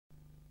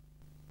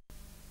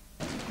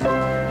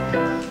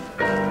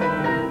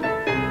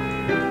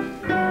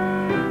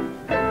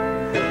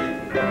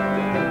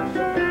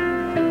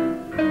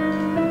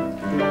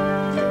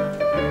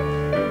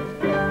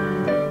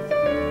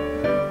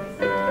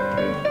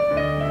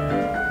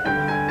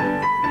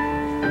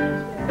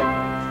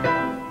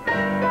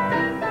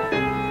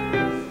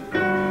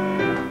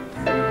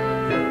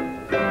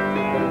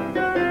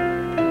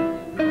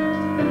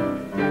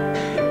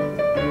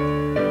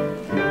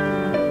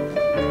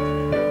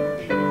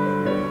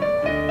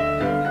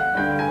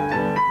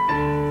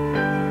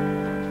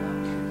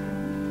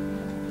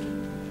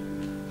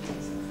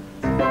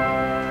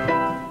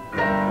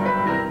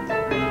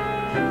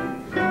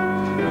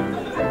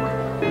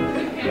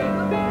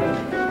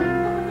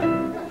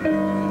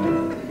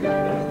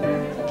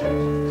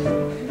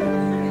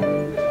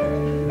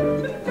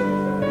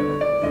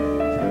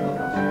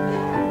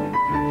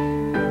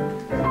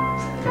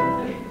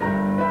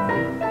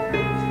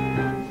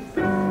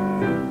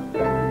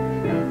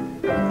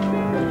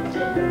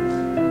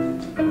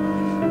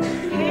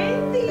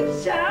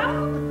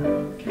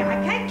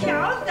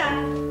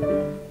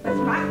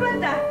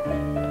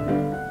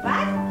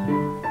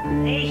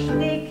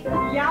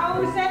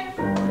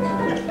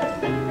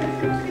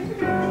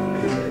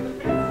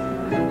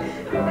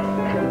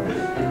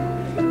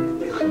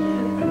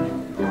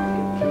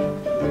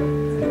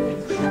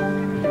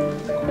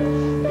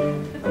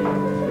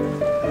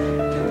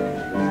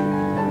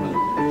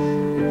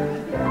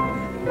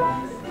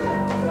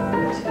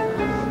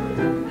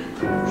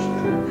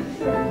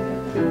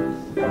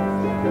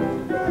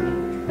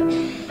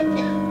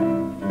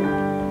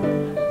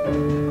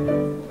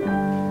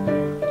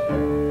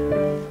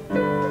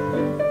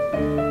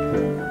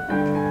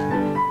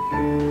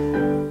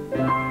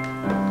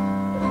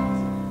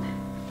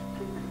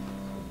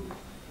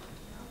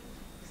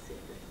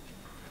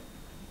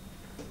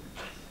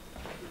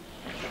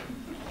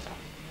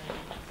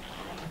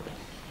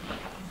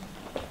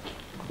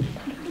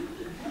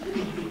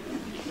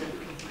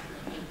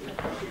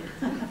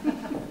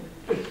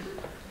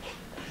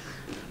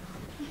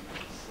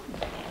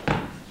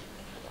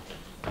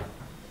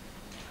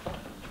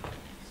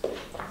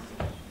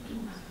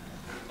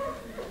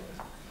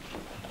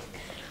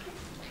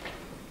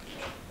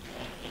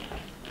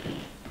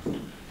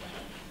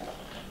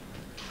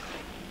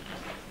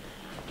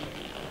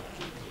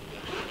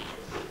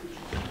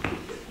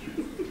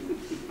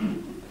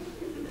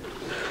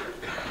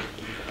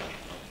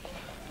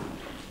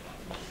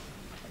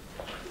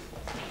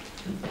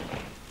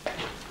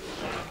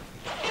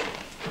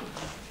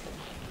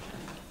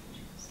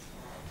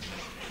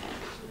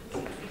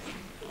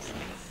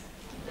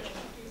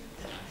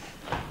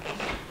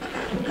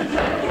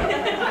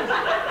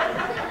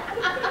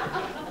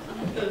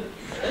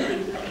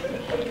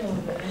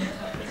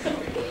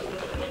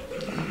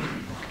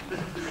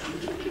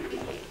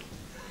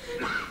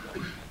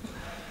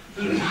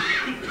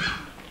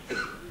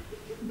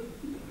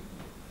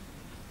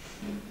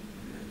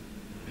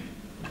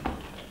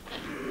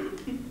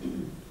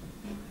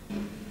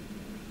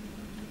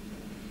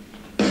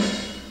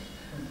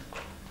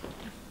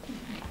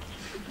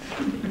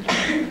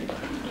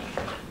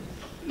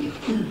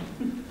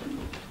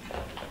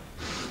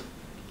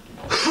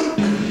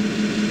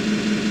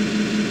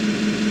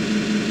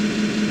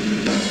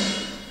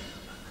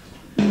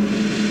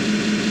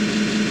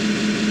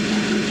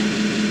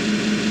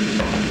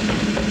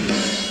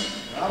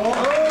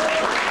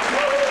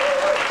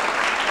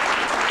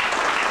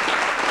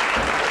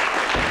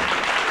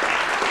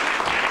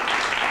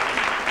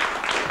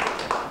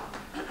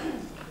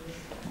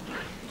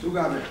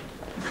Zugabe.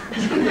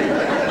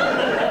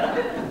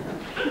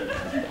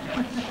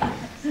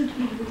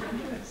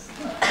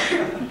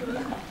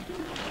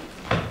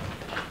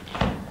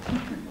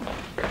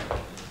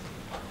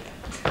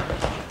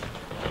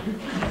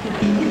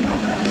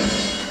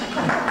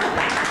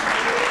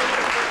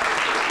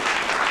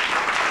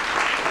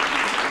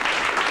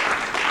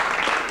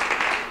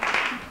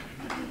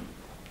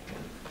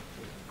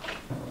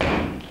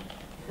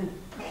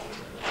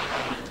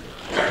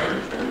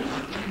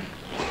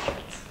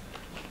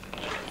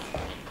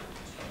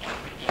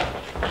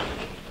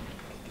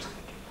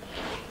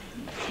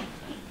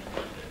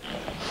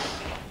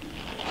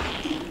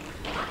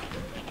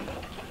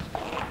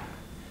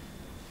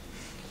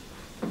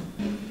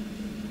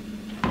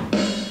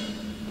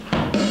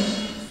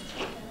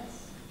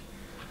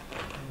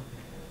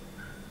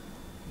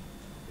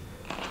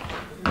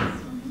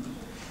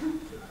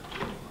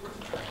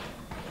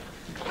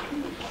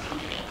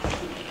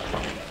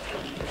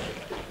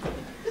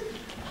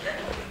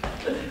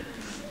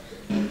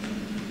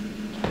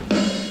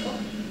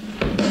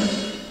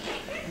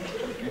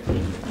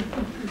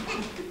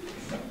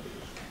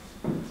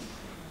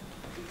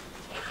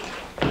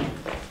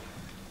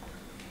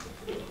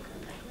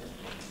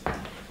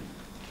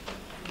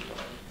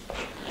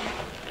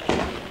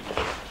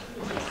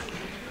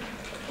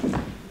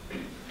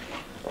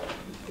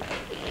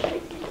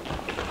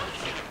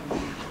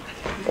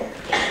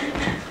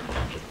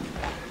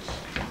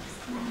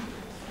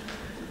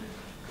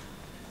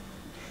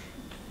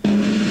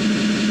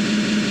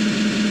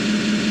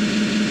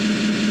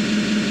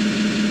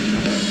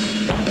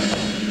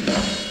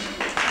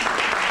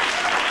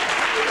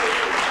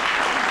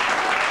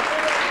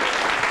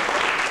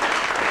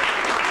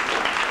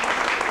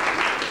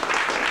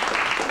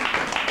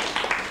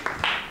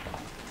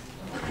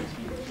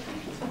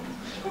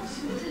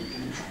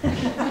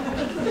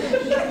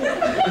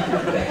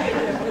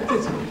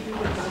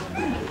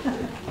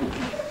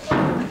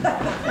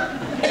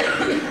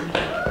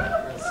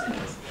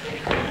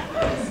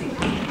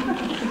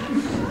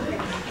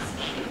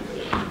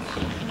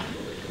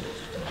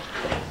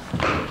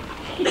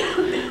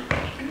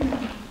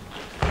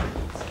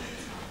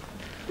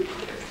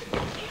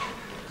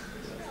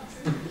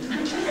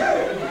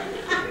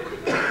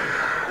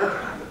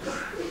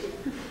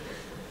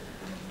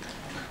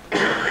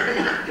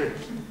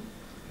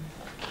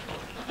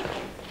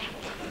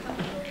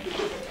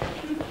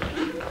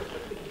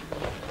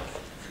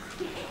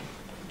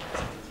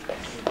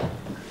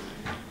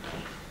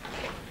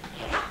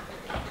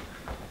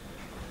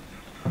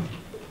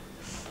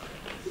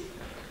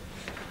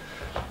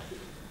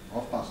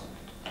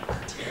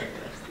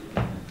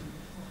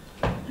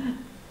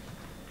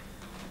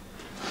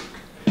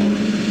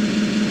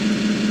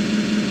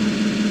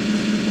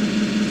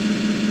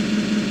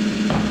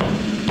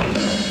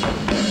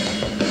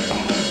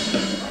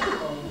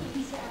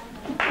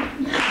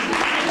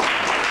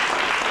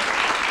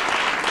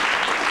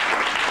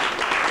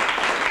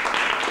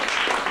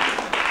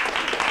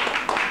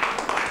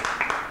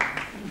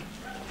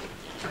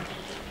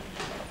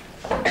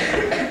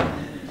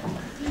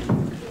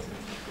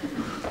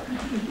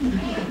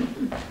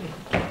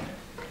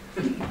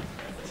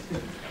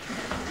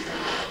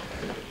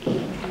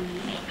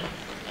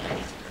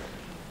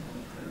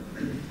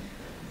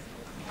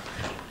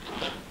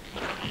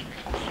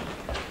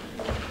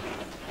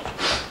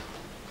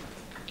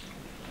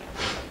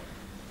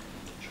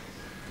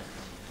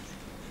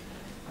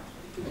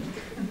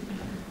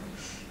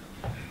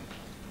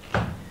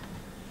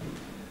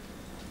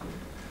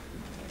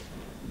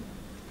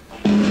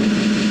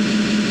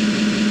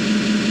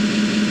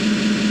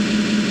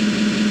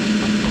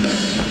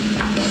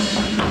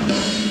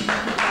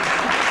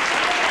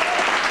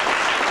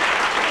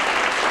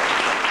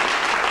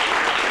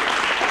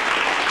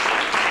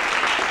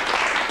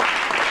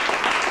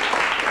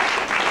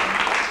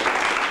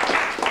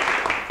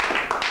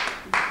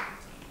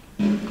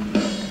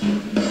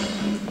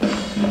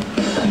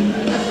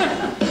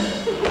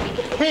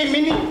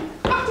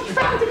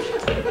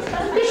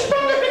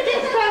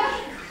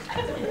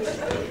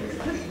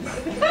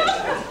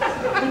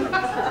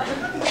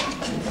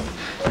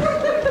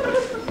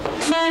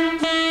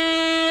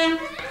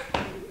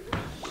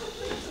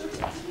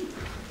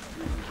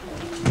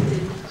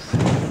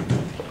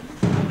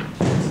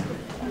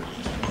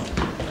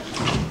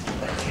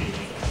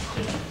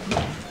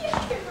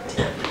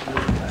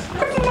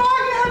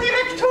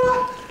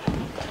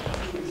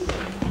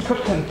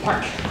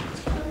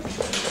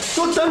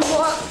 Guten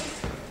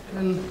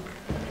Morgen,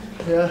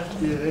 Herr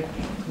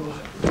Direktor.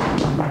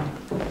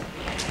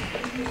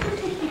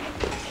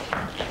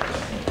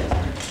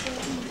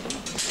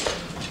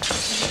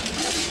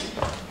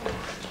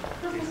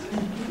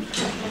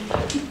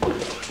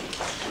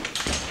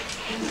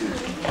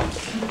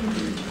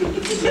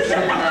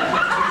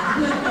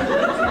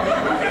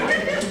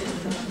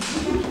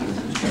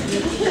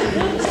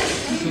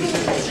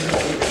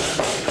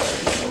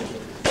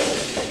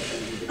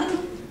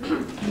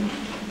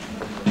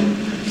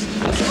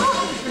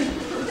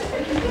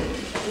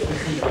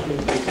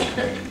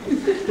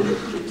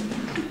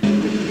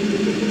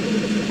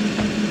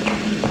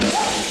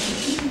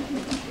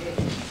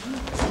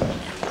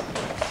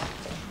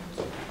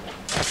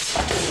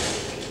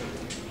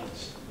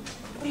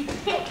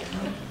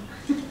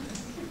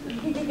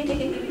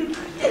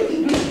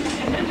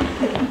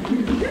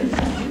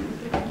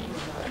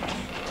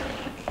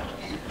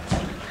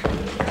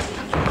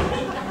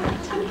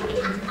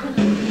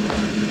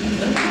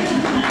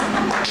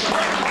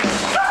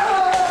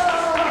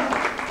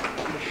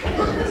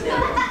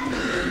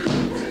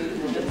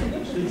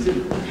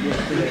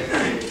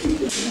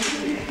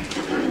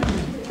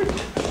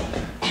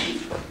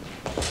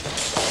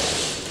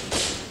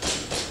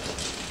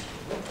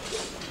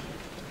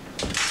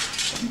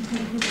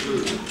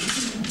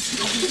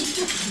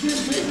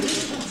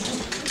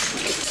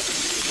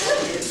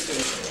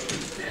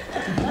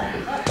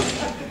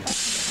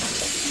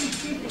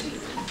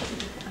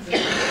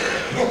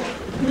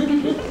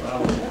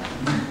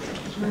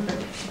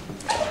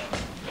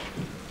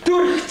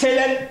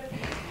 Durchzählen.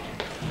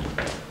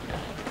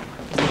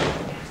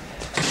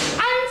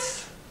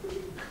 1,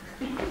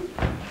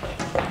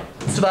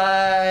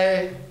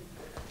 2,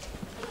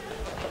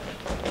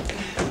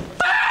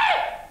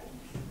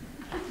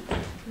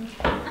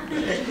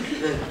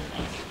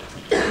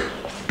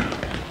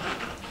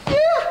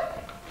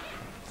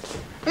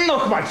 3.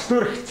 Nochmals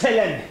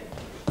durchzählen.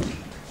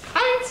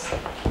 1,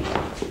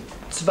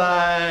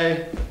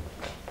 2,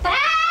 3,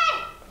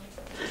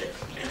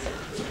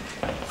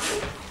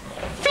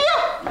 4.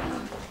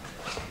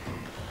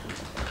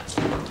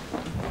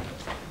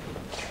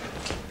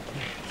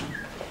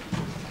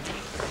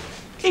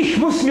 Ich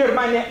muss mir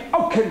meine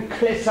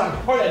Augenklässer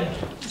holen.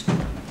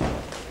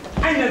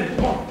 Einen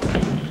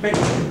Moment.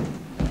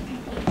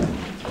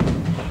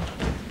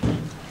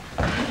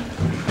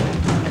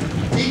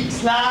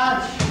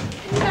 Klatsch!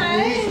 Nein!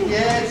 Nicht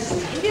jetzt!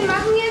 Wir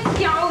machen jetzt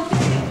die Augen.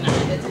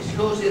 Jetzt ist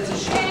Schluss, jetzt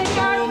ist Handy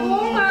hat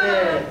Hunger.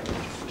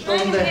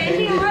 Stunde.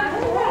 Handy hat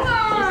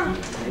Hunger.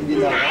 Handy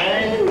da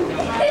rein.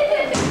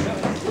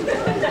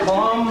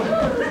 Komm!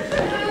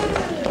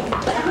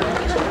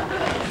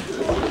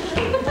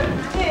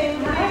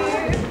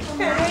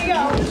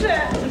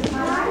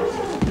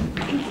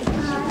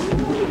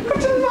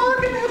 Guten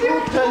Morgen, Herr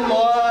Direktor. Guten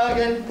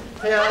Morgen,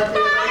 Herr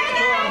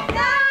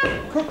Direktor.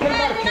 Guten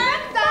Morgen.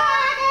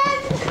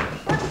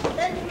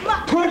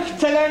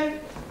 Durchzählen.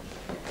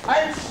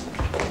 1,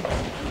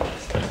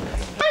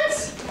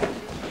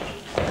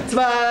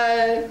 2,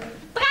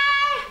 3,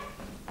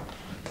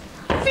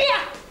 4.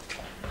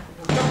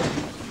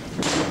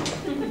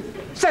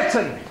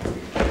 setzen.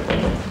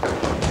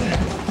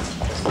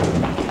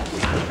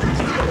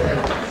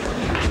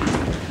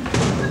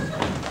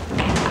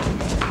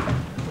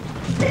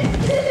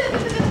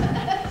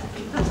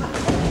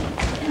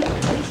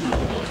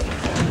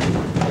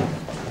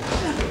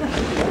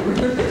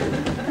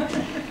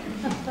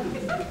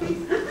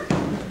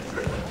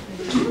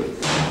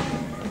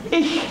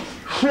 Ich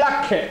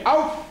schlacke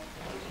auf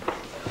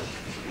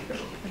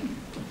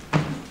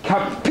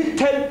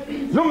Kapitel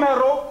Nummer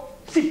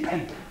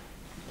 7.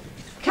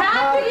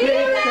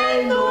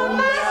 Kapitel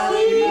Nummer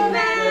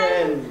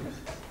 7.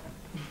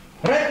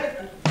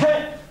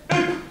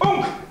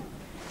 Retteübung.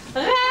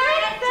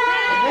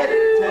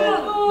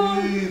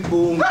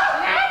 Übung.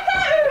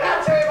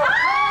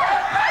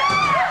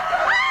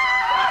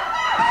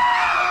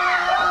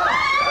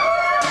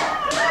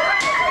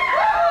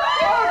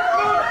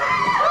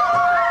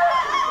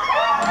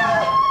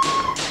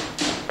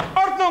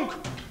 Ordnung.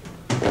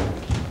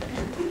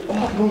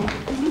 Ordnung.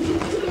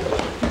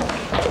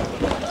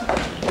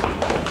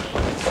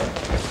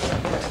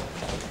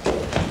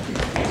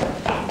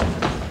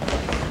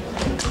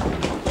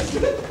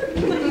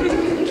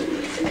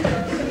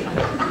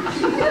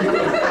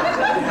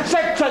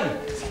 Setzen.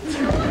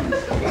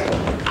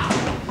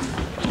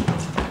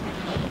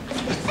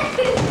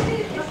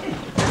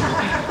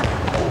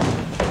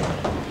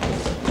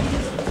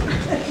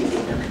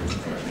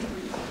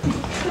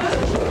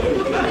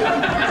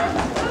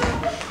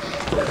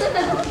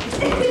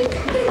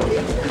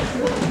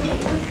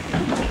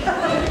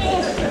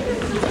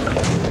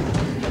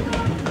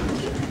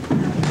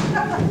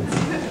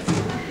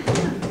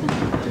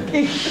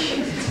 Ich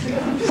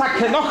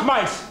sage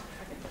nochmals.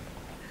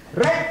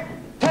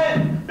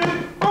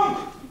 Retteübung.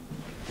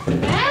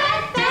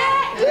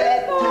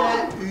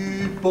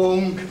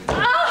 Retteübung.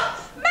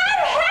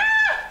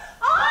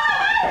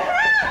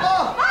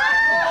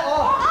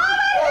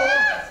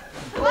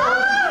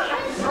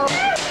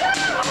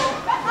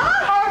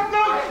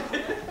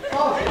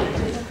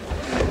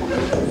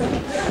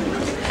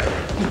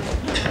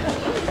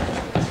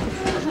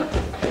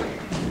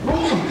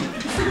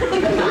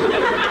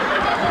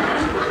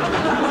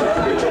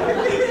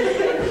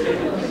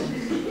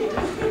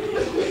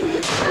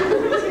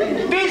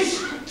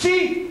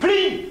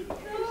 Disziplin.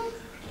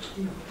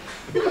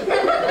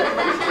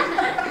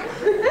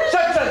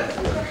 Setzen.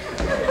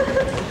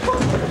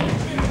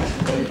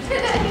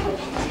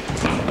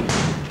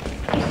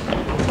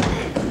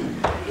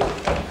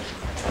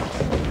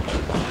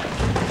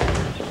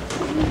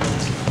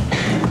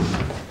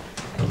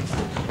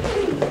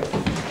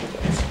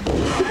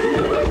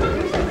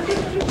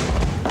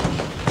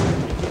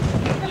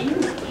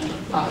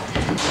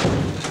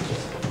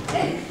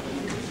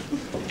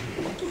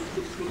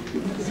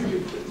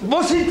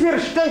 Wo sind wir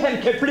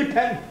stehen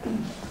geblieben?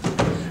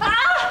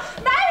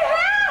 Mein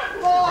Herr!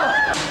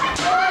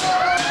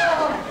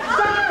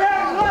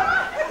 SaPpErLoT!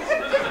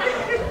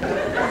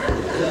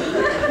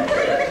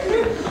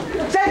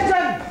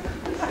 Setzen!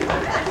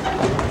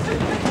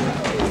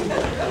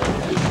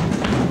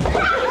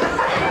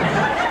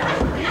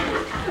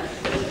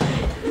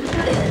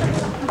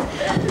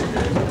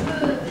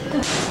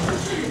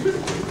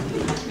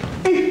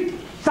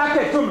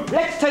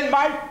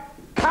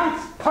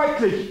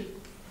 deutlich.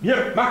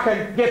 Wir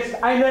machen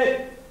jetzt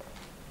eine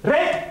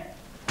Redeübung.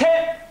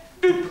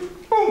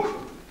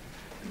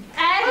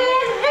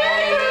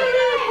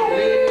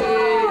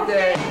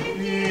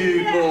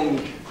 Redeübung.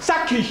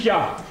 Sag ich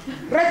ja.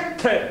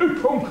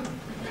 Redeübung.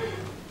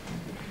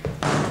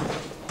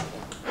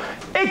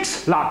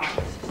 X-Latsch.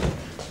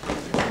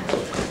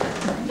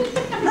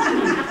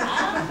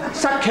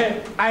 Sage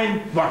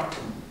ein Wort.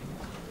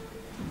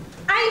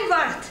 Ein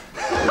Wort.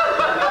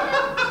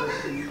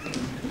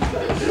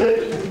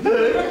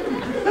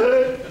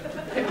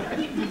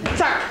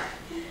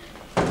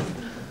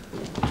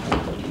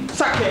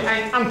 Sage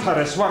ein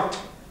anderes Wort.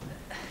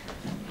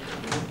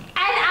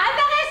 Ein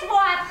anderes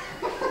Wort.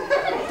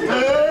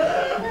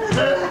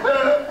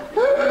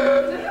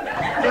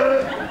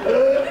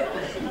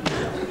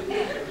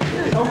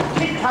 So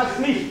geht das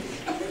nicht.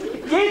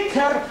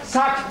 Jeder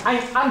sagt ein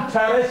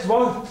anderes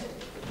Wort.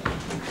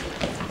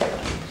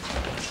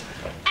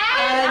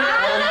 Ein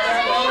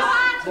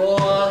anderes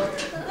Wort.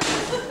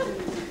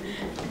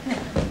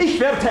 Ich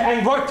werde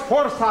ein Wort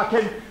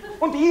vorsagen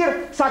und ihr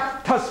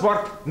sagt das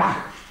Wort nach.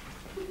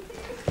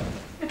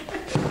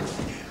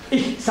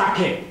 Ich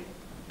sage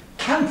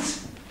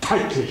ganz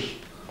deutlich.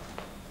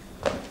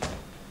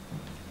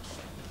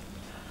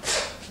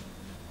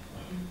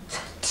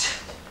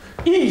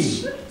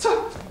 I.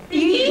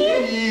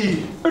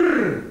 I.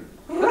 R.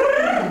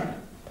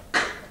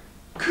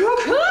 K.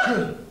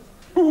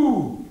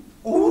 U.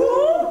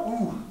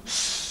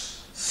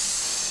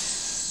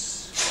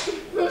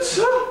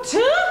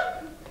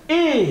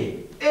 E.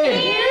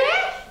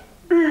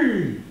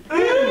 Ü.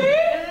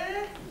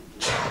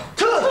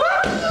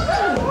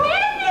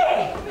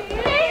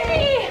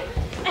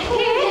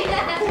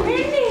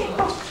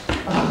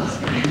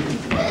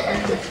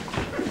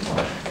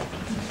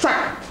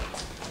 Zack.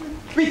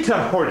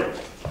 Wiederholen.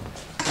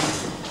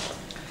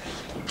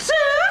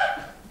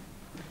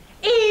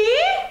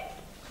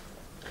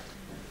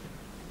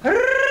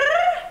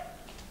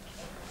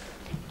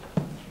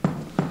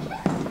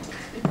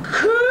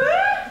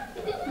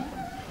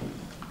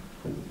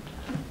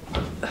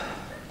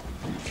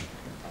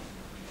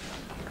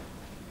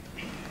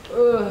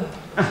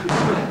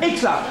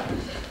 X-Latsch,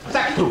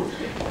 sagst du.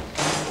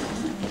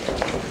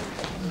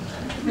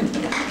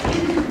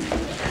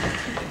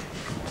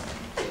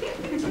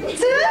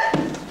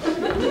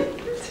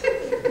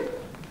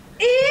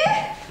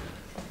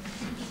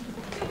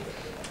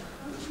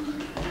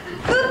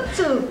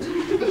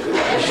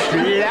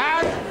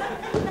 Schlag.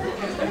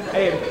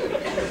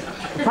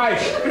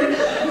 Falsch.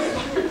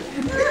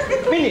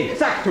 Mini,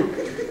 sagst du.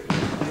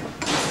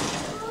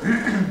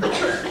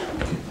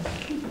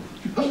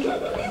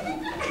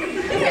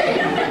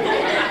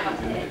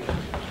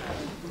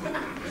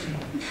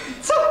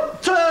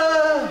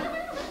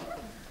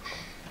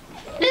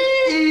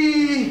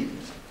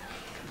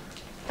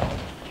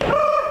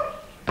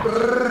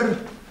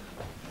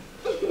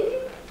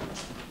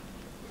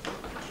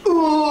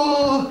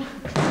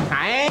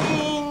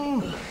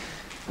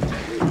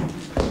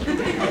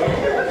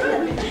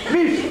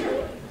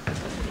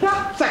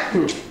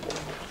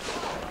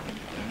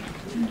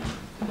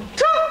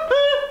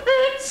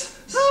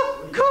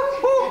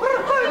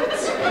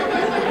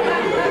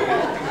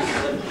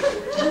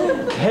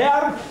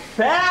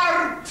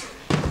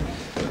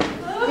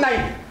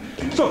 Nein,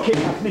 so geht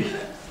das nicht.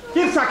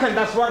 Wir sagen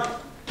das Wort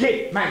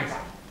gemeinsam.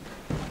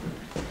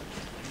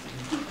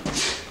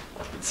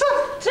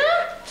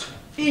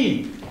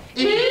 I.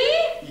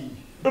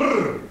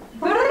 R.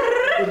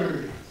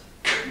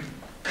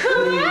 K.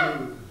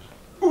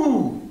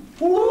 U.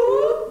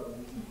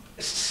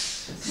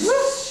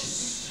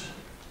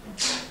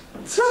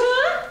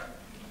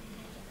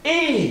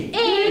 E.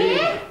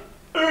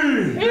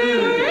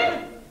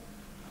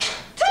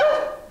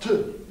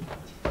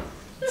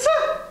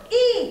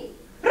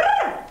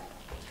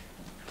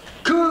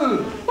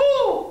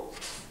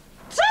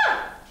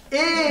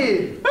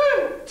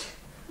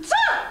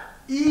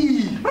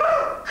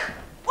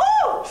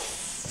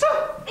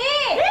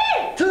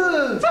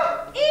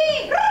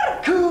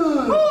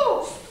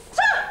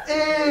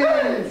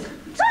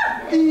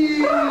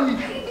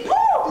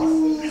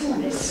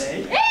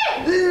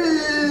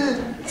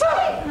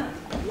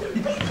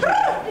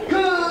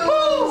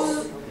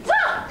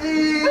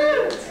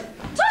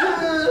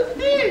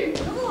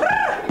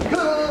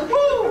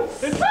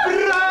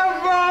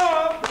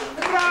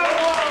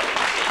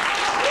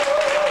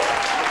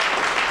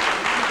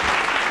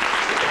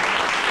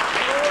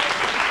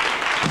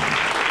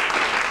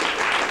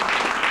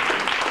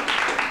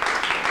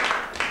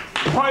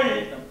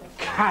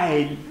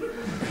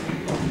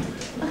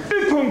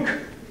 Übung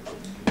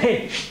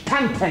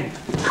bestanden.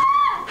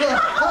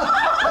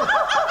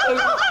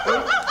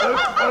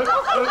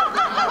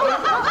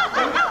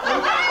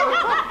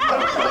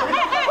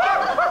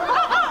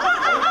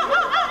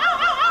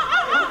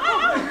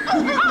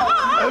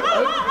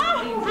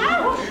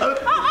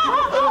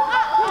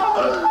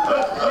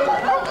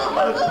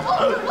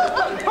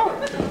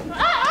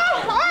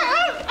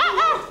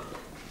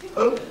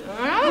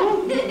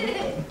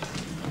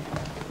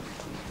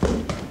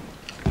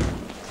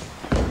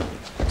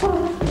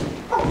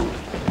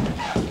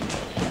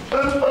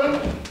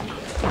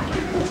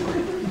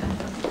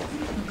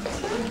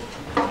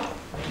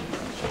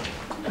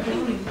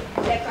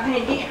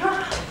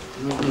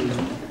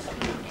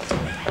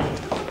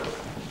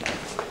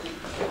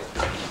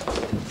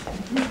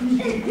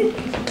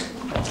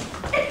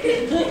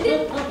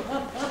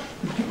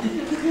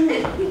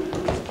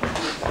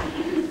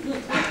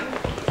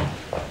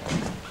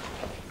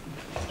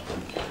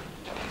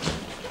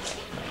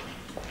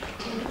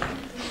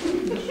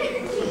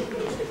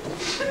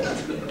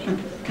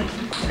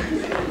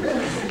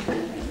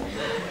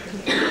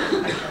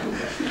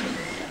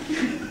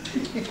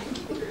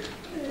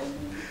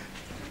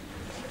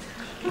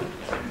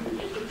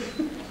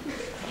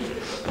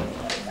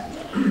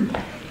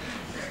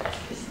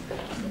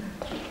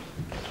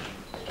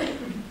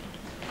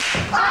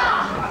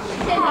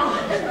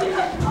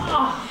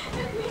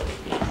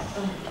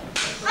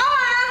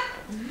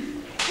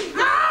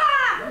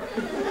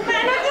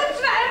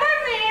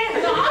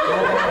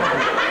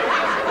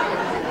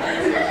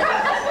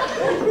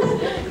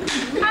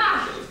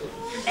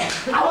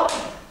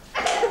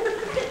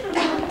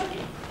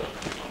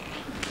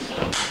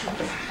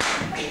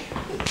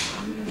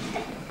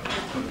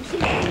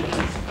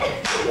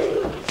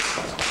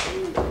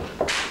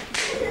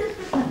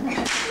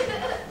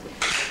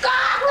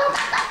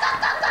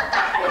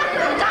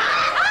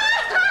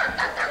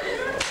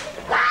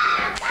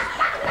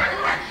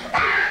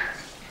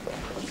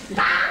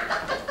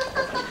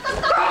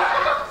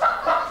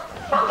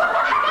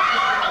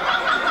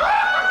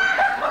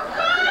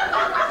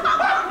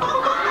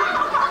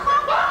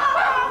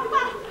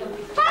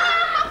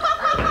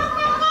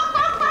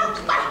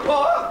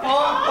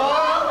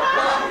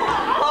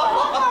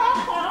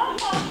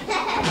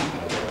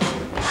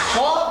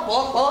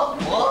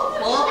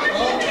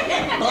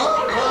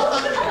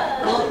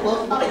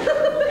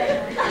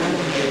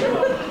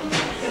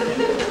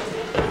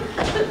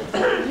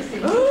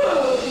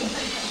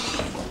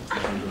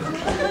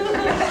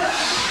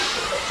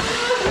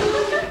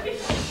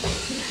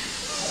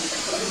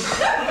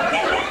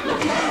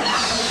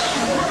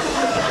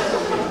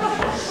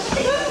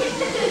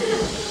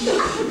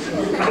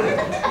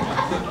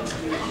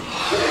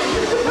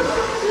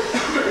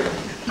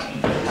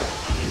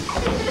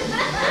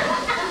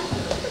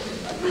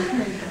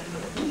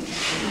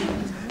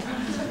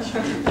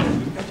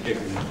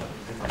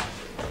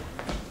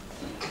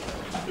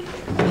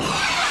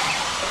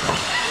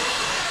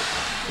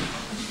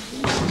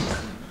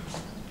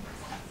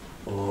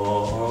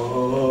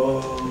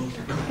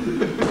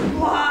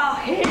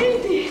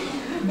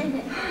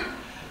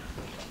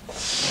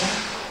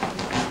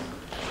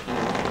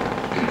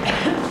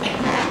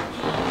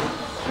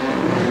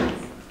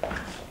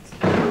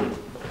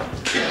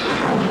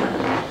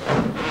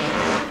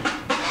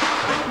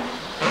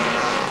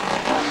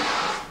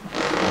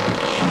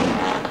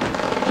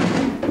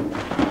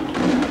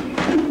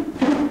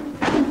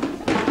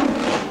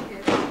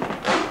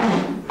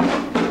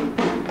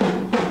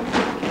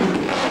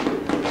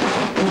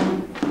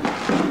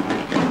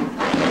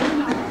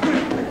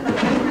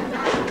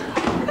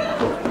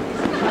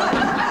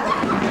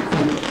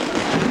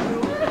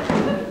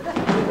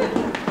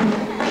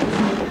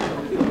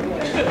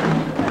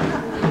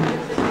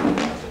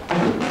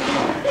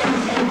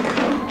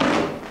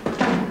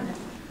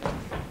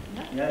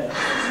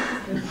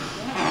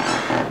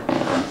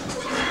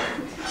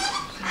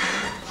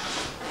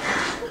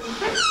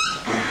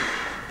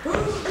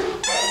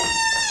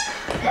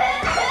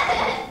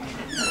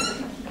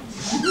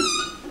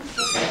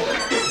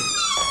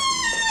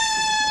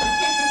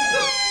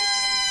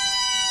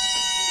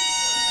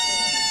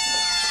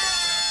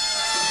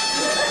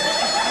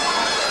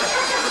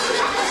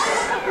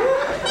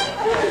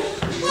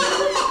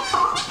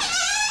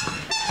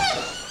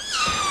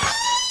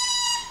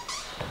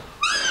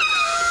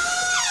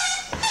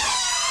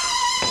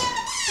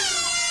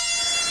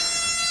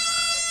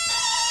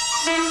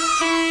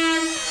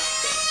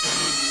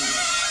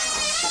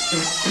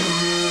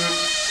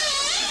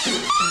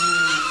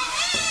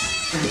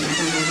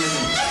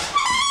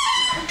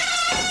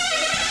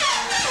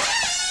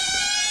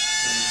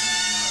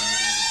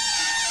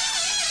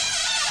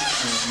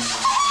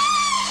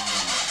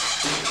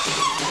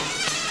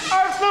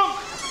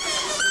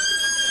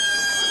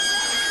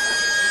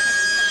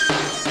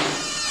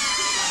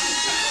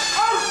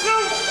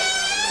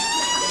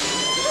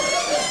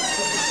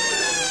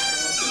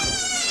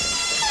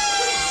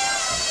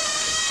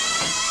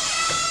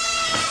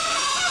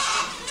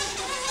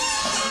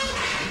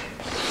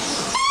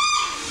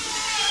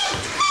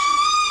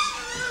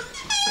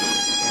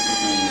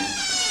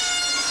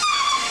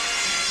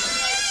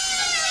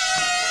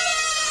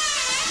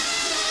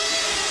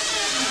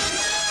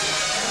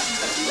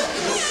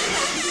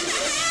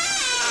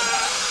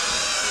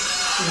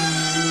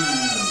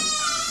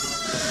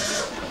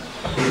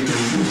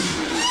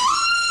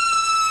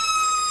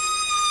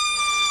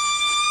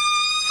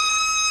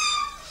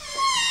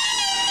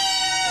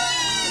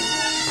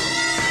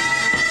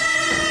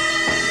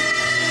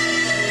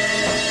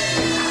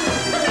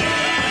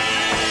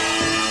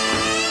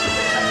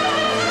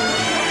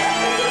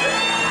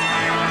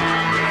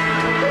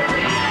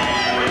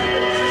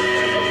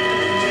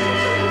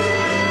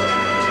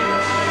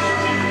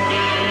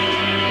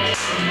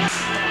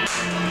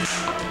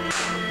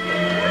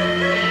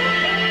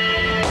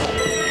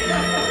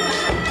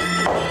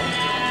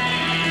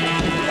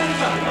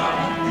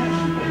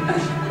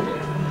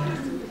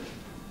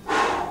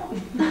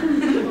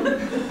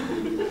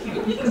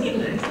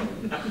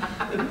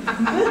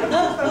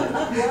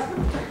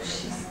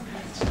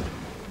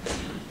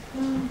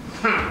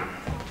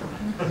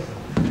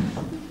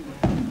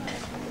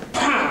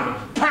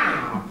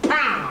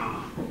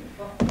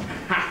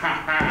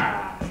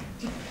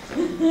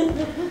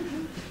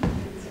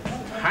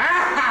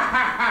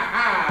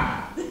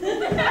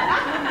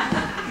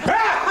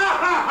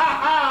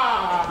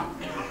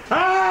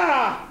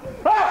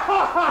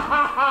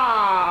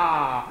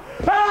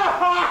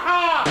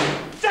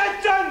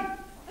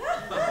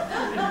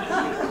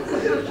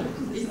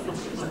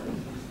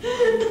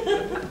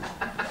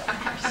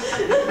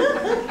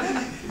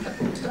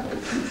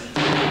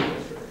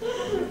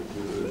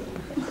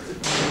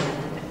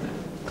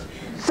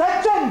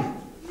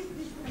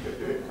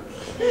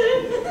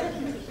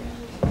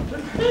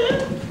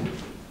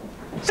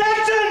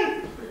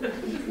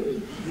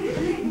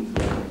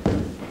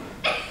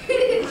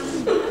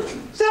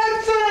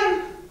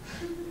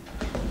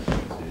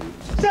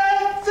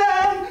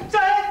 Setzen!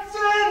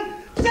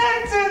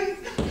 Setzen!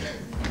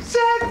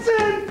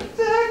 Setzen!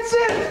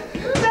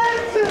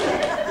 Setzen!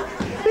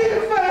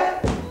 Hilfe!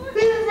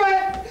 Hilfe!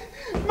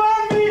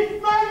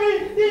 Mami!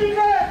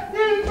 Hilfe!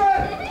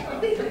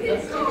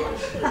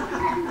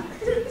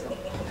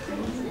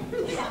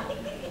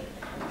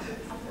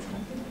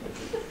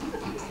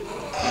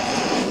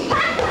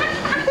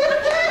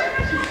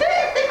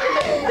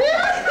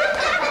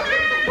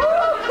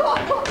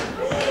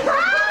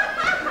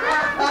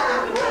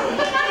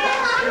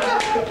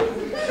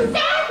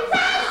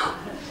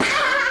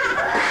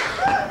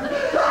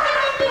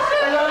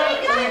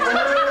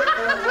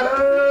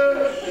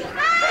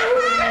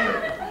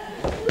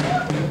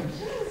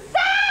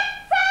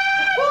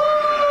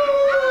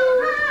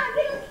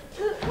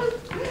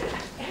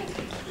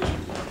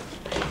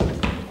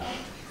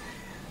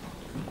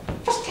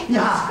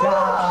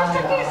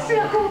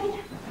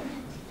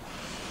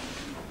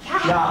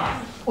 Ja,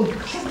 und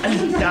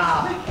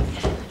da.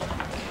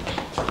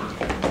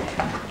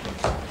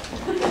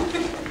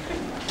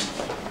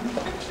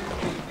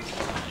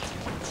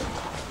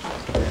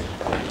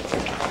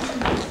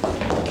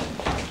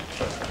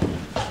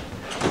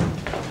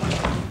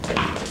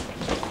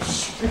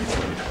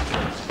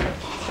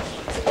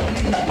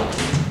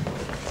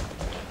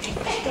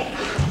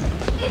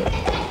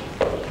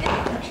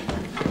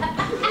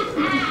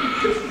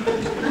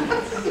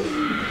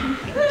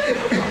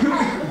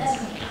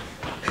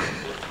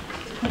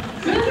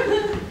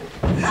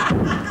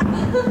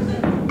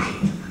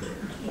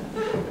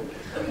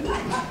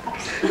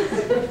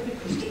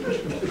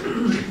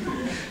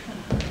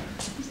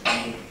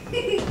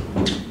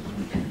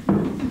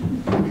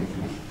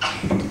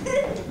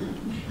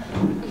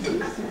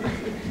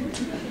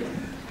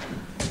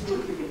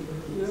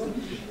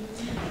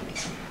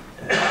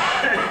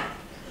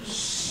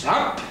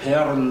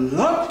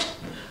 SaPpErLoT,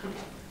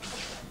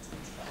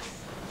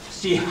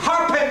 Sie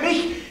haben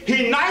mich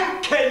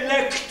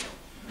hineingeleckt.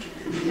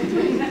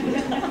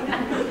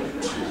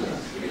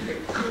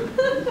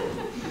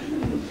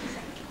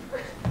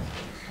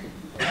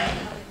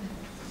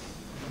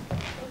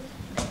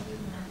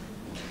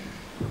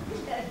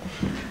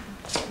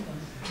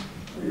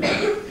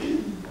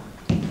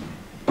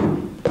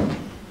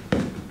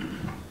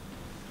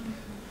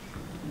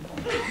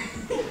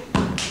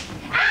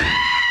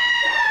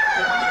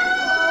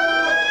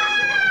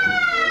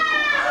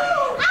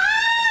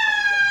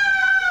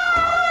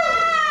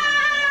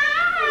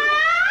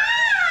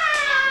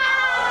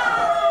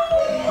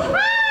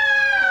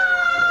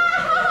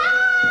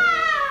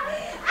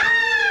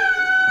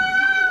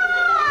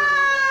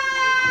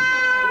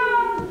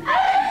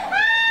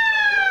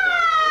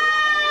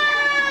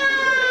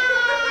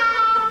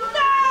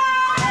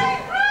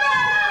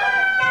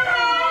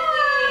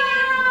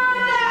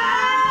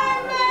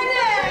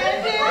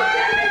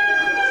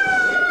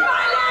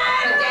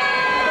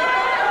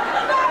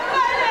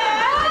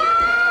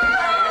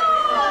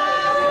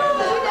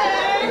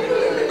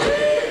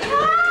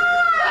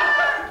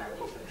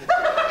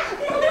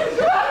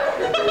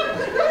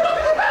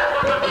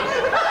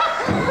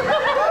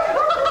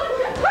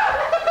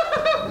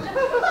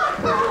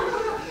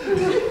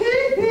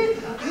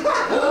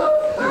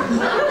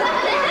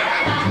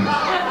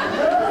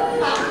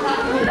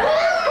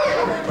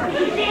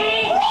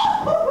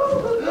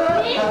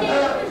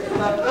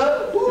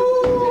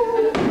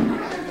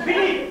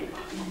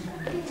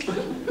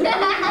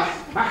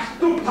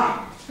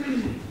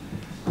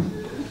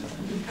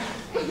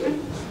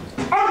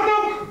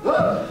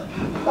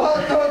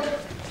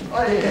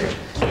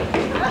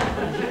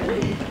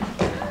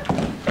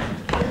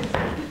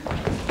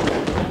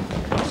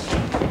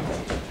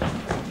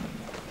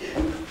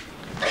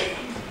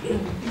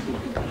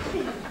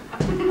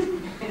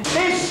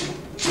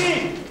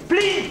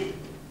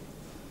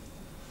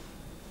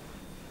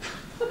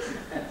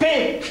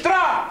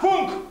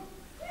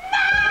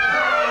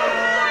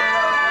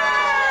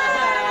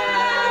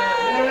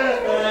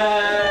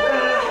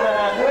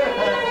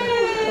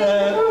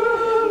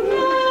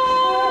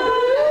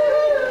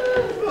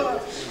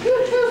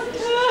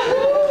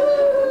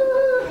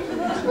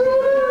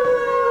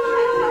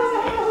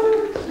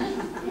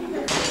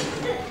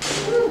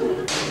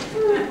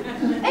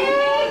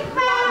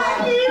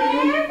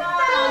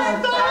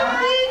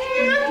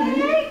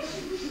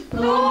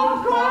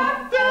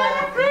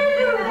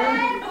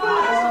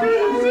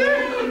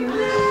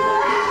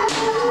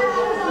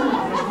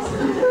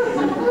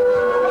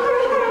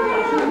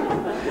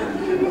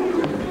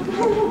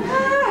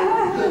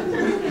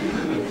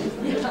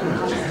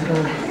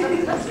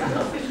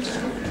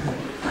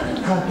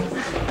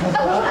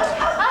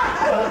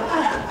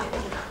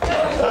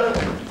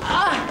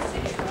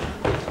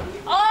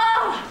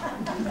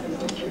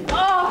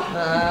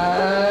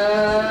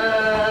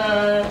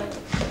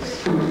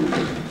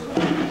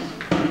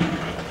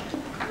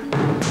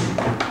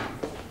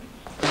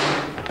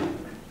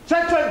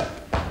 Setzen!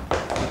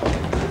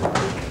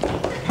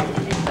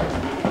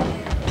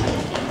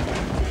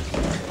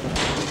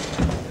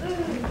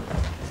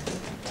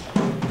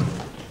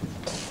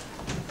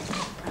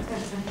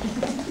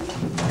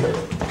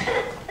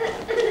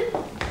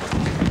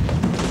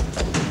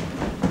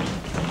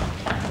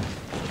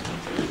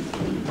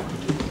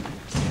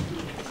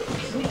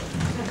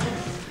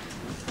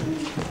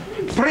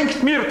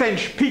 Bringt mir den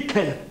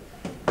Spickel!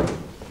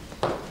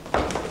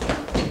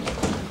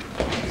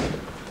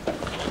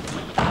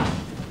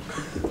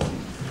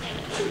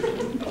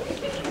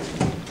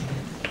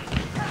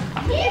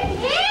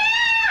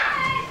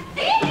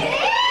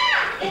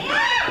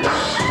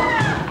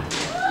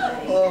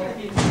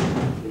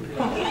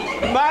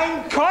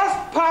 Mein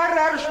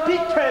kostbarer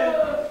Spickel!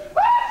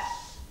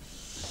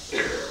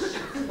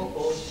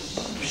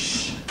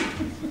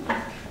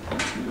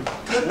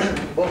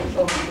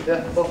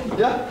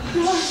 Ja.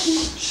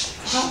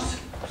 Schon!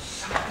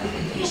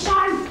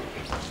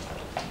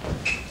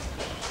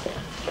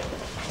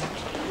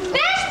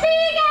 Der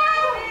Spiegel!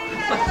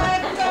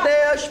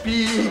 Der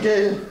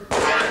Spiegel. Es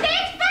ist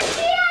nichts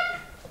passiert!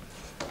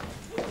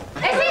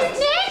 Es ist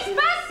nichts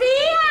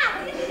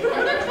passiert!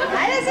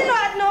 Alles in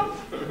Ordnung!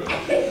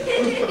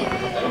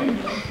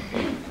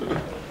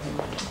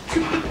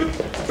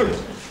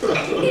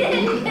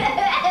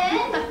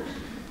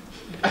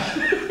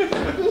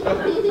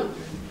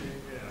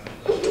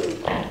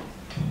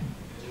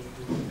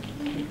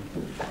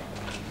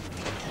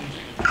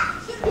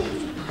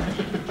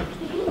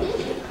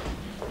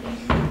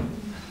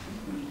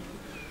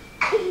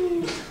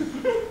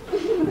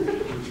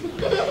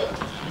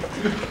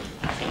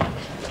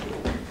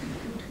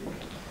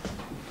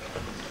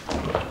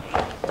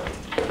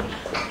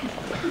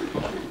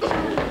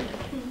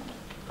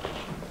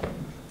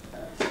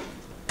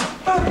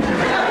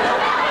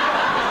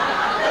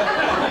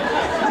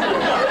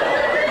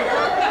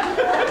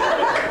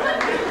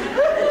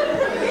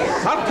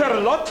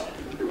 SaPpErLoT,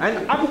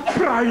 ein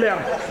Abpraller.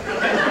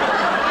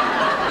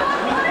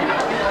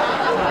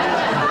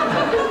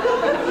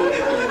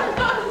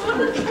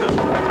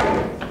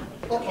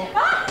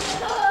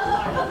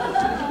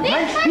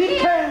 Mein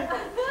Spickel!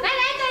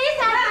 Nein, da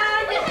ist er!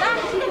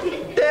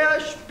 Der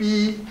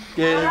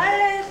Spiegel.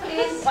 Alles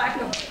ist in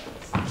Ordnung.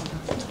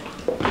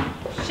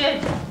 Schön.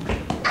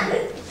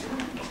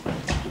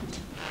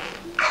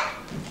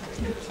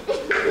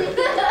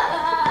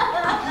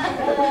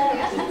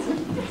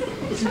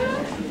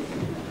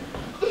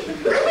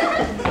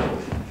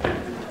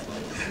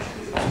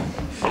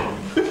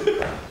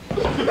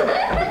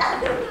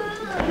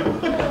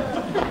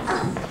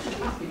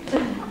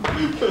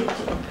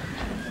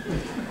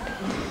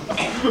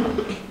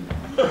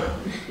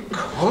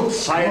 Gott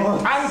sei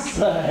Dank!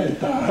 Sei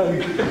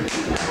Dank.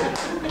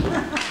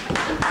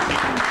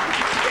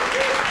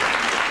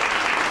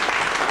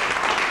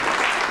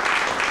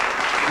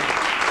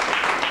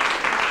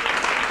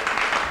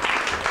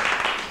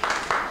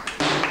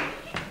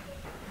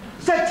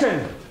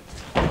 Setzen!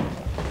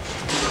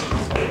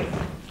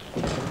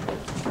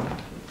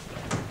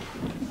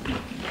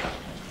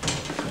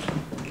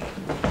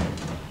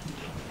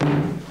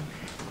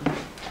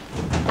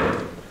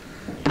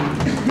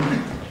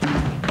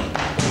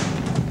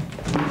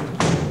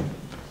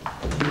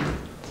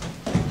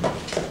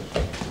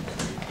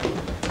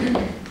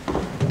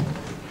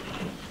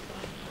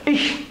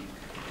 Ich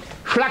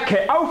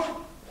schlacke auf.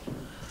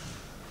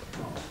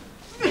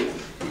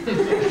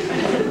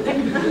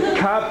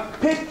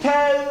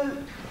 Kapitel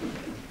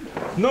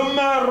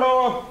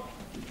Nummer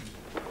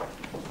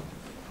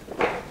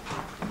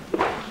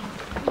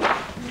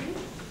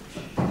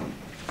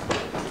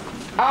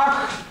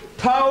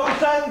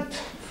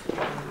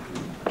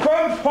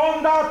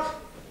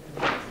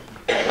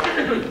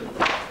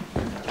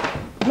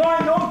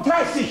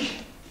 8539.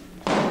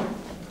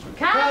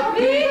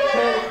 Kapitel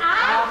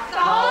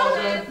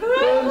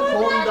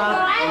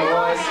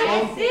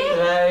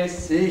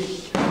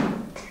 8539.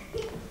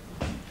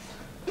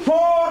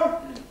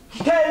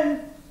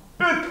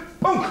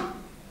 Vorstellübung.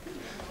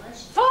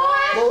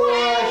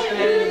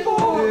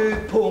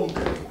 Vorstellübung.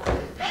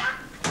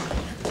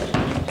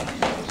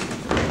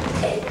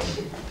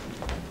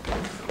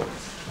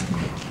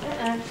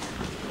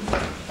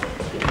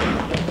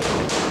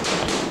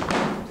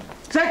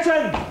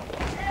 Setzen!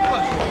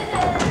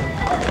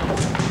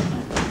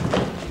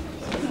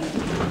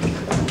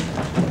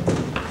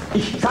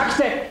 Ich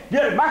sagte,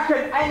 wir machen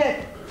eine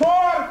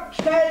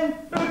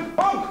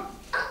Vorstellübung.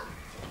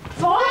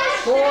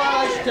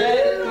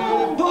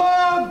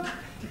 Vorstellübung.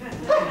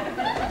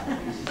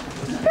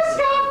 Grüß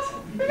Gott!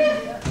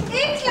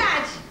 Ich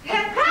klatsch!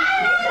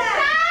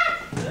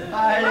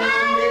 Eine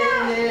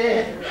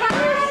Menge.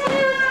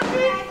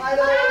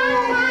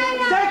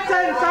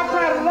 Setzen,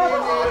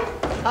 SaPpErLoT!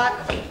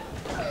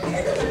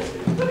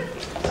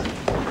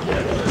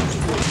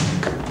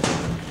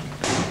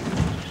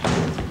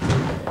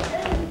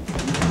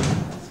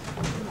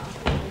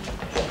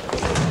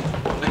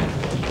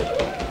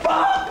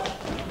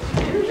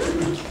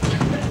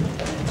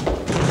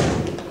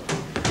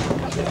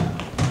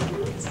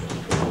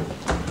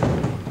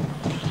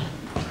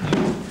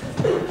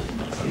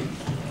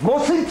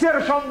 ist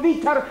er schon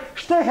wieder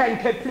stehen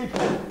geblieben.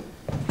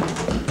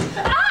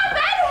 Ah,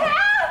 mein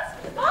Herz!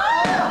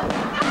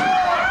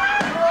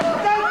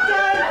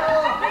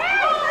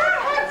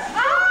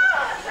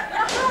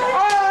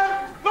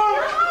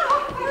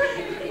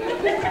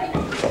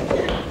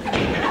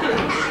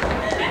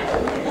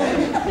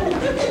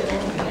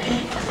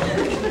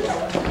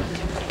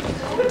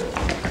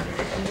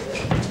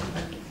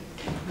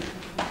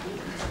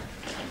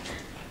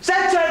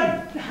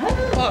 Setzen!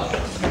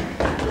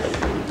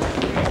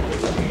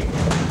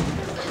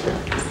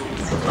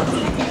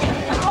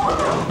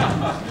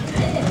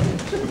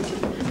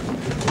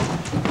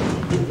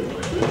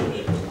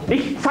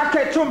 Ich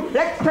sage zum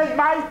letzten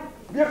Mal,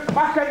 wir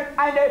machen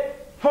eine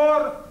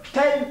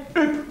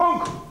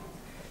Vorstellübung.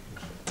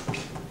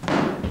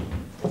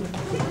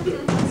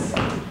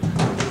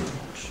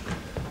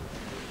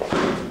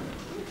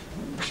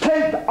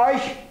 Stellt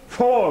euch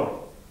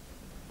vor,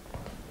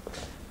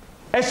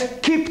 es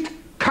gibt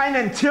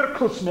keinen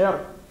Zirkus mehr.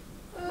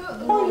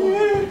 Oh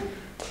je.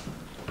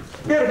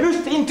 Ihr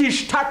müsst in die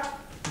Stadt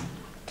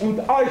und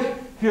euch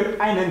für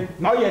einen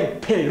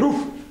neuen Beruf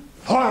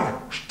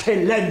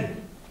vorstellen.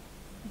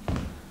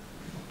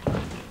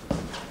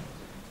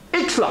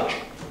 X-Lodge,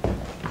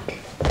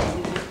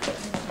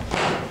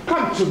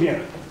 komm zu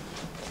mir.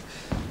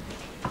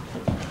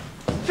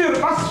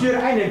 Für was für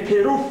einen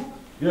Beruf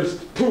wirst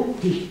du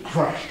dich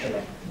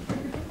vorstellen?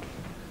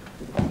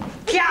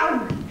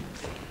 Clown!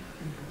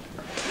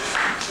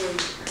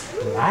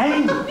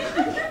 Nein,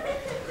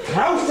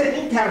 draußen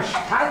in der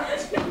Stadt.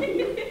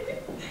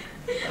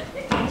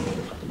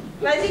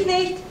 Weiß ich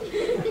nicht.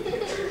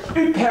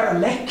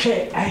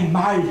 Überlecke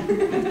einmal.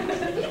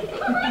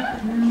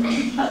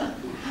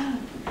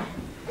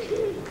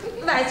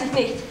 Weiß ich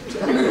nicht.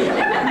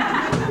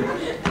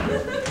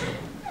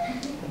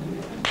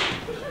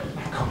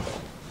 Komm,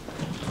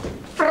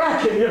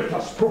 frage mir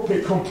das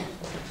Publikum.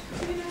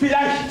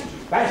 Vielleicht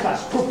weiß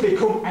das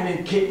Publikum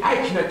einen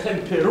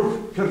geeigneten Beruf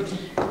für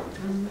dich.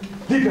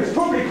 Liebes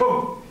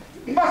Publikum,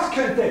 was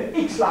könnte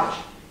X-Lodge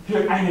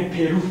für einen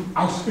Beruf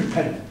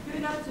ausüben?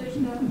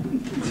 Hühnerzüchter.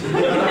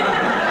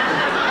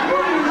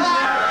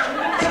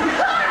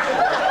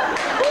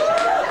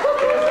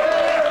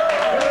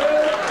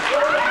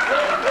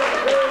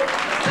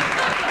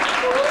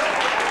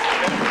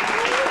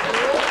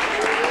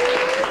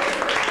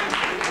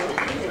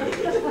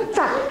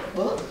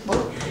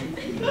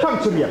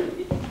 Komm zu mir.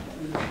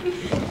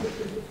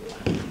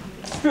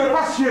 Für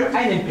was für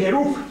einen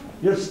Beruf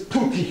wirst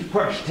du dich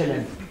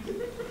vorstellen?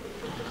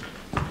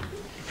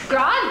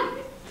 Clown!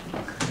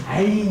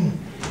 Nein,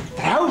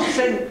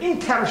 draußen in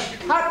der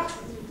Stadt.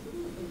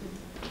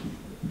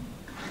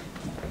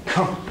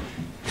 Komm,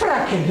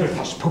 fragen wir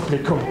das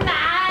Publikum.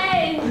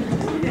 Nein!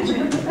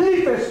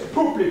 Liebes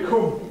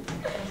Publikum,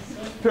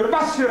 für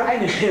was für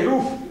einen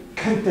Beruf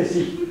könnte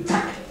sich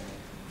Zack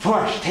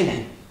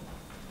vorstellen?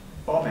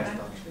 Baumeister.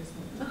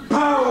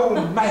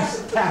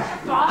 Baumeister!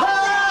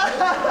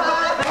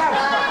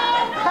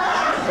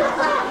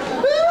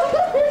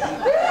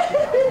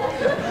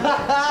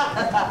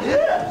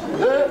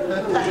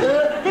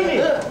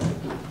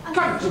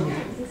 Komm zu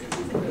mir.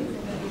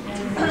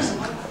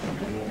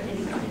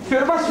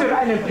 Für was für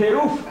einen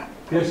Beruf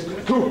wirst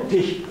du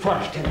dich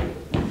vorstellen?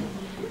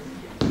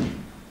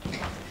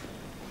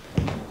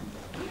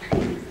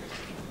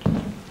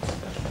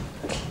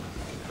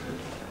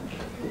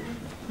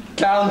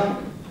 Clown.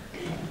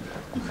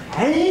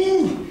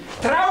 Nein,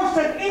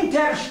 draußen in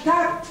der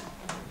Stadt.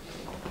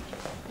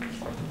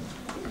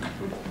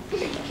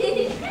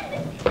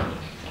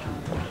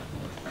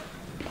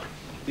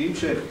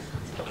 Teamchef.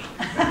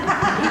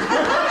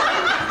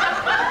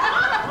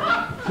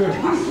 Für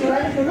was für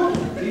einen Beruf?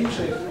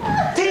 Teamchef.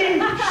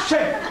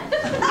 Teamchef.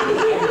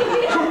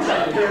 Guter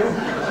Beruf.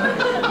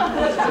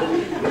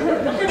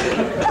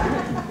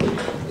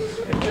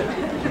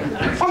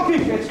 Und wie,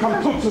 jetzt komm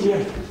du zu mir.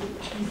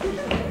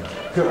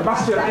 Für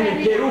was für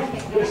einen Beruf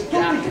wirst du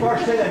dich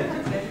vorstellen?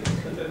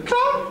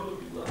 Komm!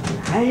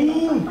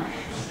 Nein!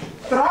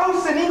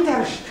 Draußen in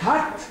der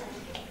Stadt!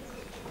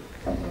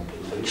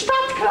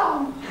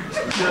 Stadtclown!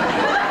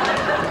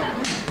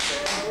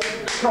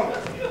 Komm,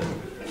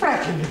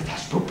 fragen wir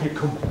das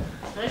Publikum.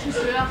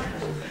 Regisseur.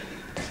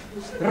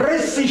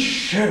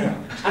 Regisseur!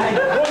 Ein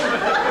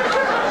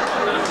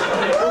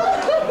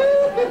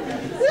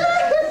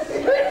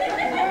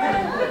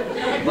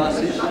Was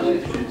ist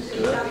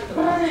Regisseur?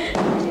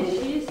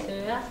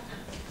 Regisseur.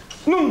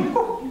 Nun,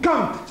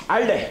 kommt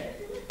alle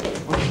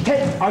und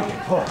stellt euch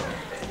vor.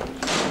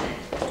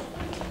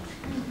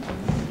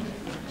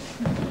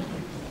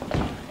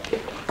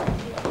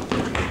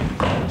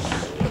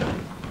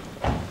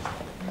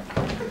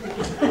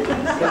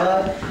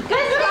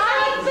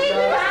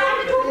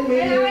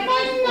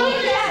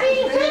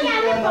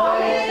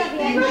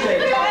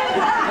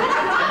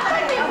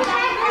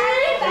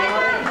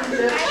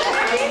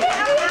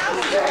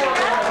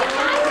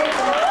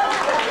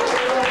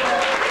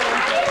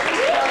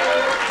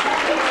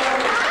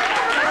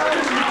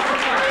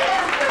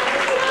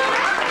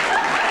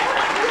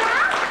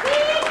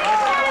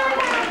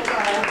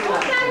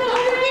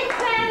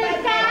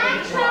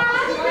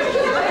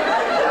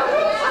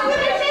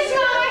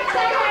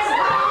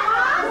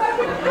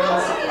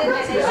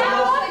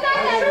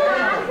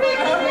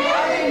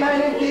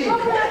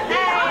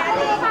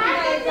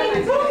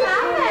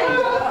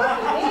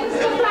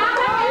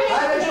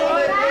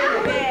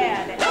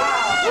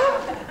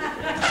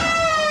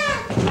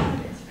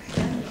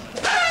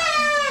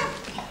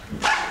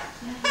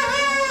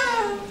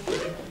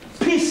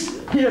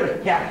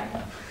 hierher.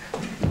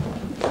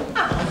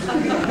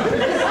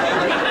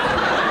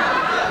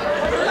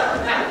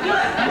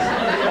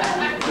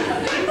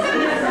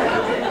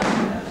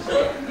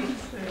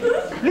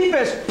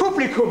 Liebes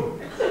Publikum,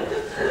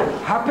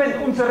 haben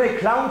unsere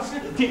Clowns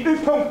die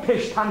Übung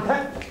bestanden?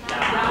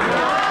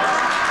 Ja.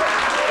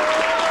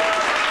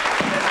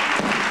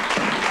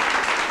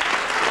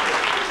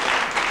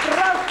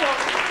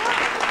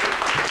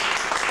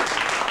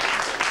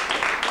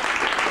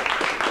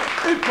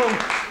 Übung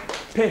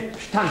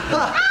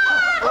bestanden.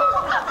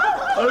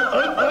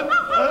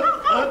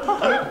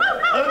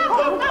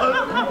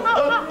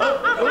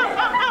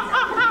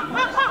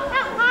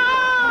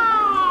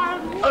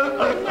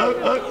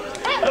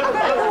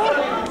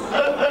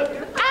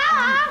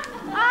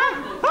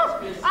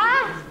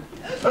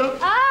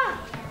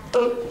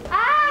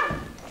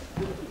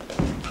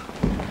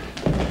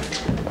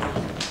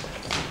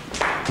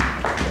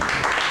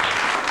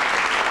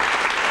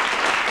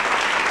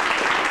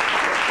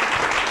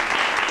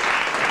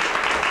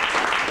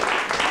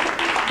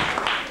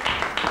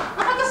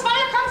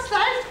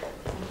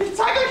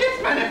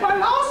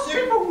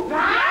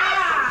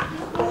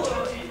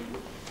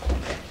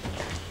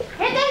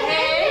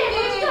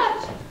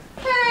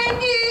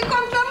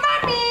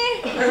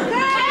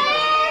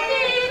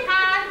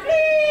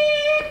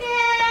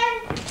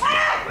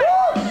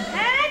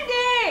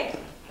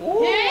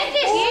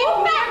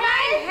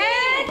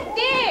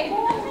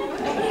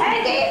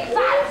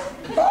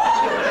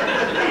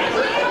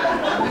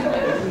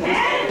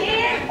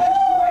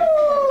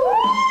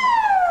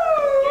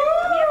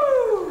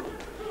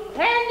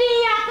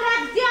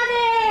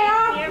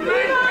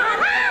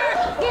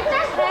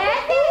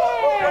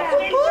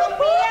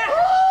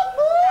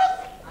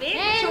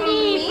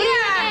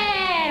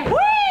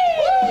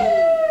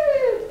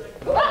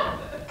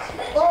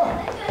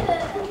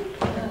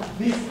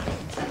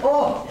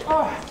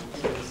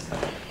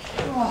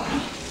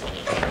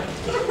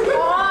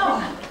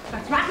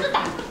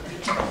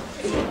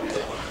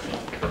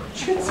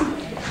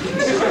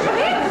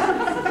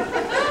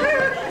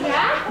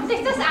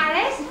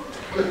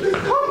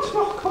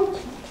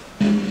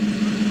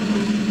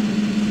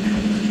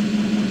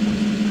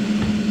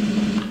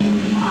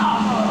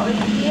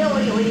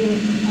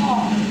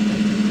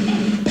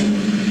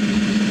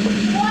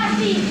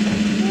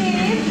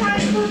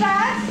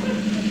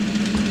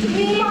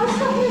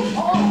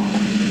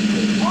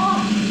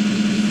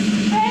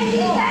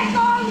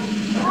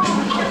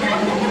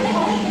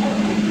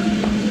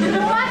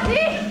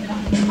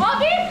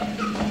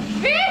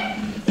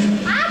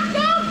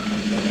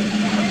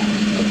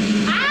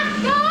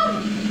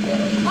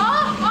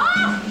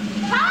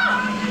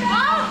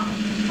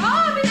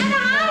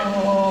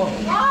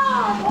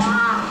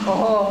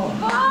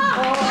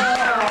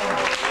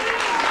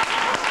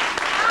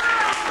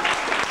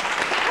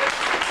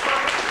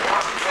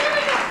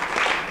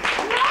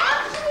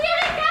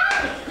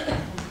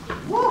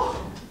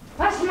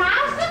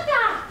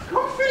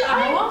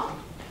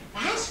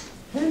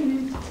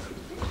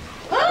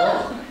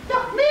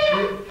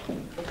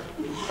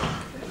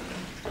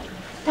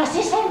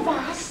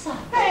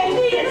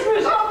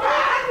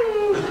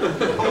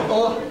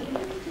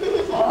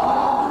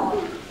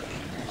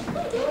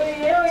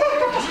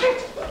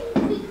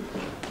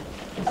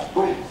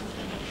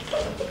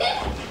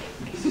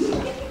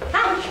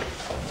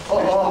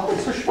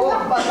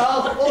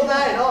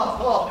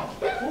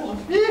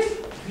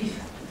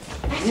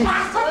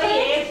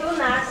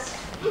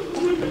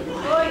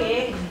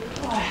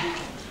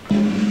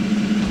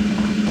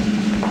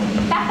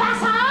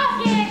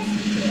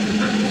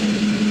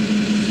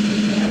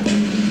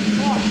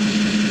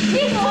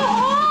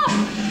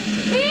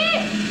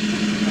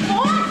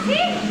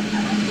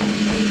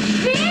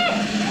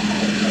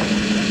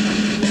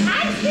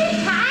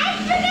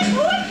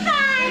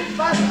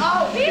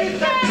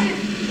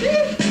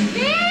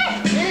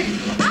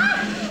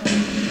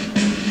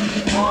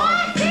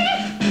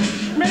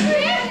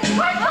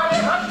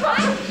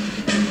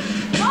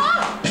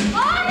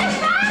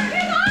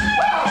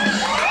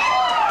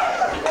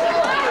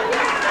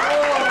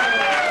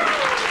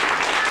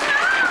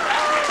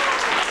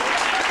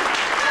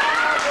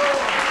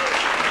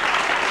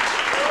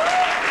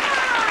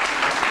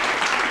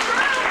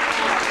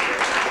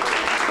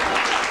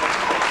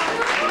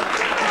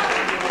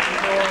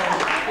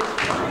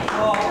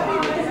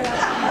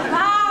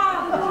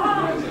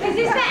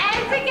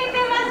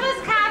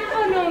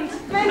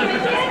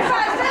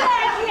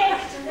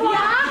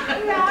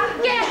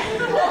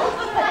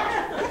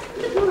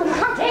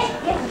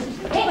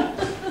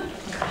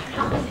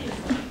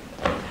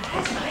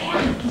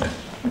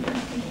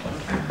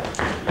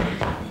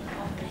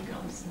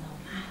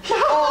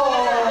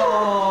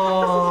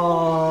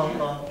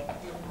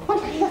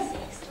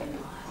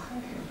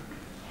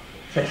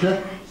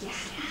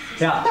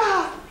 Ja.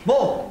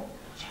 Wo?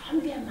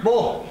 Schauen wir mal.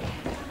 Wo?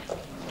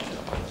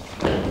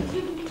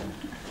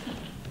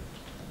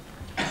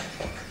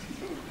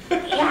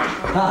 Ja.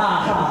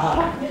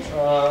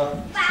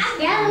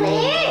 Was? Ja,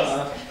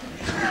 nichts.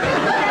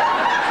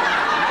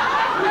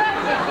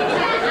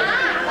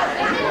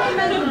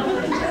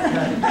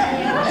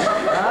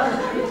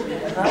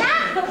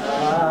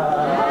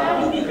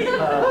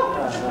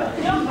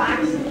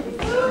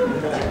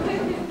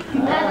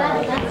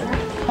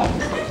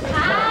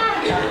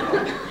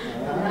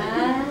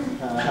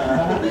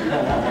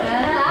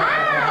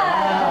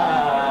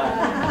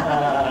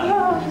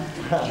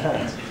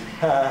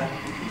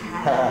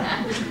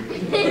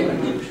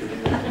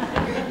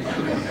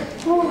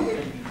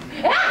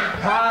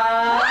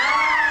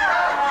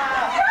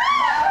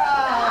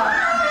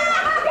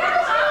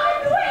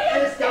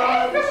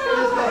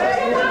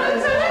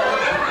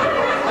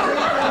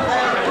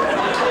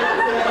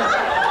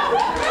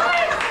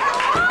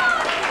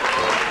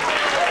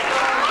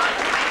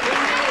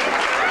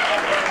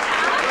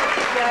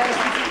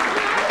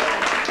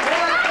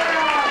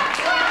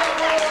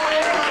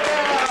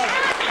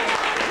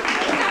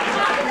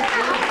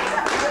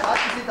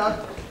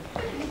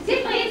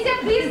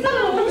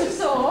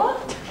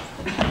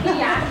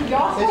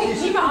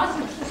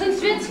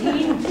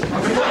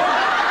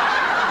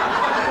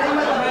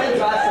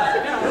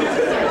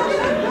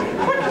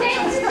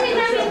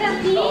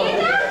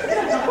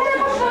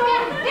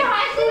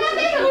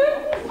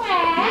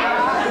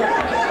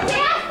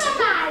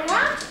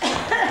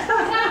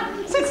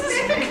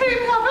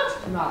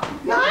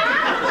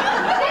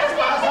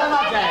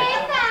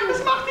 Das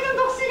macht Ihnen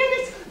doch sicher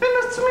nichts, wenn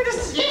das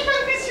zumindest jedem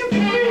ein bisschen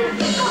bequem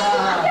ist.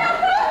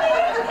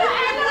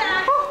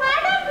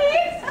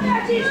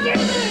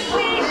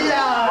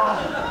 Ja.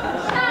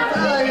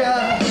 Ah, ja.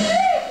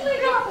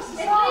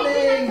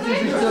 Legen Sie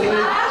sich zurück.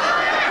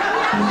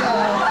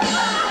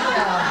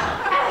 Ja.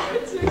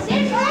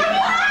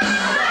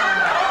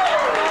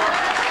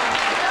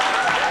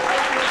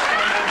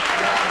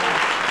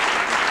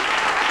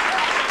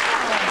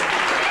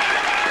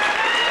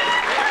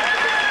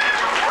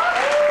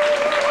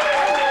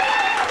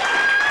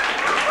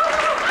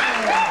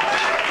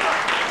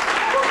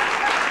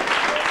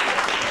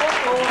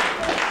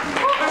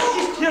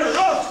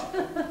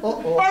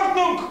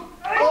 Ordnung!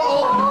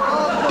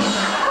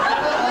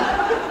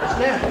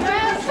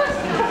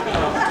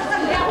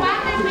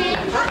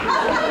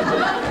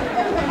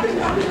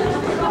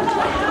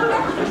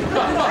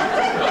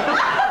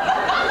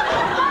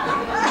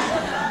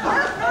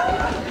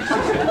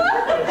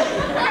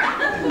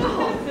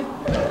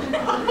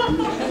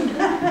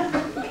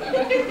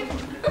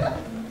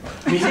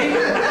 Wie?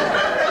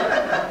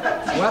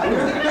 Ordnung!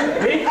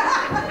 Wie?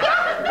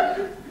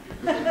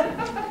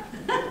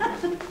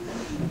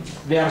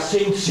 Wer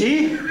sind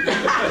Sie?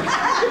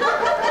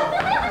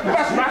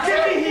 Was machen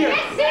Sie hier? Wer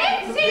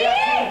sind Sie?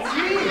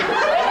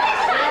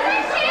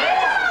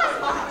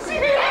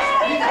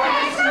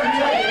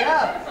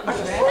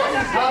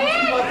 Haben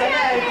Sie mal seine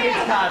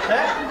Eintrittskarte?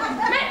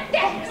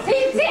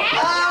 Sind Sie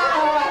echt?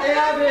 Ah,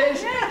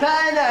 erwischt!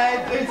 Keine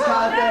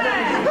Eintrittskarte!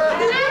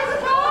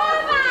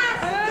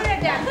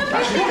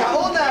 Das ist ja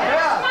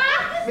unerhört! Was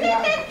machen Sie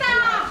denn da?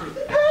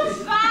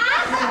 Was?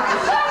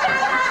 So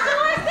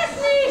ist das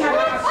nicht! Ja,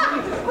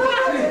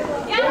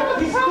 Wer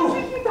bist du?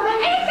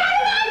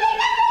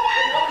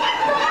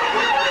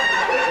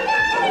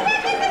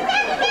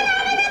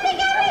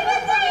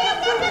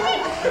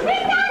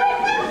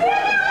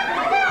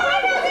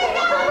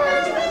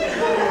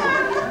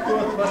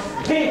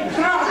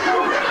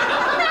 Betrachtung!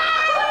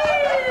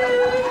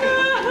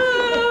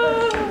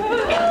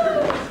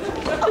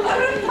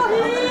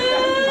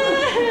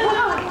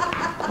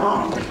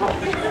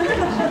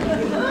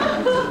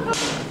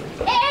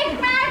 Ich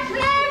war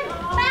schlimm,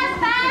 das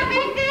war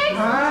wichtig.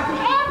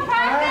 Und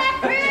von der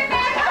Bühne.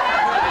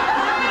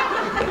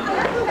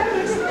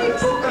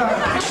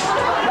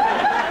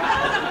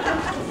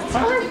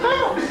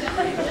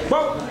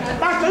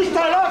 Was ist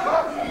da los?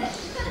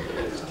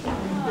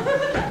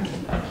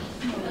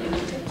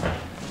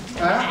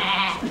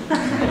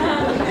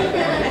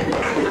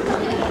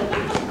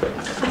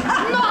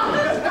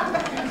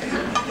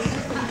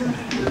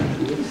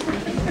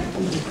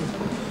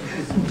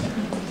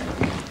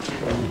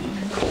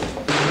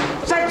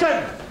 Setzen!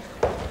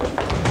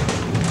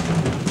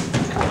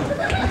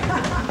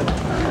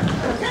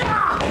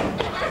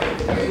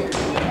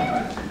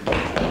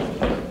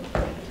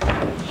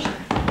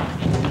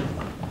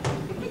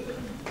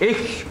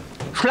 Ich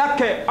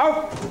schlage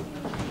auf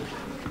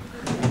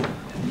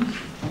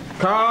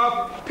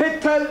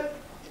Kapitel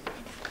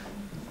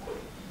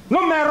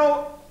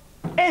Nummer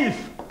 11.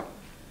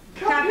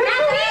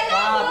 Kapitel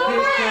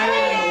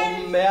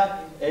Nummer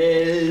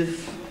 11.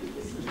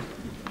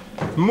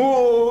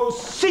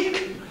 Musikübung.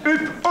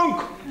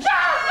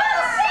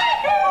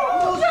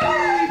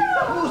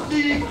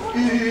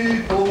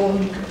 Musikübung.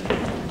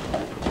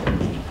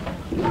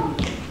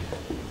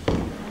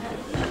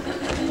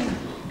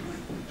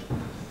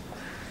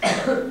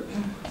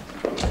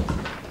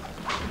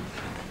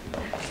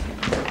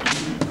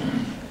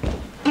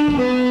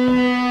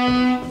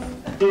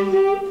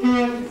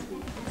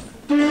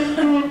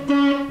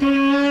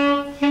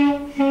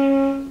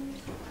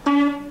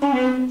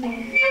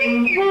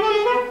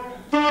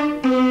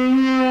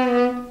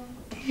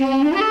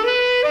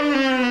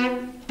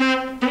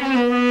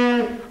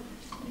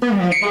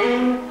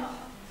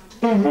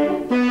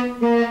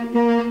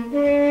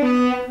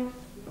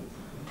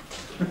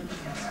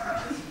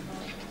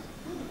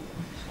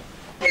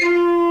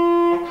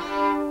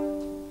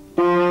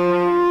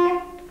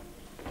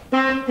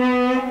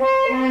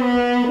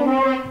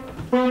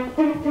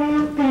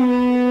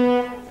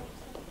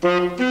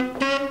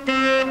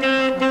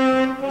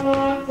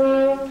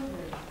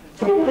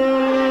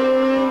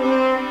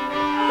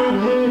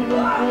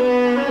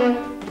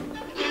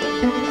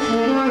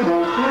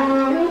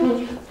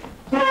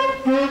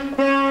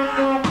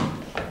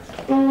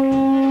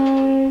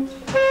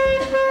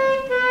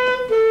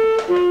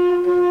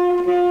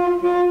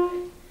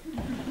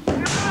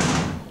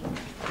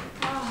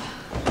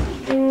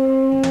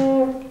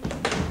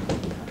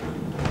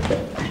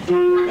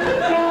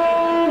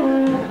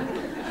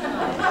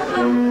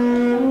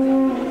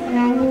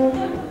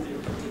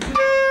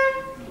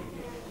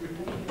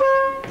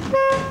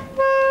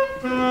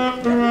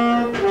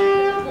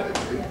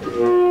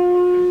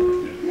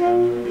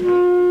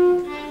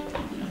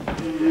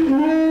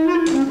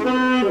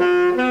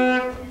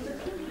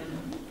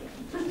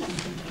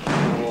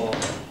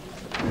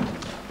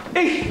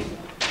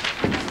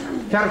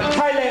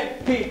 Verteile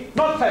die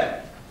Noten.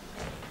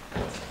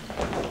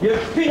 Wir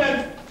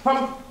spielen vom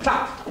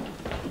Blatt.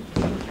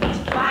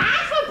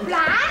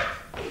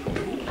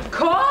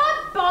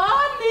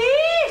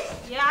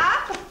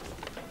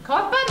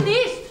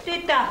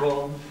 Ich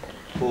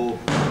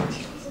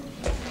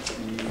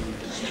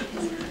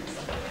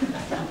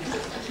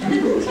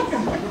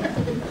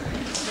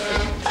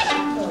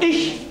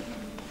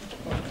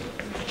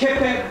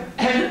kippe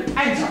einen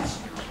Einsatz.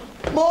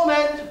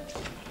 Moment!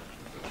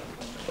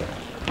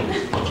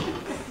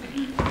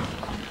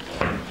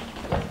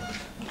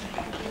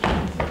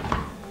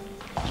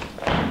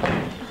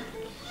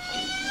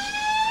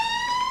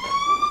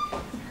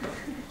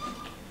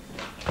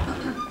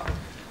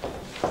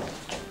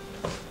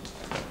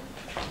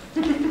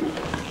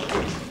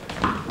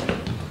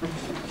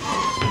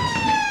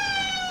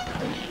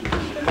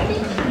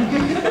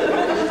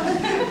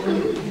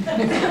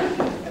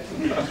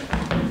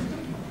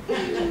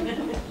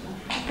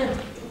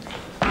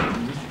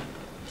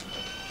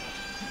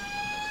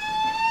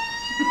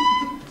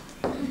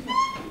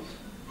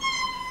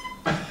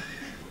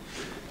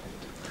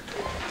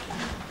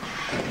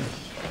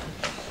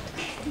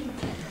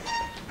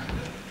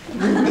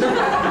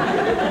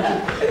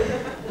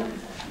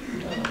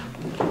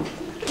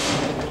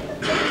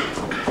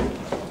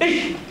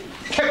 Ich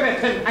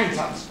kippe den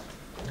Einsatz.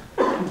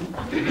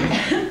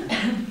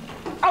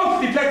 Auf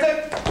die Plätze.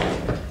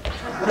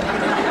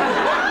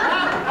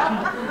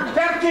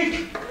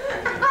 Fertig.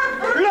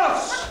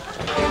 Los.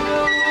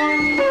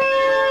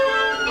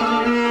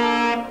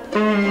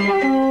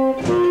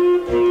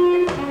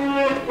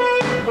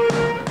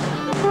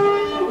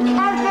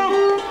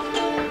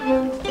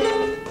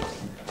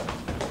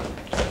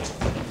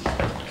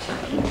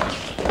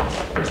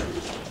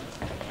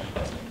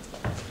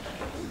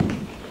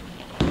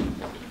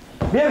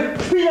 Wir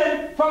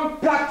spielen vom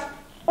Blatt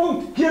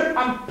und hier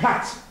am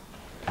Platz.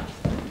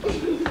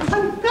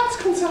 Ein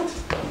Platzkonzert.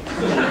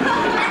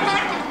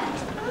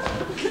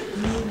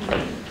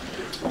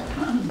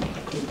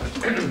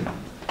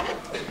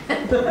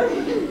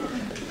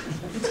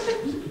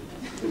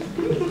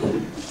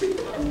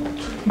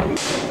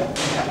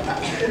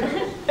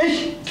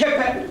 Ich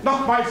kippe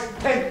nochmals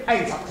den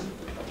Einsatz.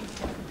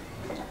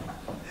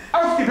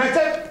 Auf die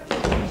Plätze.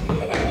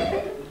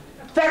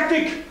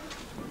 Fertig.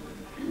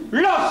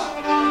 Los!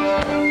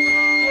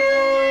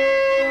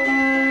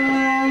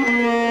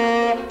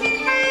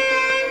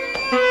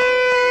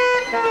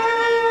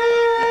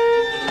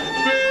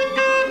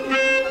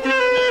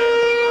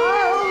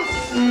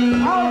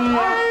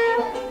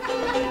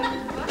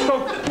 So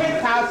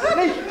geht das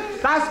nicht.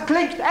 Das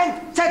klingt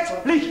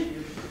entsetzlich.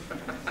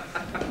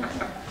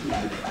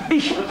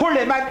 Ich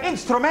hole mein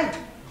Instrument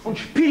und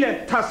spiele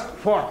das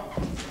vor.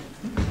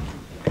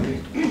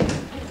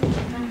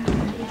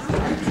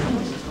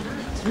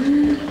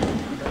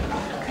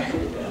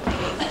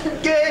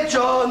 Geht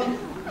schon!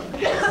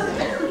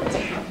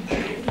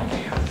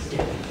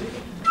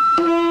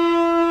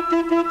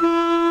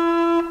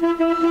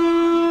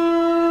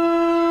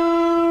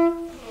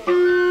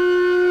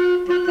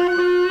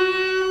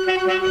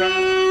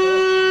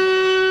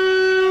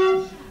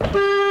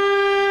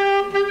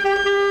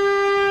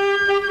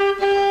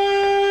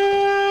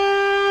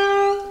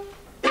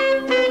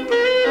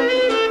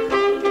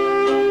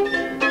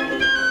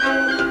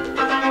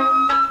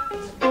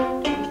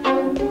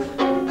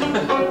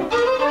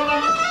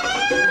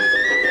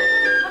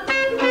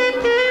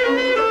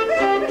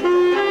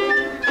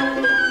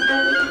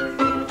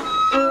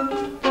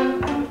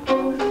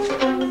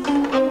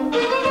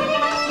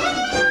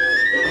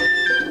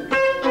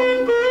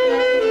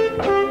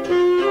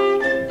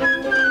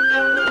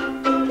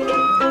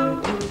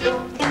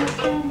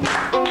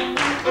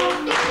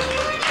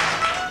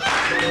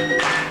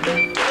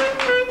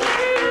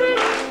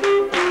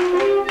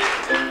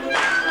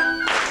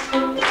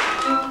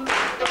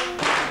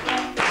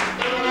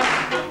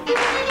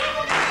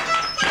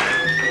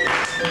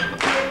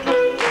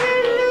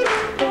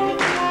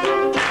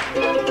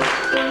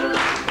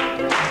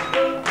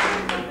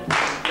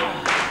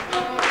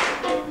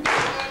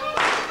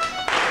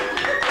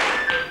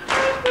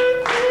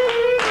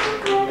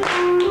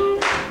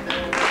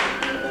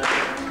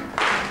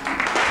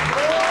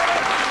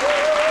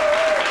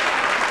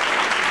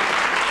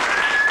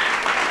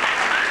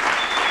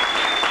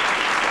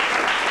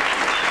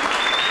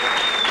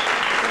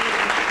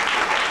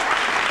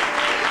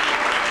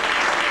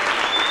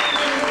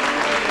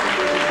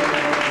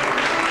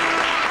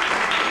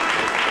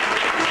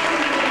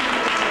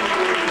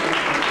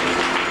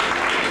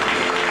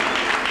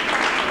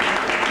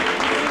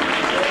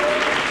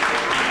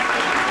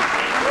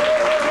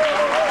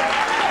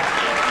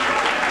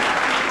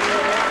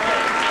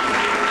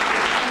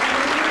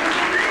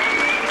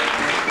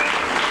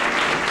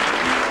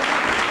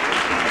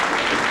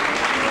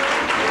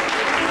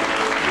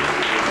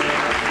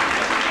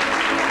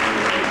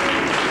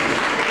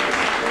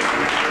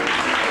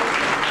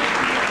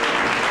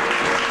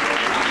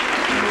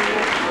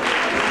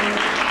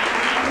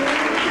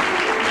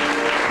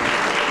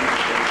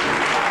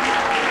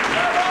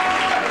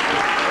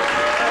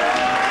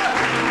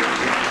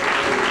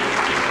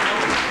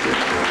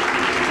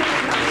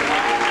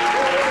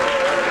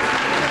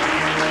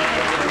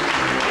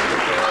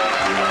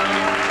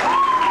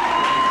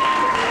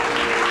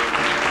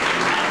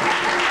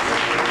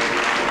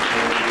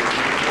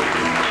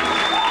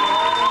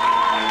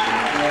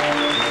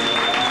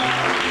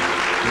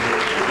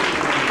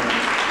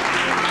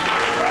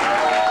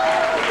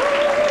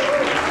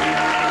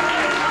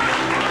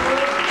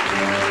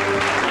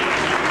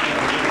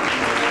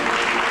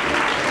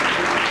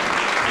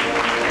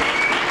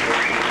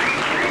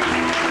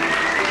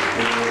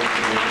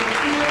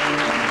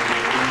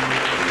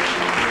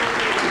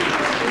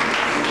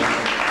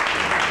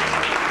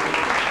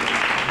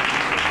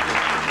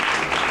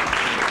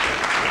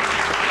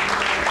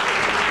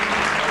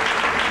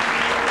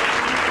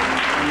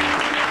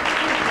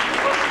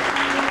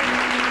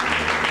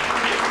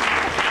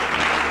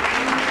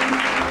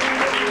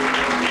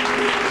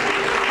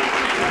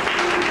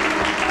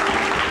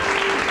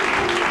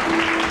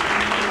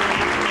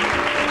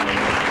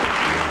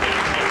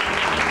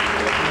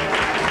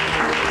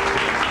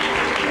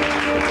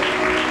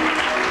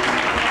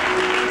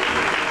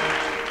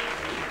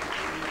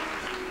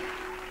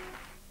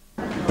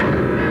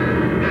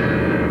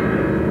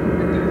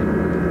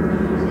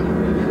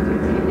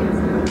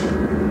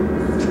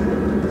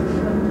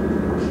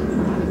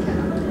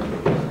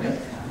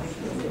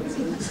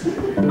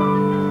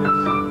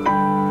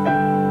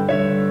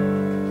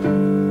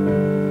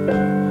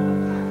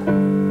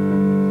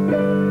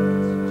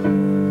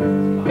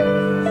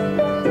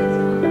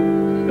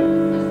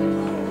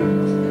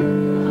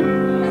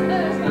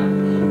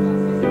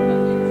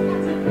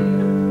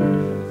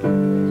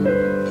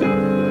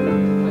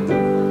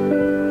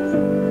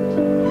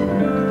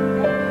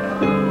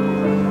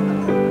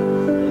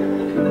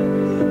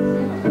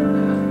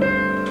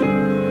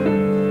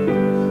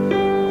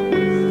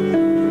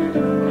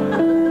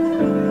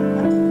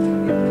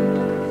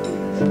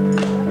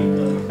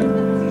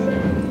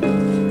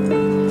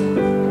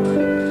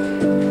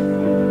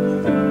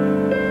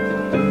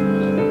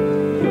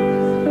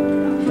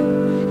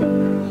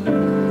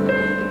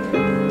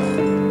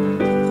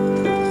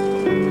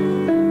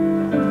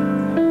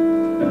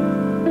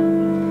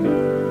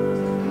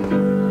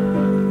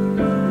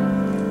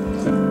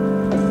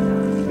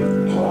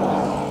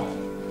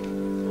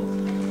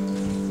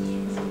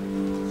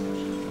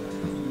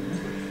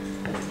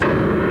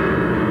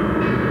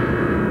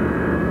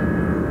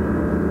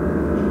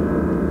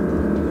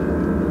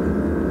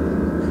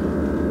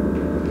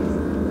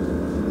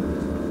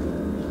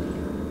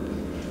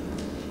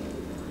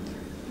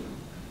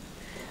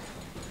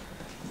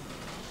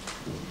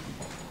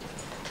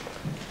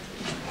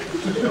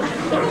 Was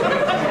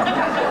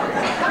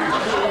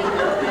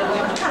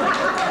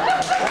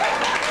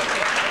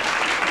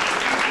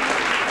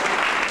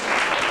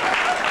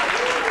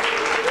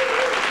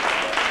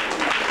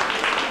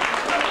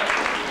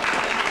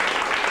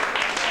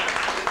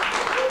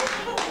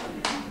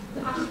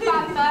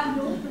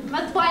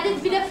war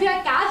das wieder für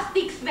ein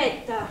garstiges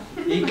Wetter?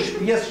 Ich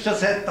spür's schon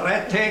seit 3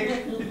 Tagen.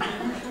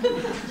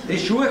 Die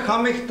Schuhe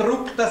haben mich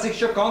gedruckt, dass ich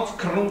schon ganz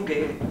krumm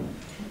gehe.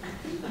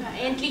 Ja,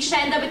 endlich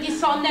scheint aber die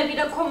Sonne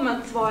wieder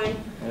kommen zu wollen.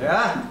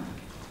 Ja,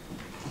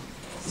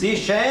 sie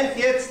scheint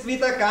jetzt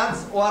wieder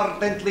ganz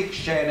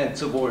ordentlich scheinen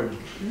zu wollen.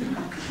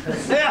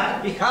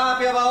 Ja, ich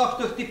habe aber auch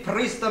durch die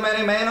Priester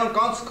meine Meinung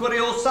ganz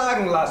kurios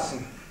sagen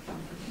lassen.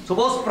 So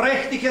was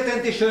brächte ich ja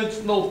denn die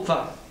schönsten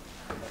Opfer.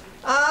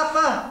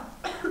 Aber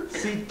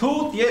sie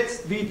tut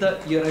jetzt wieder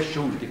ihre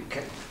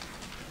Schuldigkeit.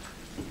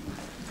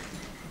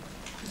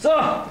 So,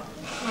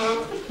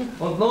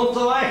 und nun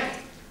zu euch,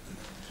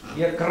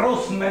 ihr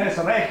Großen meines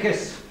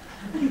Reiches,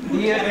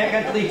 die ihr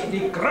eigentlich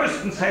die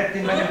Größten seid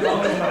in meinem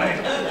Frauenreich.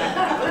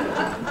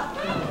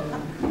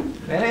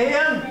 Meine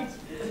Herren,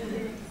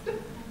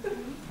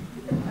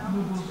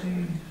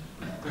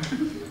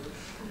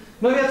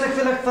 man wird sich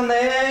vielleicht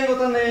vernehmen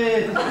oder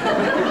nicht.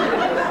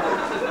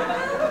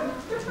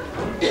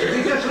 Es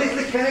ist ja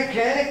schließlich keine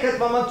Kleinigkeit,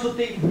 wenn man zu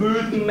den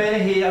Müden, meine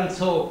Herren,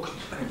 sagt.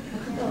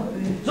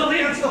 So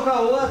wäre es doch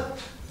ein Ort.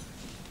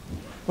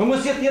 Man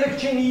muss ja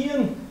direkt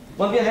genieren,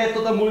 wenn wir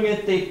heute oder morgen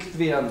entdeckt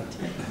werden.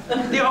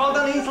 Die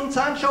anderen Inseln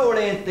sind schon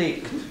alle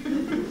entdeckt.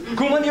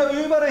 Kommen ja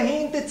überall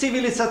hin, die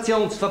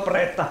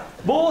Zivilisationsverbreiter.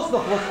 Wo es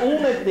noch was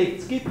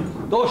Unentdecktes gibt,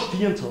 da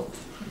stehen sie.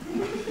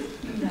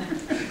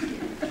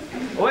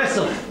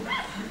 Also,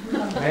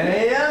 meine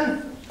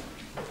Herren,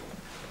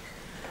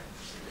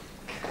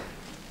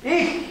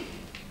 ich,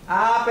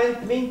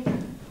 Abendwind,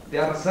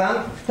 der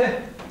Sanfte,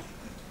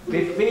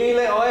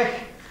 befehle euch,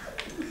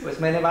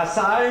 als meine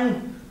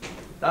Vasallen,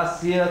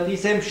 dass ihr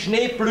diesem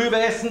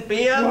schneeblühweißen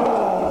Bären,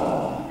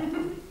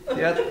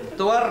 der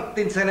dort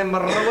in seinem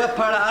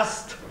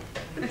Rohrpalast,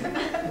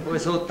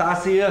 also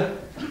dass ihr,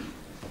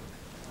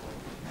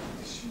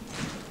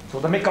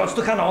 so damit ganz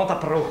durcheinander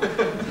gebracht.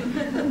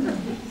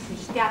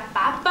 Sich der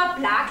Papa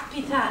plagt,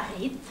 bis er ein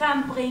Red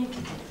zusammenbringt.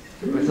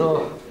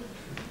 Also,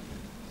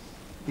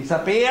 dieser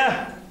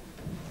Bär,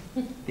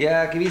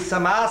 der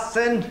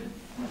gewissermaßen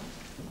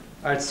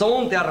als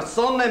Sohn der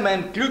Sonne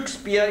mein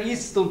Glücksbär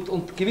ist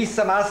und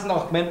gewissermaßen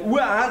auch mein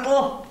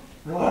Urandl.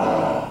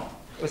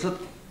 Also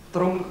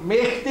darum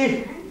möchte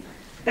ich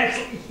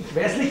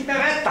weiß nicht mehr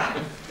weiter.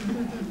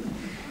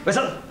 Also,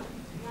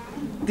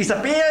 dieser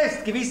Bär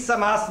ist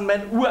gewissermaßen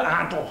mein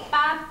Urandl.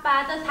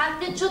 Papa, das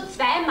hast du jetzt schon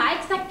 2-mal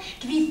gesagt,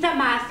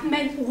 gewissermaßen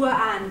mein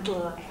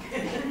Urandl.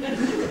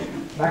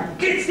 Na,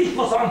 geht's nicht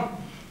was an?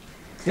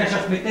 Der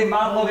schaut mit dem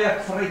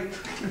Madlerwerk gefreut.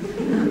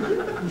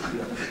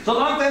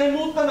 Solange deine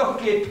Mutter noch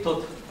gelebt hat,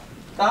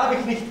 da habe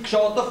ich nicht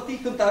geschaut auf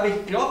dich und da habe ich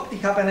geglaubt,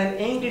 ich habe einen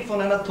Engel von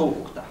einer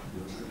Tochter.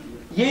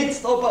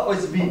 Jetzt aber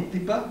als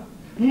Wintiber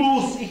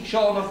muss ich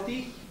schauen auf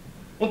dich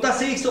und da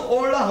sehe ich so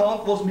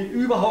allerhand, was mir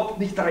überhaupt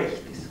nicht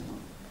recht ist.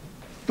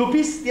 Du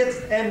bist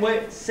jetzt einmal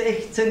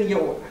 16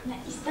 Jahre. Na,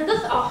 ist dir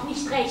das auch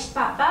nicht recht,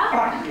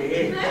 Papa?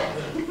 Okay.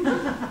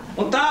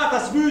 Und da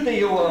das wilde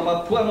Jahr ein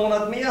paar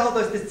Monate mehr hat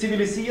als das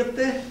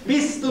zivilisierte,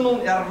 bist du nun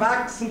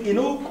erwachsen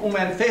genug, um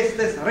ein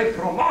festes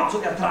Reprobat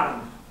zu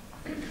ertragen.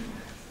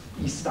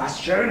 Ist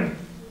das schön,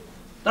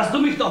 dass du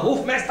mich da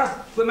hofmeisterst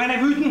für meine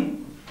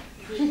Wüten?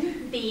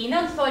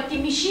 Denen sollte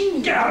ich mich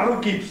genieren. Ja, du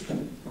gibst.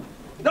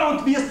 Na,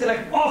 und wirst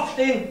vielleicht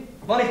aufstehen,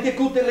 wenn ich dir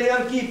gute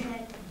Lehren gebe.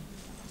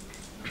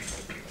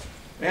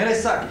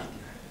 Eines sage ich dir.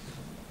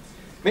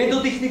 Wenn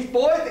du dich nicht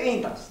bald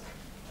änderst,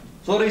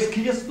 so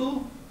riskierst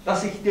du,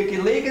 dass ich dir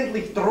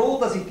gelegentlich drohe,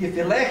 dass ich dir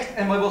vielleicht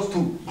einmal was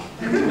tue.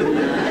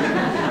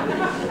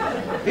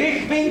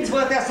 Ich bin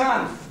zwar der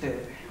Sanfte,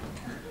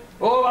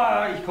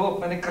 aber ich habe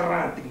meine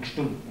grantigen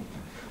Stunden.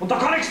 Und da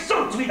kann ich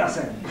sonst wieder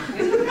sein.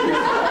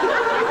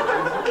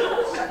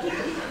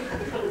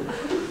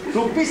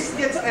 Du bist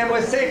jetzt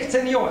einmal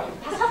 16 Jahre.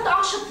 Das hast du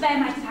auch schon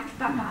 2-mal gesagt,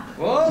 Papa.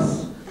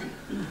 Was?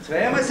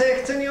 2-mal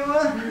 16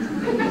 Jahre?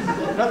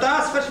 Na,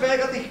 das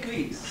verschweigert dich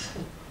gewiss.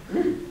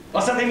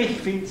 Außerdem,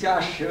 ich find's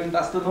ja schön,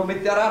 dass du nur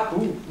mit der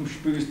Puppen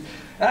spielst.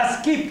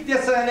 Es gibt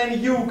dir so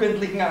einen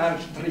jugendlichen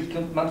Anstrich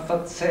und man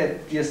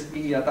verzeiht dir's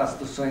eher, dass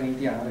du so ein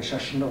indianischer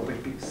Schnobel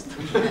bist.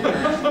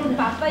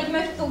 Papa, ich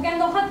möchte so gern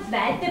noch eine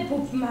zweite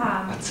Puppen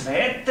haben. Eine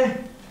zweite?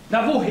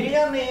 Na,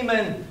 woher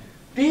nehmen?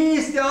 Die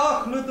ist ja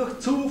auch nur durch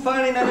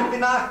Zufall in einem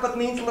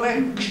benachbarten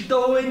Inselreich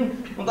gestohlen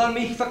und an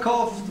mich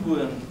verkauft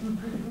worden.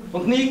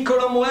 Und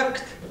Nikola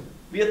Markt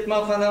wird man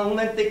auf einer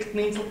unentdeckten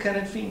Insel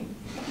keinen finden.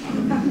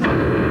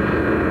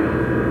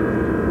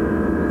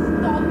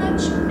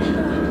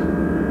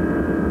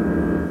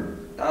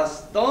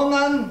 Das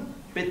Donnern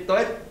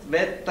bedeutet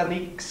weiter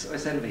nichts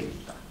als ein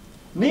Wetter.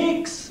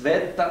 Nichts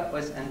weiter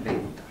als ein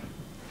Wetter.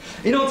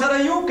 In unserer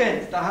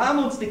Jugend, da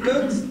haben uns die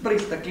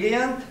Kunstpriester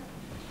gelernt,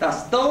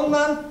 das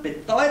Donnern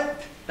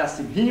bedeutet, dass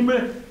im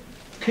Himmel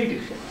Kegel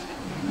steht.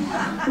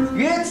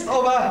 Jetzt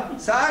aber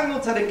sagen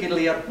unsere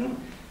Gelehrten,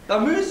 da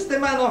müsste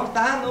man noch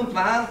dann und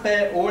wann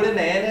bei allen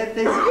Eine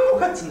des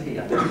Juchzen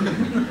her.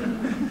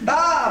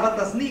 Da aber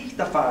das nicht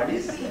der Fall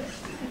ist,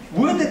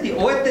 wurde die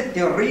alte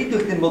Theorie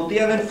durch den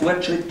modernen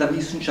Fortschritt der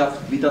Wissenschaft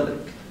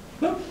widerlegt.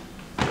 Ja?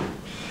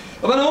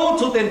 Aber nun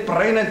zu den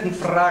brennenden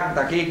Fragen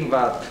der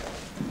Gegenwart.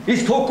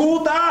 Ist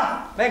Hoku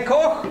da, mein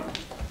Koch?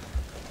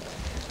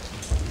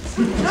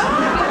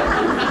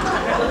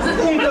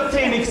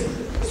 Untertänigst,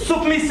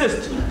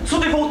 submissest, zu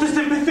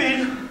devotestem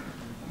Befehl.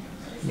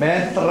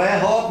 Mein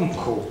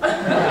Dreihabenko.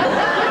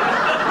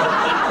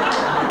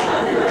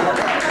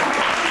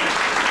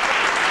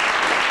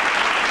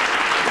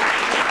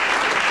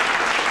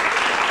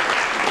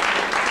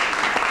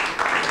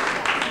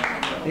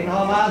 Den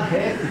haben wir einen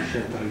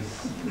Häfischen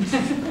gerissen.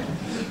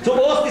 Zu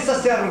was dieser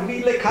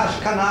servile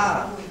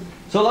Kaschkanat?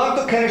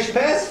 Solange du keine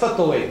Speise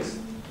verteuerst,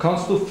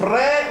 kannst du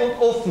frei und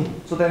offen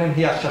zu deinem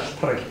Herrscher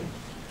sprechen.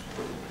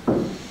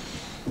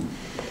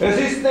 Es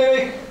ist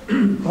nämlich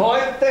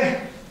heute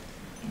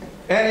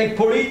ein in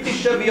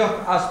politischer wie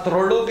auch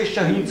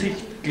astrologischer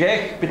Hinsicht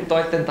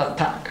gleichbedeutender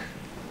Tag.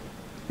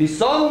 Die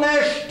Sonne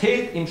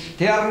steht im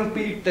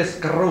Sternbild des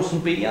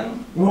großen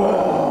Bären.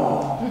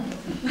 Wow.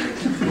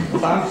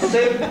 Und am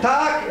selben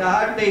Tag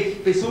erhalte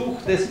ich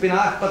Besuch des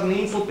benachbarten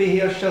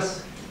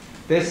Inselbeherrschers,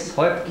 des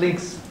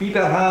Häuptlings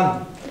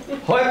Biberhahn,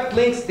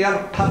 Häuptlings der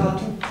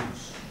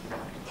Papatutus.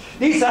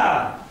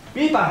 Dieser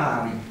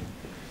Biberhahn,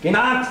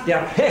 genannt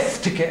der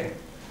Heftige,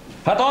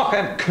 hat auch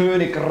ein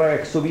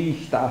Königreich, so wie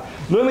ich da.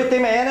 Nur mit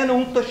dem einen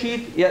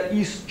Unterschied, er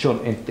ist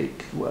schon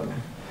entdeckt worden.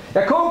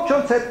 Er kommt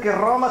schon seit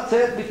geraumer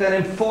Zeit mit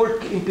einem Volk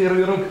in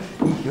Berührung.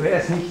 Ich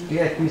weiß nicht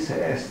gleich, wie es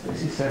heißt.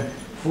 Es ist ein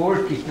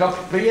Volk, ich glaube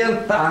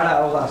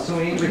Bärentaler oder so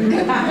ähnlich.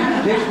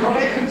 Die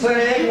sprechen so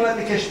eine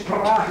eigenartige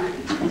Sprache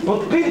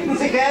und bilden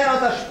sich ein, an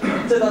der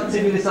Spitze der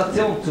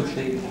Zivilisation zu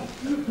stehen.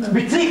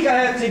 Mit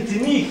Sicherheit sind sie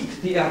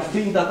nicht die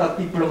Erfinder der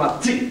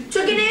Diplomatie.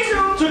 Zur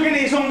Genesung! Zur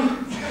Genesung!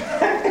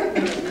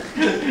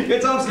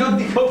 Jetzt haben sie gerade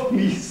die Kopf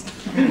Mist.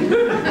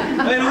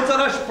 In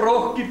unserer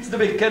Sprache gibt es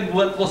nämlich kein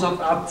Wort, was auf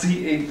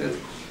Abzieh endet.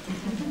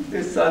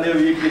 Das sind ja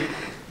wirklich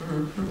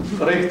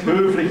recht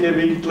höfliche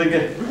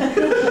Wildlinge.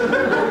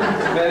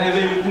 Meine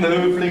wilden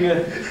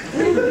Höflinge.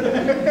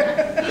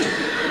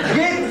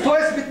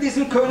 Jedenfalls mit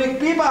diesem König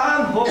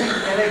Biberhahn habe ich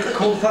eine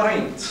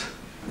Konferenz.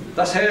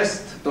 Das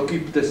heißt, da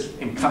gibt es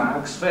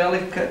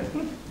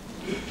Empfangsfeierlichkeiten.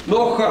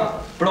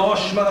 Nachher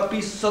plauschen wir ein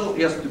bisschen,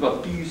 erst über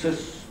dieses,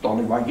 dann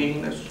über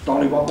jenes,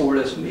 dann über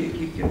alles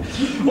Mögliche.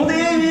 Und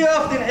ehe wir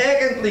auf den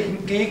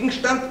eigentlichen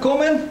Gegenstand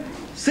kommen,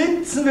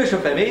 sitzen wir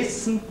schon beim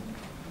Essen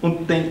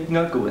und denken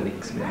an gar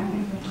nichts mehr.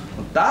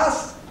 Und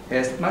das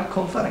heißt mal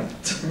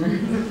Konferenz.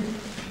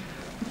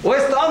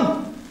 Alles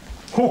dann,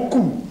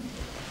 Hoku.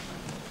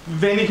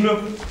 Wenn ich nur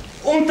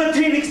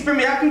untertänigst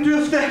bemerken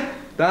dürfte.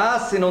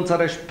 Dass in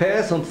unserer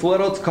Speis- und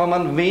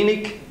Vorratskammern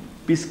wenig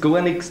bis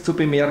gar nichts zu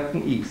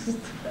bemerken ist.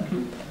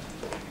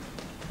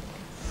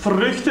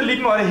 Früchte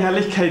lieben eure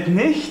Herrlichkeit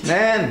nicht?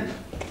 Nein,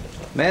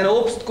 mein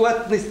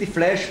Obstgarten ist die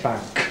Fleischbank.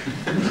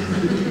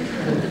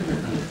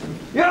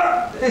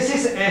 Ja, das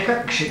ist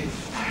euer Geschäft.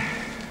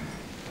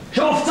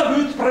 Schafft ein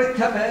Wildbrett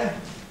herbei.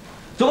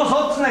 So was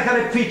hat's denn euch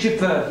eine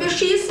Pfitschepfeil? Wir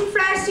schießen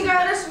fleißig,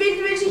 aber das Wild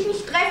will sich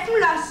nicht treffen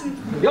lassen.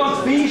 Ja,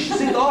 und Fische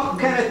sind auch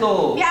keine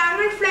da. Wir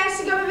angeln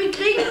fleißig, aber wir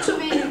kriegen zu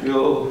wenig.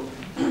 Ja,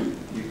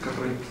 ihr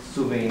kriegt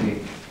zu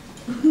wenig.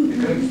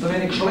 Ihr kriegt zu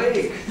wenig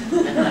Schläge.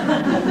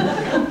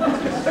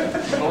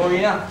 Oh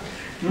ja.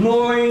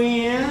 No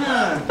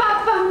ja.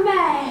 Papa,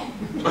 mei!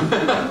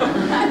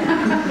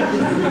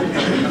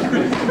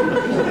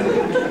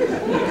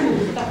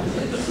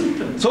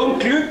 Zum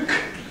Glück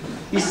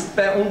ist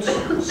bei uns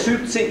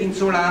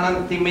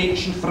Südseeinsulanern die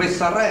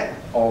Menschenfresserei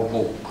en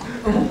vogue.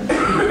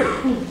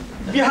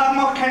 Wir haben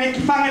auch keine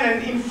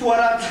Gefangenen im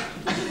Vorrat.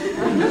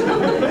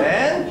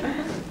 Nein?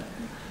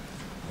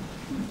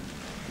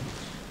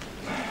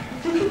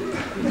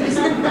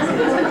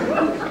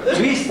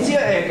 Wisst ihr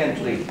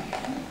eigentlich,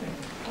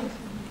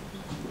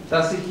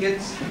 dass ich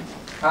jetzt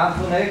einen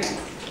von euch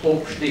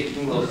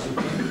abstechen lasse?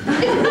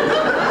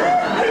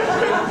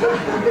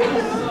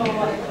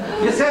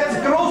 Ihr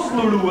seid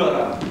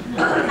Großlulurer.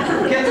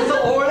 Geht zu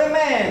alle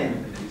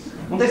Mann.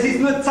 Und es ist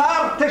nur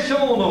zarte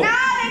Schonung.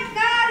 Gnade,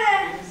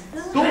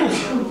 Gnade!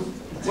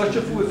 Du warst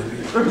schon vor.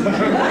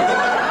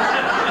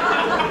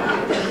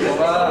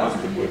 Aber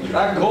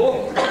der Koch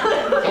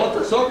hat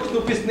gesagt,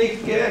 du bist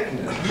nicht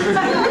geeignet.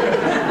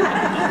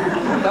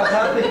 Das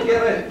hat mich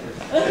gerettet.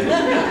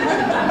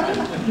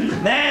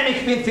 Nein,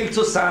 ich bin viel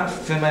zu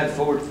sanft für mein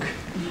Volk.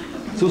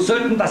 Zu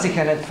selten, dass ich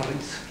einen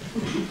friss.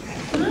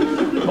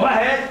 Aber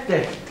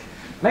heute,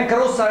 mein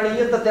großer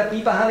Alliierter, der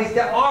Biberhahn, ist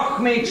ja auch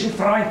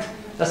Menschenfreund.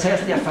 Das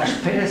heißt, er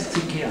verspeist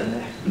sie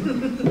gerne.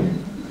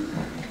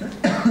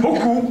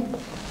 Hoku,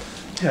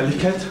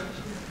 Herrlichkeit.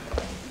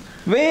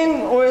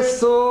 Wenn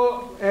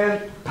also ein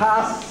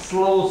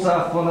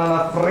Passloser von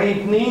einer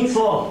fremden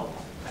Insel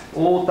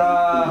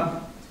oder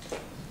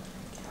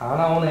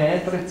einer ohne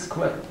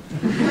Eintrittskarten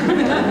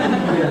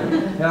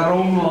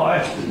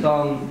herumläuft,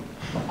 dann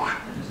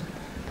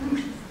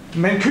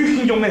Mein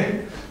Küchenjunge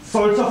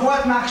soll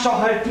sofort Nachschau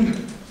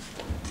halten.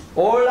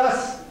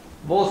 Alles,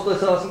 was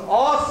du aus dem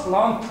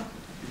Ausland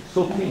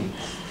so findest.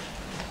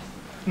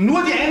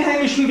 Nur die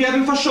Einheimischen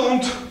werden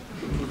verschont.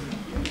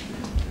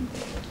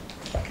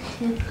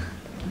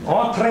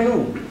 Entre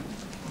nous.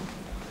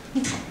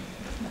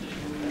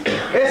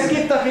 Es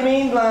gibt auch im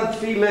Inland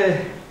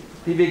viele,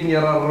 die wegen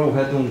ihrer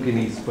Rohheit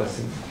ungenießbar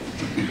sind.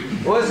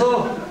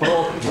 Also,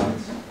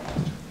 Brotplatz.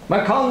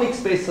 Man kann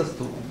nichts Besseres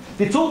tun.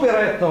 Die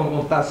Zubereitung,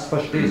 und das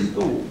verstehst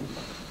du,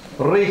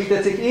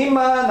 richtet sich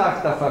immer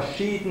nach der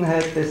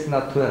Verschiedenheit des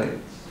Naturells.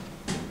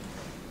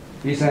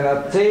 Ist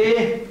einer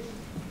zäh,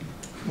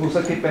 muss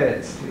er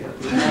gebeizt werden.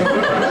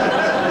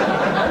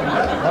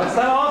 Wenn es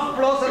dann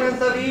aufblasen, wenn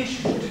es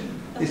erwischt,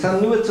 die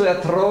sind nur zu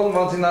ertragen,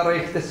 wenn sie in eine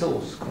rechte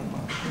Sauce kommen.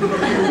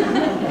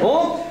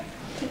 Und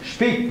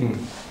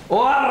spicken,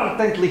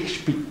 ordentlich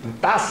spicken,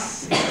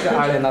 das ist für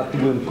alle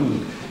Naturen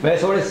gut, weil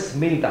es alles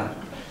milder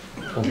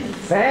und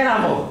feiner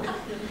macht.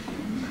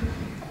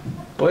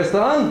 Alles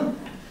dran?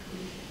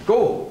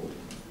 Go!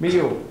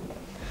 Million!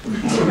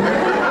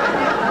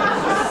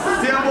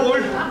 Sehr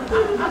wohl.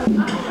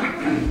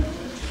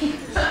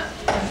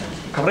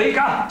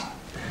 Krieger!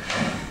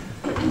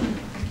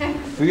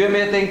 Führ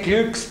mir den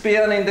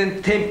Glücksbären in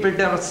den Tempel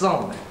der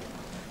Sonne.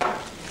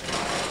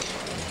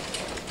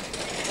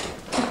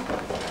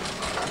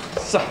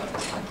 So.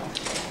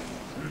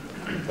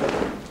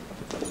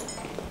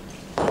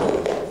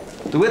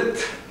 Dort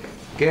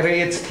gehe ich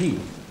jetzt hin.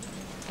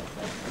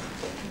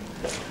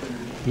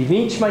 Ich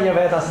wünsche mir ja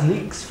weiter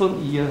nichts von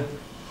ihr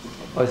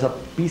als ein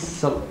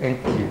bisschen ein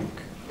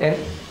Glück. Ein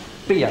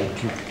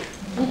Bärenglück.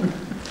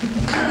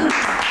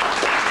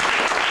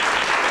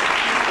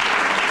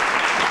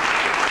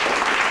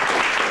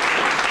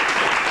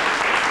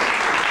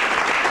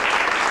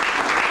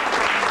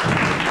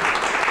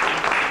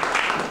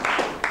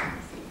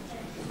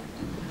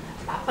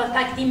 Papa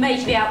sagt immer,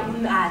 ich wäre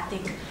unartig.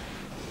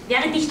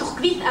 Während ich doch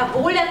gewiss eine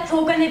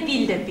wohlerzogene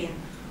Wilde bin.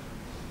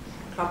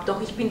 Ich glaub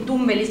doch, ich bin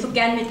dumm, weil ich so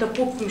gern mit der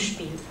Puppen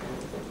spiele.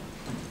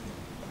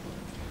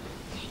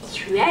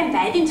 Ich höre, im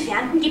weit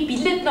entfernten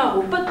gebildeten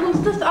Europa tun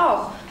sie das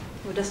auch.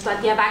 Nur, dass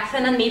dort die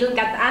erwachsenen Mädel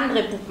ganz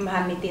andere Puppen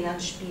haben, mit denen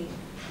sie spielen.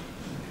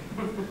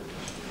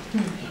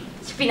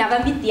 Ich bin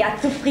aber mit der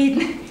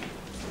zufrieden.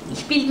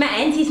 Ich bild mir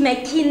ein, sie ist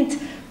mein Kind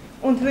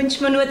und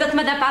wünsche mir nur, dass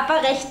mir der Papa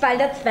recht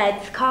bald ein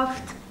zweites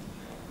kauft.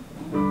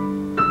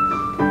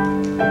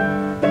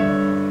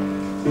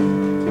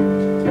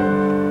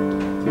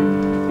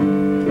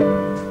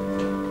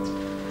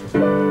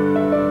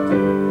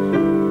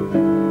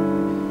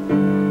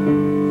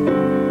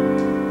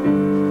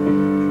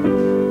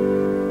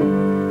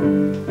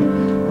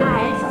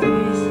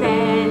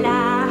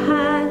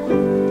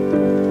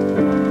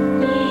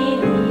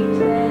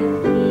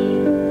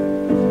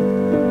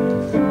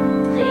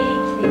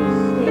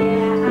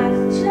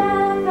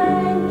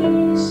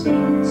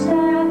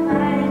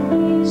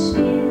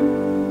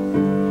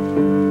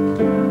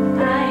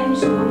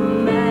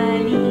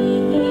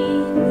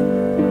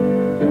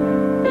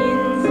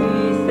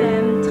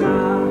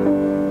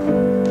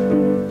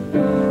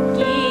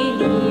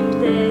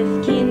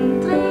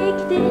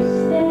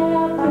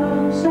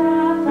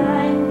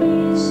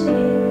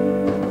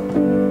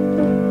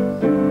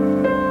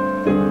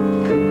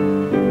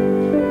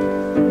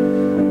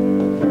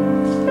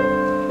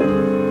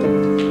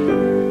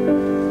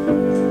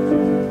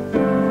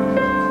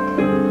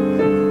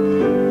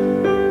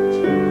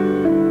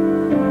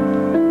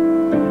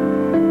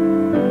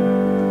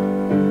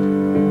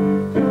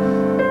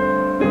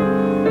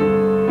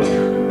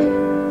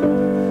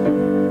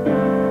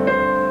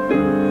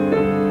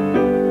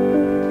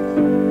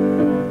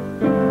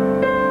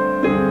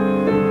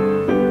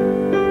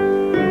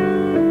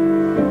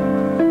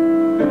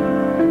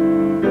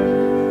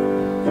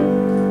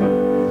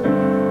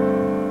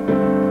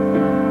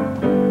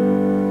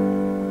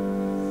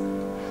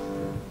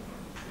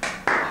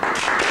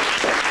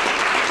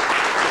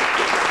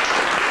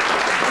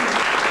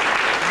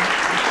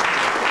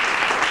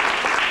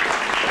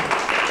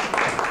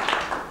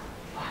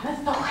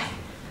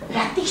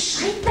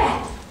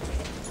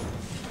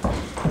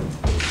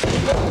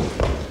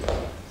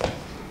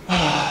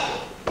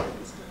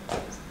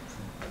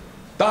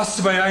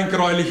 Das war ja ein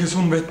gräuliches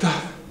Unwetter.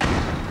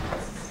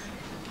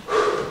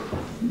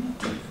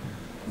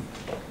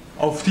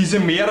 Auf diese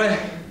Meere,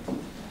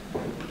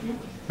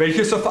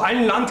 welches auf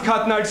allen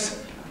Landkarten als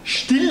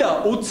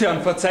stiller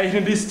Ozean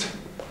verzeichnet ist,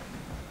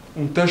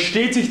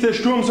 untersteht sich der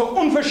Sturm so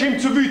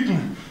unverschämt zu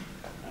wüten.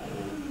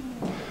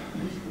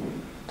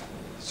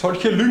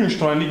 Solche Lügen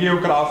streuen die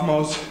Geographen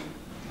aus.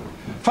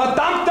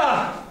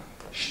 Verdammter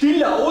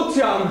stiller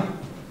Ozean,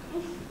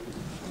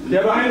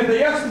 der war einer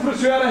der ersten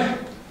Friseure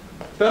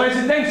der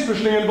Residenz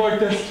verschlingen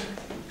wolltest.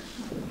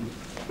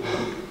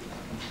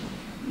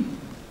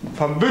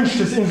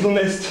 Verwünschtes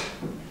Inselnest.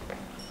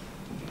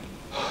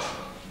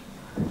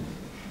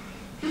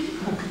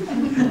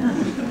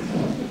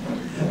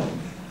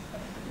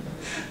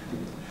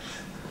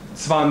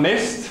 Zwar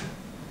Nest,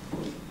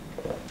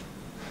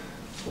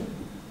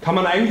 kann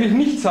man eigentlich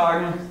nicht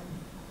sagen,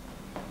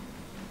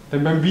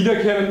 Denn beim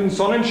wiederkehrenden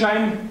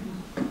Sonnenschein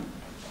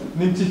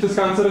nimmt sich das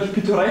Ganze recht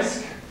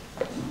pittoresk,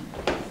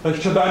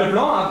 recht Chardin de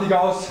Blanc-artig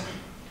aus.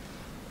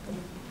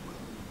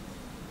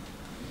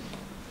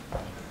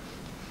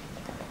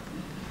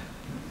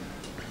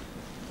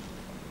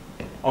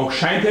 Auch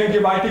scheint hier ein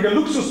gewaltiger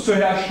Luxus zu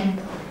herrschen.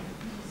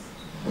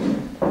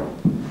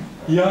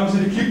 Hier haben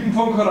Sie die Klippen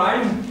von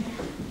Korallen.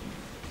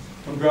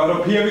 Und wir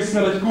Europäer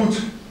wissen recht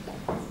gut,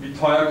 wie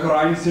teuer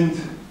Korallen sind.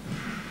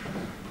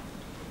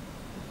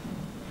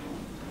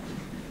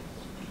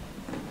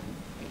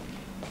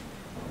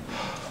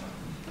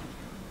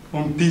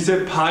 Und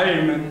diese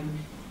Palmen,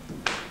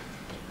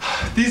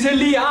 diese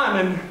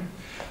Lianen,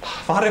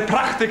 wahre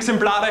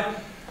Prachtexemplare,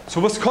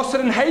 sowas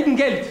kostet ein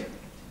Heidengeld.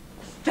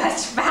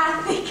 Das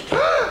spaßig.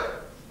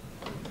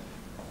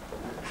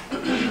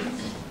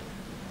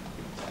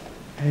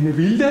 Eine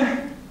wilde?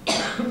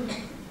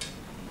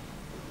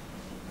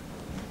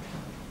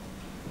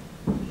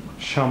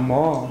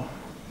 Charmant.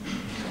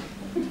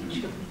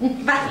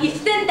 Was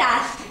ist denn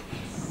das?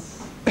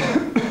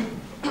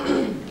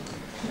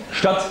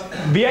 Statt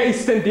wer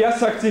ist denn der,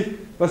 sagt sie,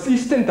 was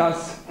ist denn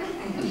das?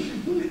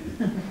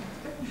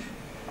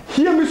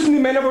 Hier müssen die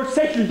Männer wohl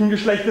sächlichen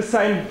Geschlechtes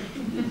sein.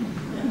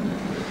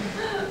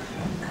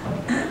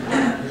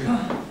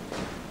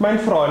 Mein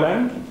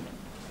Fräulein?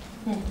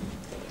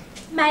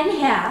 Mein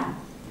Herr?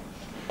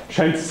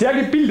 Scheint sehr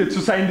gebildet zu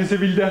sein, diese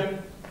Wilde.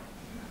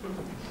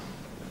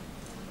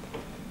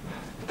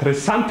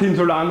 Interessante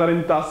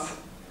Insulanerin, das.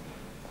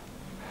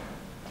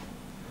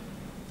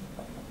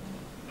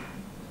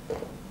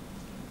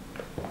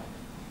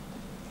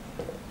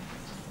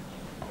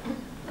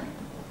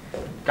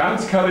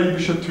 Ganz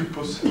karibischer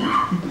Typus.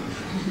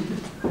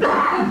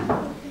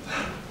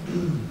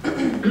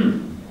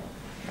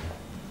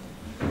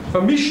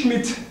 Vermischt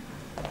mit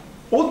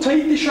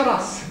otaitischer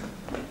Rasse.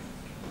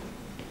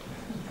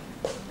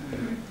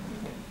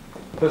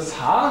 Das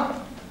Haar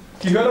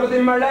gehört aber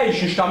dem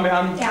malaiischen Stamme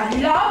an.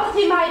 Erlauben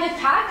Sie mal,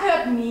 das Haar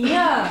gehört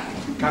mir.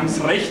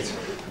 Ganz recht.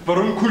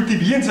 Warum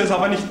kultivieren Sie es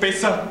aber nicht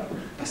besser?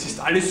 Das ist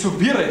alles so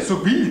wirre,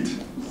 so wild.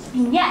 Ich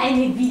bin ja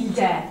eine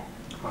Wilde.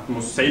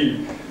 Mademoiselle,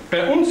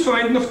 bei uns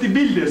verwenden oft die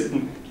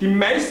Wildesten die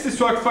meiste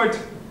Sorgfalt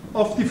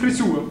auf die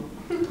Frisur.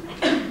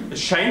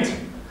 Es scheint,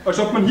 als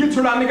ob man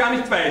hierzulande gar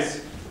nicht weiß,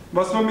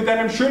 was man mit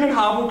einem schönen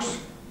Haarwuchs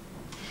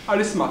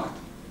alles macht.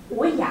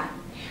 Oh ja,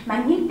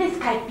 man nimmt das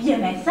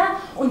Skalpiermesser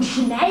und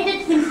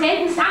schneidet es im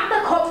selben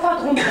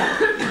Samterkopfhaut runter.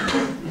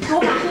 So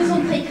machen es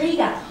unsere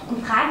Krieger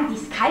und tragen die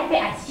Skalpe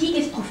als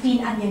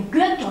Siegestrophäen an ihren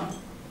Gürteln.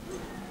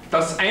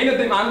 Dass einer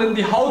dem anderen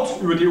die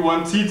Haut über die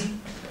Ohren zieht,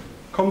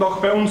 kommt auch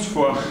bei uns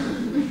vor.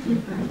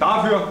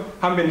 Dafür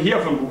haben wir ein Heer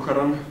von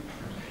Wucherern.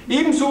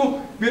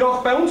 Ebenso wird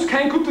auch bei uns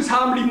kein gutes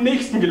Haar am lieben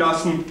Nächsten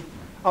gelassen.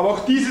 Aber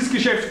auch dieses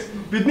Geschäft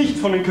wird nicht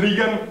von den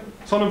Kriegern,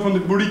 sondern von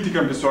den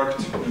Politikern besorgt.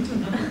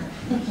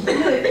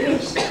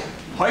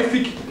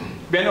 Häufig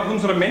werden auch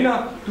unsere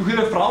Männer durch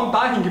ihre Frauen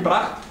dahin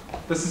gebracht,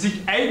 dass sie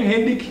sich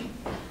eigenhändig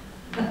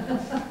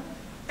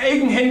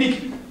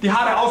die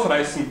Haare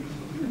ausreißen.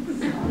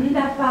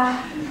 Wunderbar.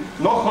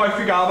 Noch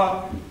häufiger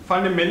aber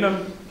fallen den Männern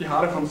die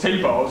Haare von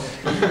selber aus.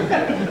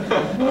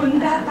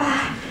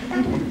 Wunderbar.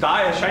 Und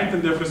da erscheint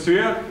dann der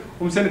Friseur,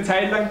 um seine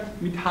Zeit lang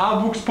mit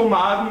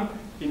Haarwuchspomaden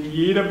in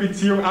jeder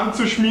Beziehung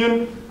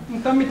anzuschmieren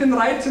und dann mit den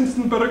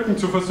reizendsten Perücken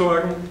zu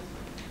versorgen.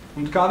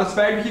 Und gar das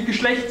weibliche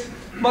Geschlecht,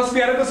 was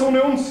wäre das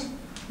ohne uns,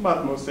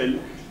 Mademoiselle?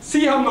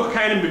 Sie haben noch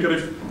keinen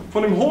Begriff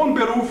von dem hohen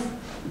Beruf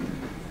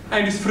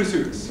eines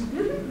Friseurs.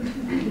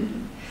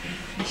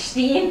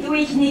 Verstehen tue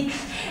ich nichts.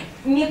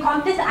 Mir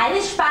kommt das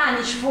alles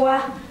Spanisch vor.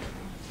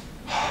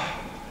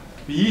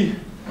 Wie?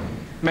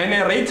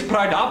 Meine Red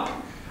prallt ab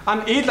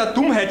an edler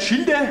Dummheit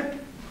Schilde?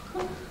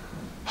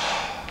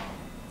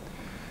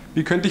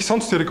 Wie könnte ich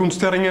sonst ihre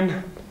Gunst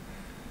erringen?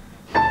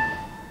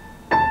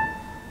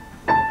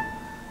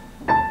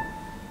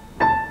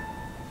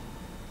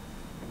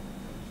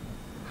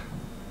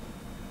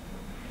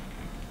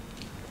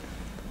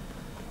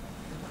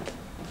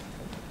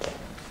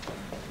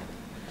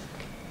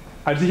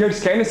 Als ich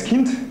als kleines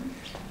Kind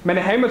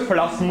meine Heimat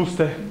verlassen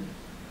musste,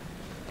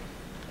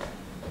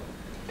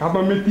 gab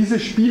man mir diese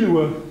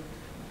Spieluhr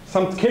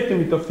samt Kette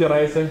mit auf die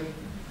Reise.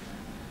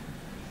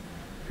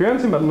 Hören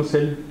Sie,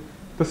 Mademoiselle,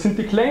 das sind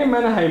die Klänge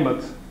meiner Heimat.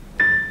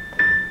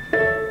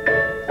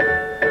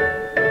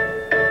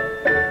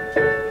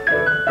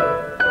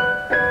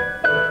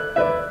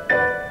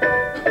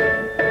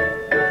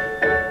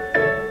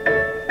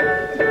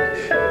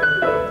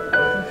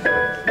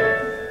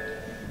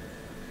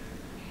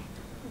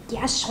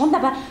 Ja schon,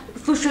 aber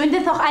so schön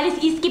das auch alles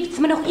ist, gibt es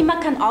mir noch immer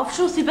keinen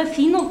Aufschluss über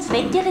Sinn und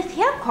Zweck ihres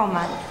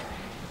Herkommens.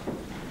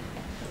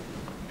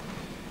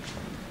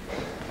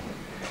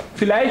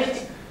 Vielleicht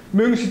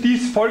mögen Sie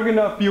dies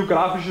folgender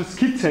biografischer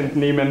Skizze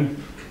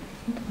entnehmen.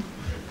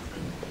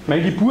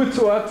 Mein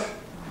Geburtsort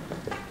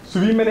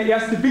sowie meine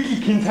erste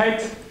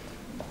Wickelkindheit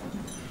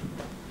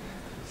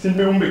sind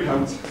mir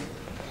unbekannt.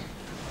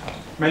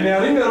 Meine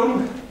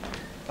Erinnerung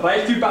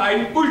reicht wie bei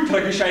allen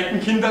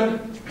ultragescheiten Kindern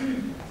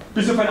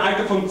bis auf ein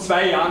Alter von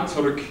 2 Jahren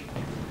zurück.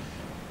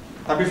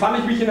 Da befand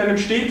ich mich in einem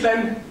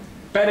Städtlein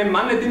bei einem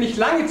Manne, den ich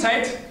lange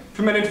Zeit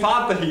für meinen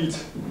Vater hielt.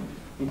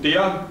 Und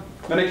der,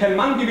 wenn er kein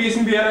Mann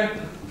gewesen wäre,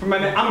 für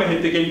meine Amme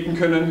hätte gelten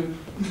können.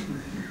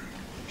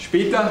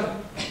 Später,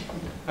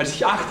 als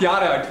ich 8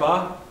 Jahre alt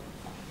war,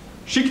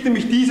 schickte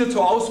mich dieser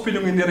zur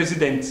Ausbildung in die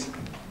Residenz.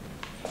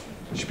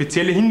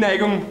 Spezielle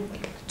Hinneigung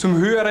zum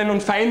Höheren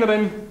und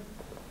Feineren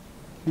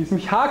ließ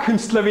mich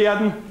Haarkünstler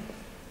werden,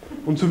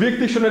 und so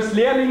wirkte ich schon als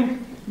Lehrling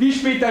wie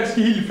später als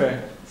Gehilfe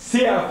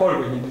sehr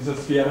erfolgreich in dieser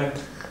Sphäre.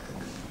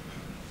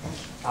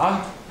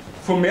 Ja,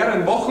 vor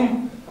mehreren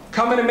Wochen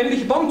kam eine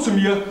männliche Dame zu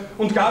mir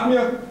und gab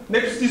mir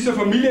nebst dieser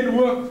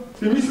Familienuhr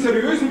den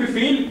mysteriösen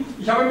Befehl,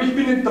 ich habe mich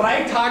binnen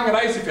 3 Tagen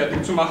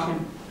reisefertig zu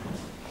machen.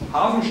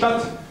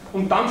 Hafenstadt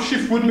und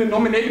Dampfschiff wurden mir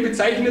nominell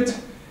bezeichnet,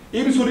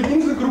 ebenso die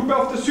Inselgruppe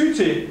auf der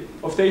Südsee,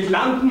 auf der ich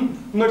landen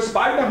und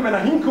alsbald nach meiner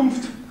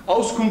Hinkunft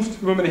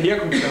Auskunft über meine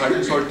Herkunft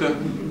erhalten sollte.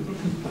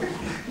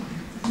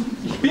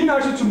 Ich bin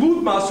also zur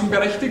Mutmaßung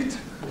berechtigt,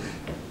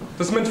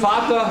 dass mein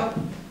Vater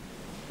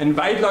ein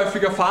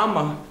weitläufiger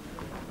Farmer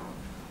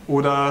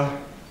oder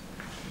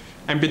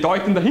ein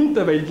bedeutender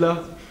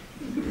Hinterwäldler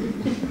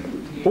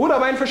oder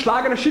aber ein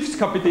verschlagener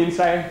Schiffskapitän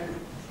sei.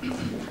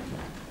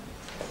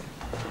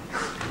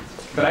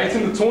 Bereits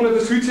in der Zone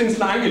der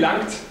Südseeinsel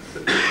angelangt,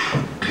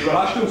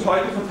 überraschte uns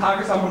heute vor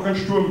Tagesanbruch ein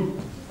Sturm,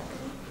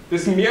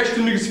 dessen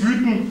mehrstündiges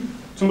Wüten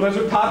zum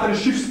Resultat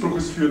eines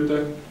Schiffsbruches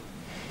führte.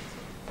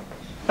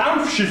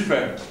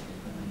 Dampfschiffe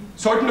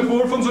sollten doch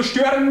wohl von so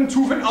störenden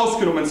Zufällen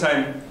ausgenommen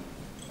sein.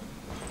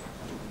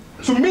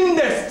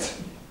 Zumindest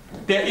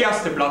der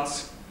erste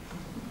Platz.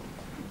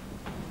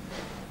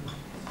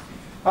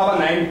 Aber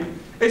nein,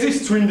 es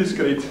ist zu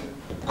indiskret.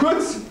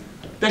 Kurz,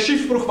 der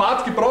Schiffbruch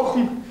ward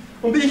gebrochen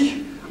und ich,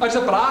 als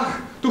er brach,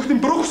 durch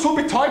den Bruch so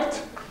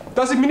betäubt,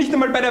 dass ich mich nicht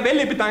einmal bei der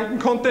Welle bedanken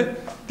konnte,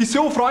 die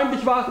so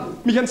freundlich war,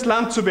 mich ans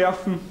Land zu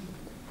werfen,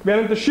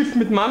 während das Schiff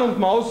mit Mann und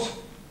Maus,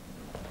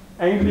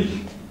 eigentlich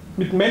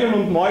mit Männern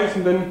und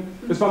Mäusen, denn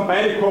es waren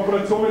beide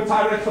Kooperationen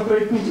zahlreich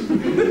vertreten,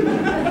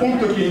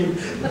 unterging.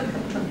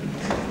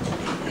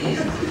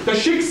 Das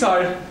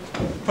Schicksal,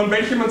 von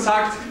welchem man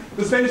sagt,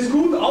 dass wenn es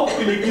gut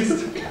aufgelegt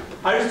ist,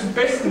 alles zum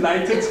Besten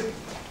leitet,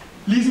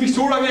 ließ mich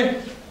so lange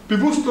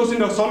bewusstlos in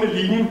der Sonne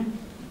liegen,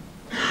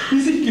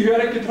 bis ich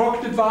gehörig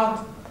getrocknet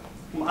war,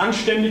 um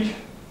anständig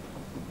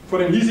vor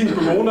den hiesigen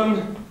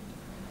Bewohnern,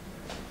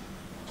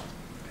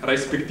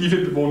 respektive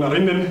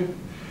Bewohnerinnen,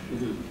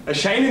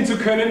 erscheinen zu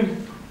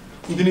können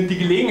und ihnen die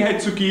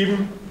Gelegenheit zu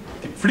geben,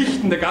 die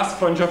Pflichten der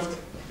Gastfreundschaft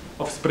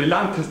aufs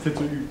Brillanteste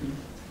zu üben.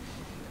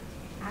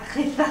 Ach,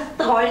 ist das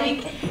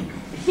drollig.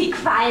 Sie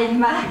gefallen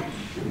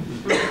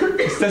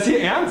mir. Ist das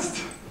Ihr Ernst?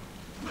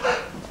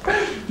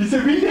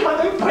 Diese Wilde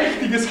hat ein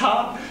prächtiges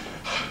Haar,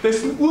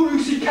 dessen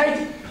Urwüchsigkeit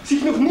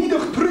sich noch nie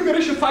durch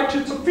trügerische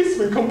falsche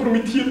Sophismen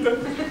kompromittierte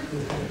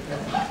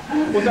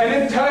und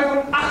einen Teil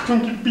von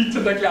Achtung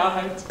gebietender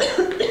Klarheit.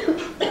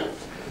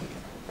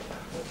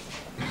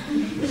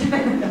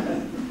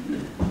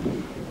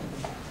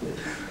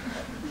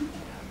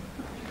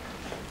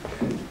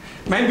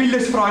 Mein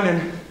wildes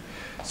Fräulein,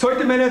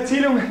 sollte meine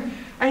Erzählung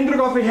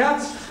Eindruck auf Ihr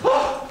Herz... Oh,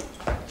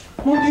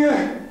 mon Dieu,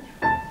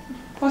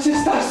 was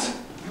ist das?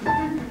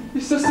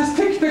 Ist das das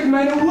Tick-Tack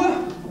meiner Uhr?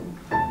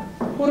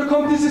 Oder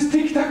kommt dieses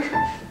Tick-Tack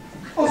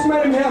aus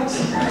meinem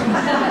Herzen?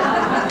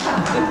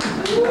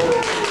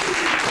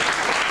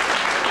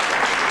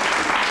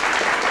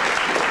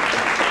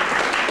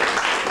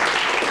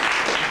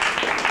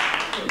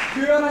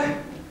 Ich höre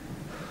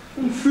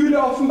und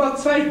fühle offenbar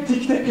 2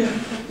 Tick-Tacke.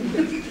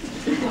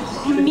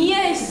 Mir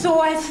ist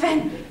so, als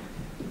wenn...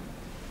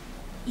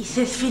 Ist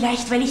es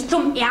vielleicht, weil ich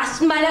zum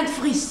ersten Mal einen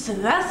Friseur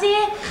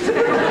sehe?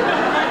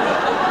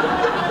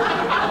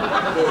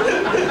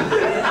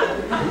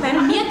 Bei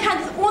mir kann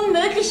es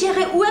unmöglich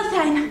Ihre Uhr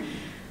sein.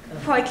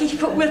 Folglich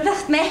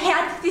verursacht mein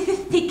Herz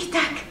dieses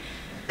Tick-Tack.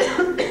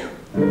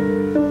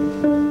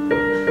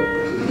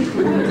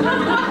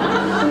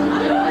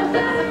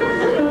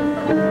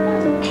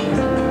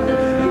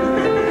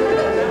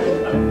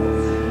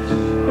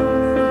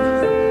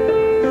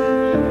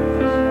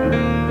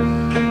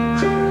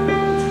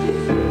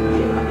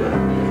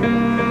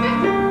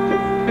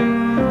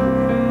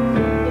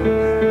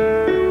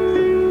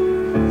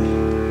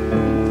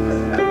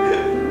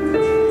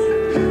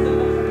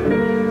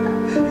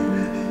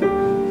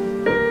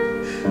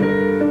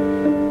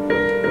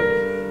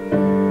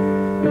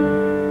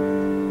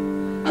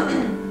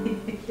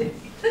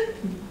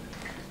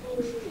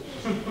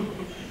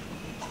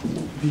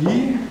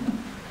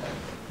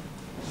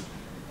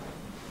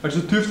 Also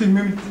dürfte ich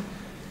mir mit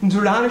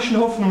insulanischen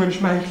Hoffnungen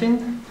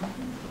schmeicheln?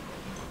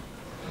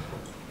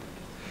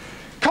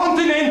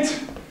 Kontinent!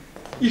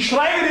 Ich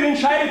schreibe dir den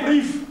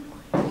Scheidebrief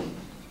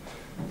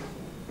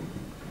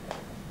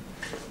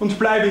und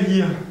bleibe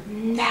hier.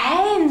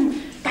 Nein,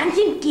 ganz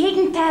im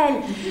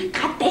Gegenteil.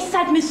 Gerade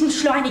deshalb müssen wir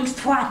schleunigst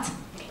fort.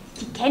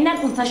 Sie kennen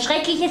unser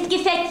schreckliches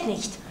Gesetz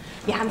nicht.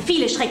 Wir haben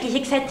viele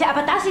schreckliche Gesetze,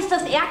 aber das ist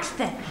das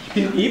Ärgste. Ich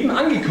bin eben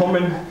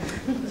angekommen.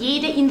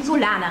 Jede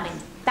Insulanerin,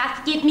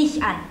 das geht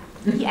mich an,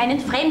 die einen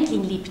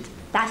Fremdling liebt,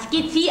 Das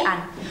geht Sie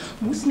an.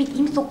 Muss mit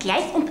ihm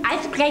sogleich und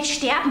alsogleich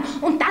sterben.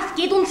 Und das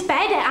geht uns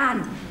beide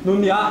an.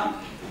 Nun ja,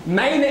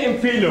 meine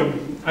Empfehlung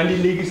an die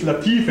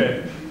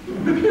Legislative.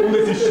 Und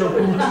es ist schon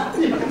gut.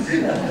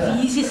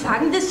 Wie, Sie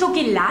sagen das so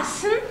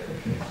gelassen?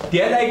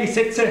 Derlei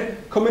Gesetze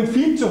kommen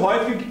viel zu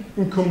häufig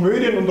in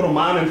Komödien und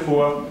Romanen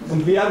vor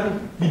und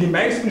werden, wie die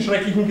meisten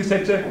schrecklichen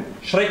Gesetze,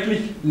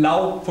 schrecklich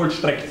lau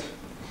vollstreckt.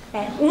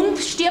 Bei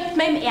uns stirbt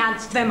man im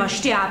Ernst, wenn man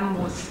sterben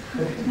muss.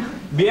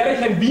 Wäre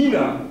ich ein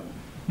Wiener,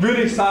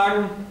 würde ich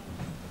sagen,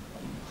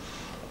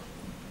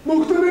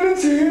 macht er einen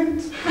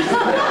Cent?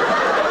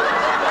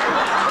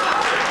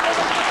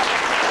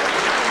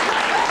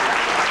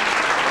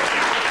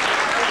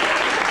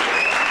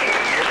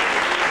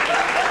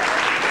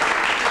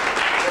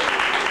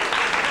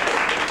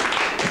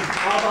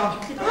 Aber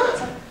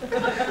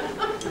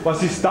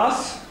was ist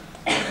das?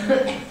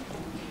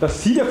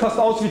 Das sieht ja fast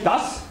aus wie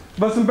das,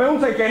 was man bei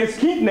uns ein kleines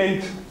Kind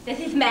nennt. Das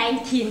ist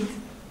mein Kind.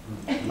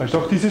 Also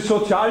doch diese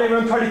soziale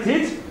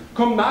Mentalität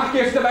kommt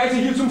nachgehefterweise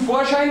hier zum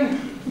Vorschein.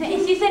 Na,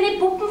 es ist eine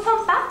Puppen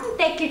vom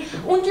Pappendeckel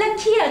und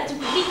lackiert,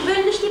 wie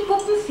gewöhnlich die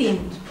Puppen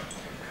sind.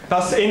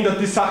 Das ändert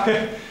die Sache.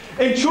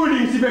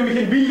 Entschuldigen Sie, wenn mich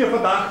ein wilder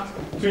Verdacht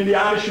zu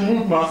indianischen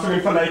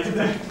Mutmaßungen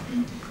verleitete.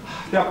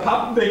 Der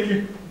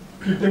Pappendeckel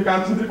gibt dem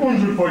Ganzen die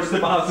unschulvollste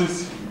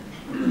Basis.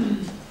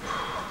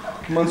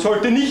 Man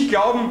sollte nicht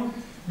glauben,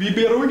 wie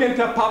beruhigend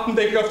der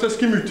Pappendeckel auf das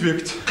Gemüt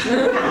wirkt. So,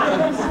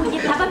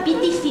 jetzt aber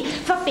bitte ich Sie,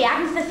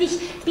 verbergen Sie sich,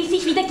 bis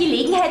ich wieder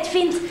Gelegenheit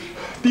finde.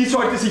 Die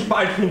sollte sich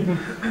bald finden.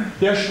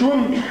 Der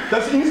Sturm,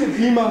 das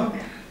Inselklima.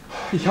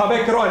 Ich habe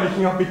einen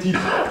gräulichen Appetit.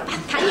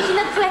 Was kann ich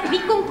Ihnen zur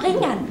Erquickung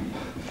bringen?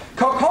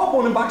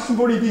 Kakaobohnen wachsen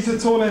wohl in dieser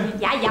Zone.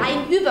 Ja,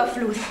 im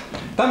Überfluss.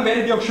 Dann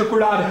werdet ihr auch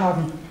Schokolade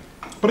haben.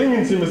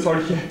 Bringen Sie mir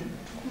solche.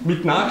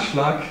 Mit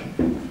Nachschlag.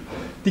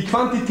 Die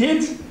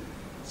Quantität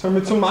soll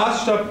mir zum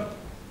Maßstab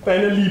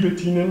deiner Liebe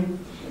dienen.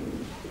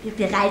 Wir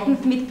bereiten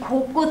es mit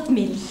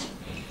Kokosmilch.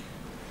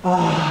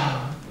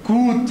 Ah,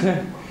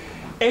 gute,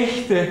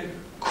 echte,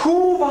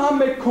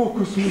 kuhwarme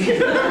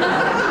Kokosmilch.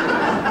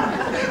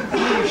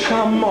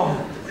 Charmant.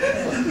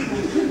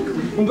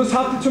 Und was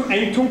habt ihr zum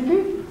Eintunken?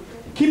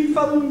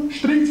 Kipferl,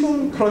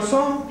 Striezeln,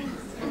 Croissant?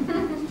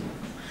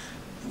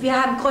 Wir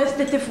haben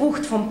geröstete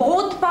Frucht vom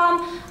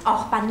Brotbaum,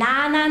 auch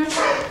Bananen.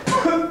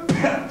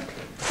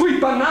 Pfui,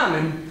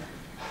 Bananen!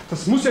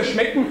 Das muss ja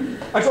schmecken,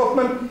 als ob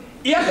man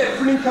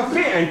Erdäpfel in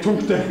Kaffee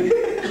eintunkte.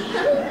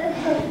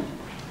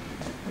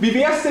 Wie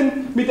wär's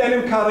denn mit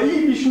einem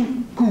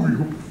karibischen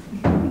Gugelhupf?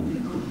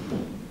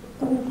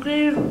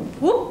 Gugelhupf?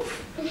 Hupf?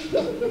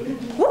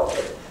 Hupf?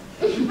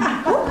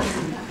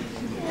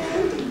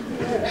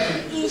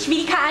 Ich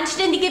will keine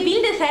anständige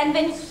Wilde sein,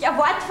 wenn ich ein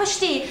Wort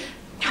verstehe.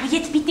 Aber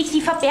jetzt bitte ich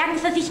Sie, verbergen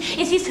Sie sich,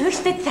 es ist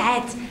höchste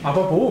Zeit.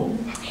 Aber wo?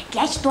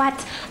 Gleich dort.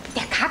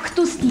 Der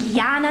Kaktus, die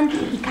Lianen,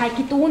 die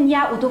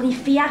Calcedonia,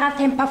 Odorifera,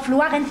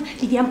 Semperflorens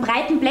mit ihren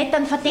breiten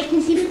Blättern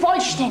verdecken sie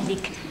vollständig.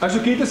 Also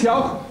geht es ja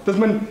auch, dass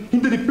man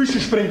hinter die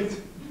Büsche springt.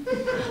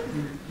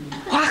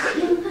 Ach,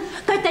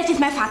 Gott, das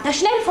ist mein Vater.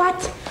 Schnell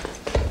fort.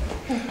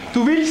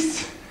 Du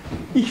willst,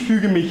 ich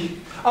füge mich.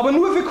 Aber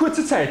nur für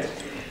kurze Zeit.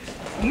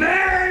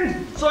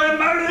 Nein! So ein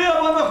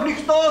Malheur war noch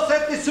nicht da,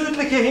 seit die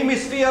südliche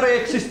Hemisphäre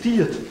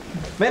existiert.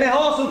 Meine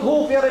Haus- und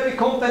Hofehre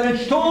bekommt einen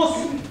Stoß.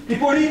 Die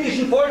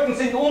politischen Folgen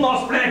sind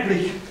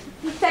unausbleiblich.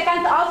 Ich sei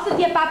ganz außer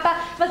dir, Papa.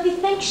 Was ist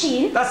denn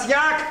geschehen? Das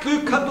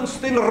Jagdglück hat uns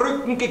den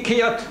Rücken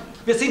gekehrt.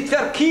 Wir sind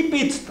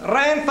verkiebitzt,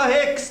 rein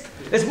verhext.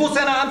 Es muss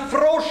einer an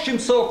Frosch im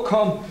Sack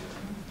haben.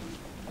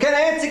 Kein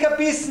einziger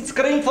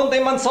Bissensgrill, von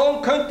dem man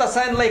sagen könnte, dass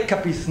er ein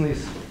Leckerbissen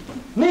ist.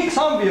 Nichts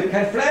haben wir.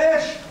 Kein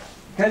Fleisch,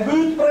 kein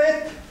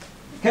Wildbrett,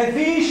 kein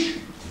Fisch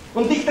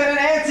und nicht einen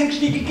einzigen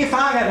Stiegel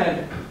Gefangenen.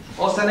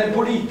 Außer einem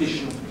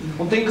politischen.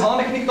 Und den kann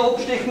ich nicht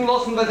abstechen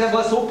lassen, weil der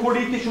war so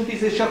politisch und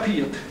ist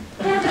echauffiert.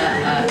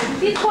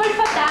 Es ist wohl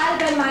fatal,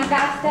 wenn man einen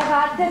Gast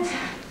erwartet.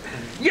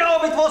 Ja,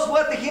 mit was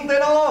warte ich ihm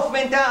denn auf,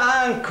 wenn der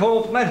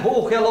ankommt? Mein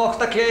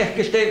hocherlauchter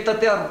Gleichgestellter,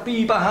 der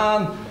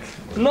Biberhahn.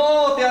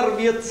 No, der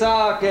wird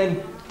sagen,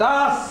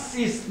 das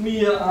ist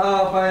mir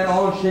aber ein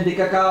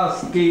anständiger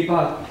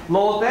Gastgeber.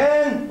 Lad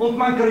ein und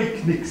man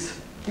kriegt nichts.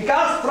 Die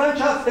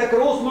Gastfreundschaft der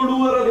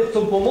Großmulurer wird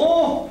zum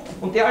Bonbon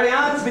und die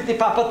Allianz mit den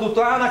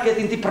Papatutuaner geht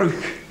in die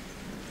Brüche.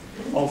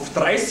 Auf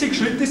 30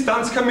 Schritt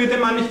Distanz kam mir der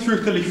Mann nicht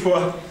fürchterlich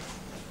vor.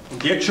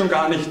 Und jetzt schon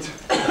gar nicht.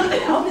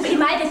 Glauben Sie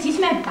mal, das ist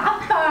mein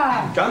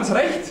Papa. Ganz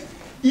recht.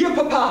 Ihr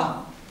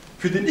Papa,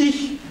 für den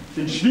ich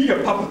den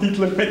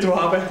Schwiegerpapa-Titel im Petto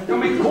habe. Ja,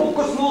 mit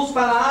Kokosnuss,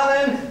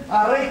 Bananen,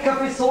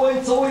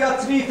 Areca-Besoin, Soja,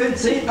 Zwiebeln,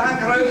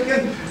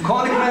 Seetankröllchen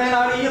kann ich meinen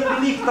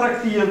Alliierten nicht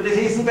traktieren. Das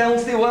essen bei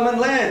uns die armen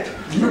Leute.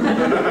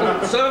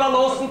 Und selber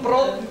lassen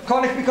Brot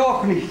kann ich mich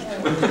auch nicht.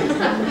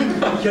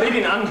 Ich rede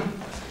ihn an.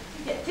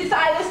 Jetzt ist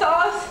alles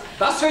aus.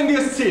 Das werden wir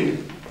es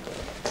sehen.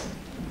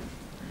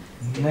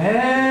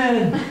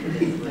 Nein!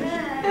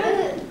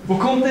 Wo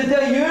kommt denn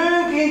der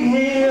Jüngling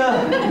her?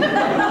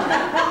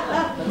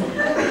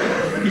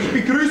 Ich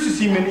begrüße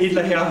Sie, mein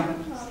edler Herr.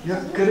 Ja,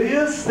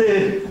 grüß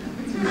dich.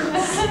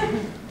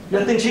 Ja,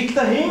 den schickt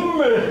der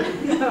Himmel.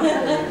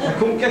 Er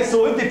kommt gleich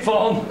so in die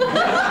Pfanne.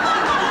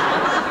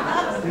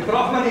 Die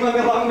braucht man immer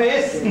mehr lang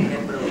mästen.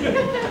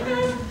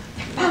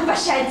 Papa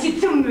scheint sie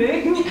zu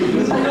mögen.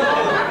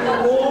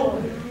 Oh,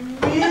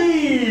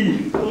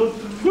 wie?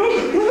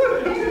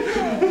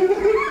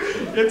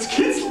 Jetzt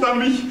kitzelt er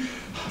mich.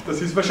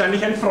 Das ist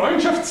wahrscheinlich ein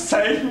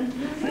Freundschaftszeichen.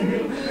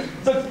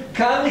 So,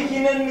 kann ich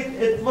Ihnen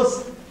mit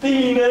etwas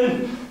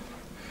dienen?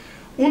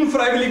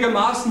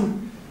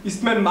 Unfreiwilligermaßen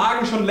ist mein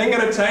Magen schon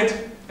längere Zeit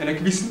einer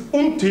gewissen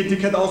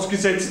Untätigkeit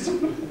ausgesetzt.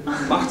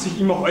 Macht sich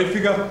immer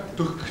häufiger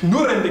durch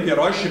knurrende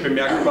Geräusche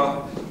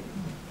bemerkbar.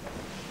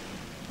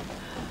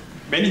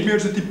 Wenn ich mir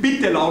also die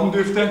Bitte erlauben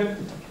dürfte,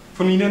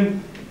 von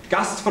Ihnen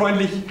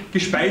gastfreundlich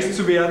gespeist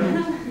zu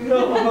werden. Ja,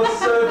 aber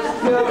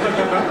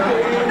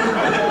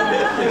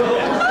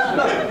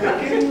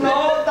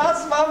genau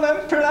das war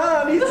mein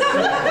Plan.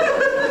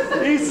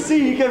 Ich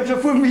siege schon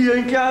von mir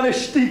ein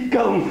kleines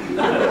Stickerl.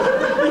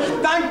 Ich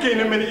danke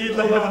Ihnen, mein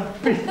edler Herr.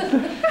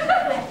 Bitten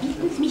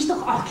Sie mich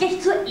doch auch gleich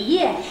zur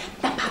Ehe.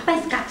 Der Papa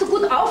ist gerade so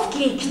gut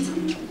aufgelegt.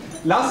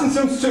 Lassen Sie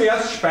uns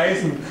zuerst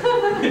speisen.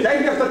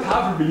 Gleich auf der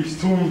Tafel will ich's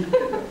tun.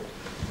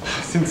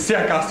 Sind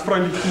sehr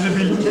gastfreundlich, diese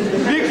Wilden.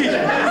 Wirklich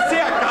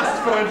sehr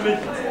gastfreundlich.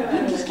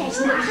 Wirklich gleich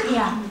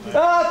nachher.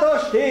 Ah, da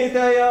steht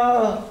er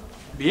ja.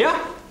 Wer?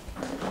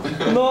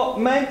 Na,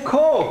 mein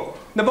Co.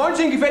 Na, wollen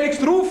Sie ihn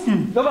gefälligst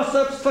rufen? Aber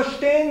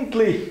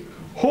selbstverständlich.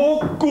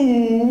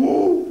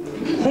 Hoku.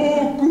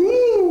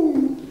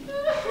 Hogu!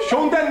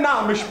 Schon der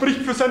Name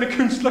spricht für seine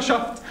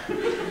Künstlerschaft.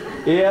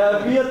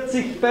 Er wird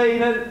sich bei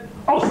Ihnen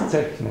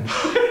auszeichnen.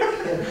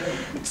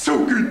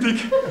 Zu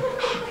gütig.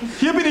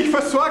 Hier bin ich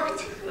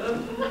versorgt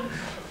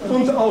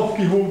und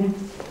aufgehoben.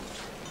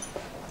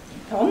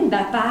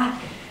 Wunderbar.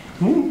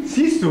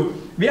 Siehst du,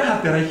 wer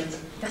hatte recht?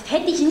 Das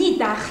hätte ich nie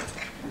gedacht.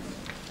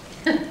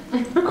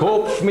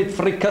 Kopf mit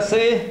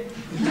Frikassee,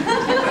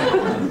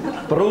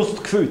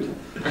 Brust gefüllt.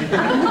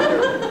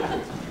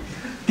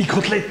 Die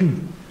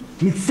Koteletten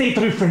mit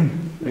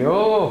Seetrüffeln.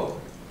 Ja,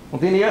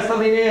 und in erster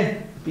Linie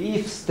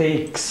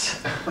Beefsteaks.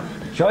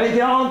 Schau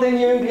dir an, den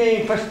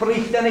Jüngling,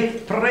 verspricht er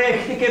nicht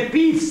prächtige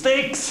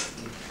Beefsteaks?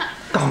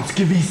 Ganz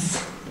gewiss.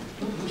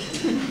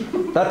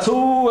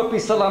 Dazu ein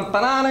bisschen an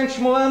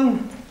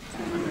Bananenschmoren,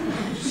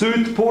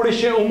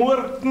 südpolische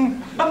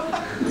Umurten.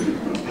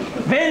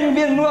 Wenn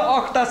wir nur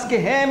auch das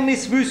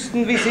Geheimnis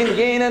wüssten, wie sie in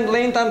jenen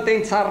Ländern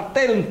den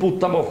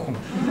Sardellenbutter machen.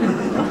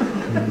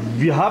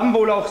 Wir haben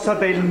wohl auch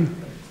Sardellen.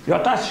 Ja,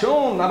 das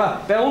schon,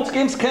 aber bei uns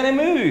gibt's keine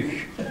Milch.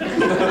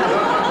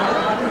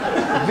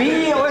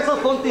 Wie also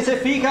von diese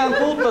Viecher an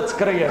Butter zu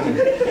kriegen?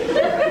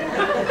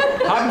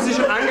 Haben Sie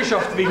schon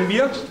angeschafft wegen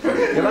mir?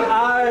 Ja,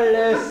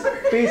 alles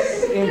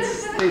bis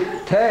ins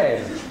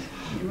Detail.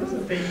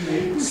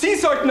 Sie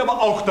sollten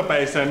aber auch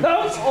dabei sein.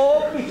 Als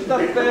ob ich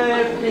dabei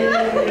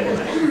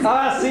bin.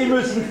 Ah, Sie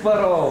müssen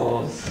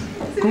voraus.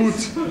 Gut,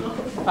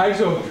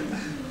 also,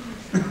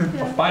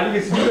 auf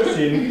baldiges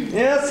Wiedersehen.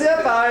 Ja, sehr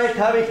bald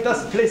habe ich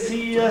das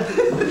Pläsier.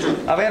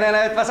 Aber in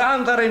einer etwas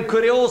anderen,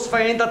 kurios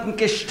veränderten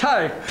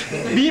Gestalt.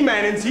 Wie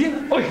meinen Sie?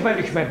 Oh, ich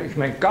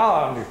meine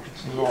gar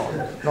nichts.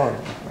 Nein.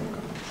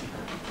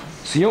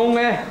 Das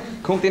Junge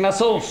kommt in eine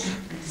Sauce.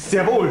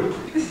 Sehr wohl.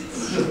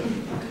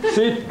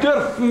 Sie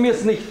dürfen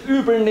mir's nicht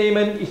übel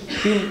nehmen,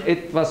 ich bin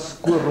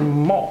etwas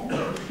gourmand.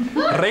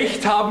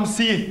 Recht haben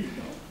Sie.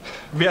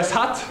 Wer's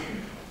hat,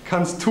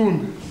 kann's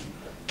tun.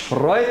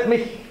 Freut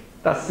mich,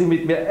 dass Sie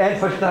mit mir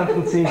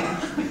einverstanden sind.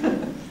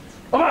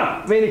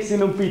 Aber wenn ich Sie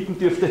nun bitten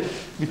dürfte,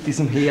 mit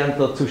diesem Herrn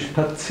da zu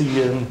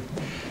spazieren.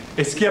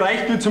 Es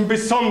gereicht mir zum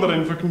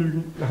besonderen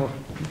Vergnügen.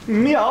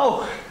 Mir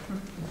auch.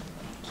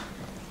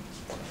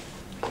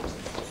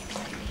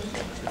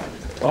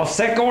 Auf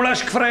sein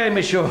Gulasch freue ich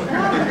mich schon.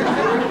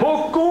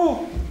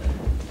 Hoku!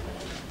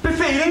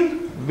 Befehlen?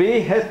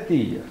 Wehe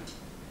dir,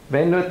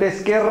 wenn nur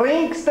das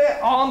Geringste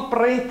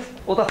anbrennt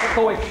oder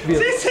verdeutscht wird.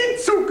 Sie sind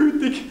zu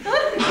gütig.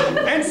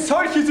 Ein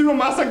solches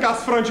Übermaß an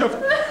Gastfreundschaft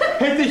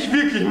hätte ich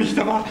wirklich nicht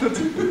erwartet.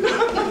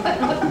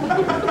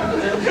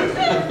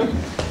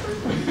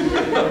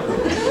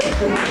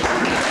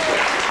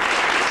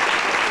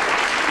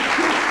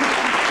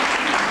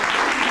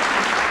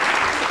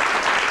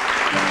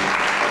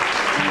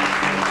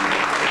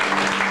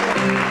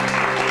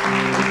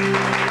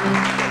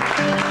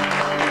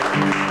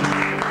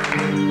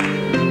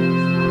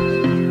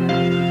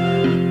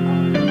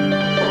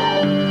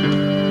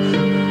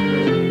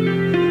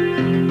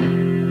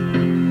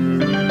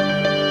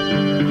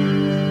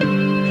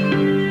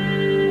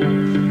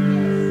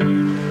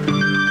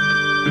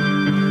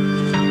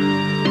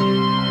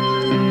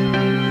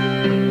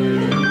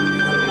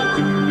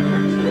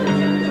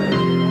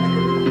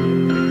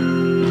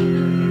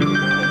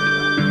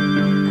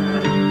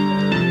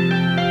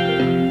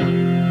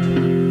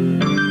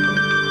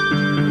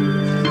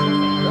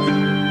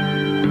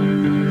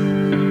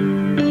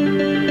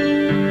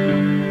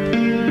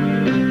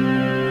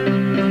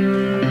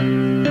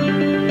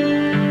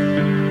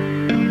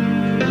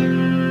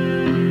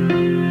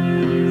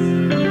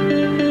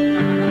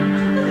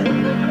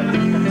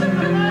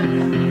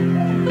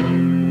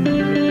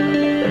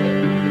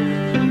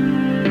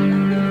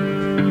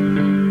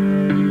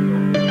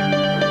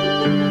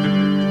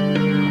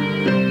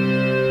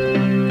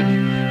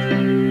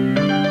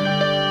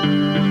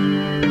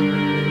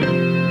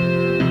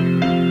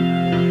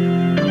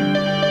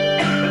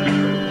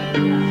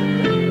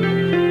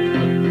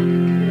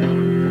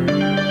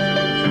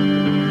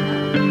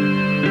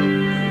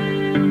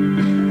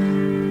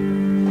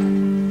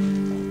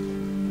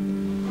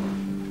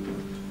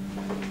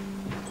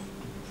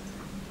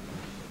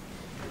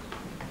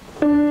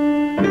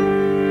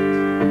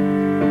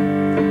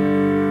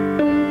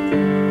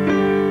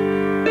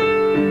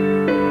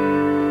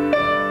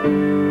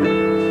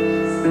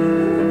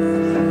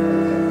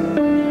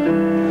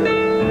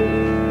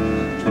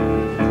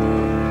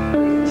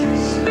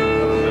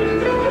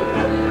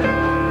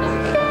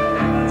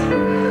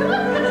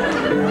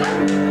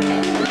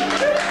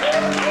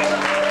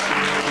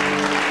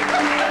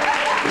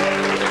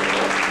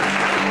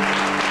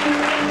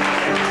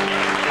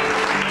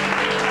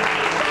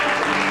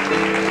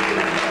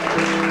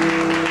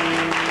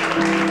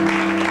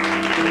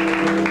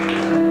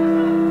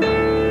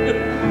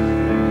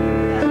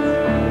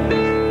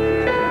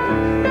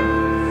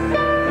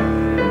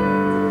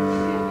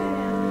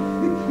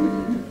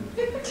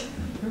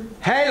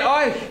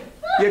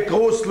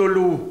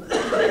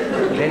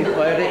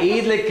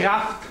 edle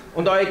Kraft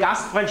und eure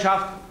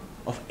Gastfreundschaft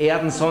auf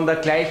Erden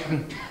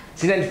sondergleichen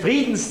sind ein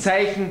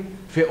Friedenszeichen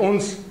für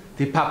uns,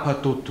 die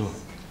Papatutu.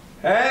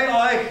 Heil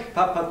euch,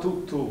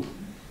 Papatutu,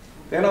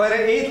 denn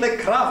eure edle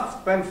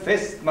Kraft beim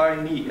Festmahl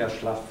nie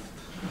erschlafft.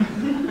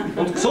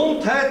 Und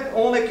Gesundheit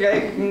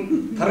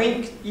ohnegleichen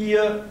trinkt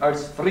ihr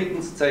als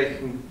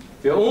Friedenszeichen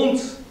für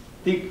uns,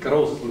 die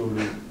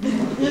Großlulu.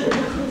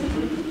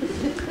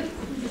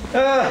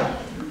 Ja,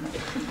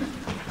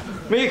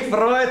 mich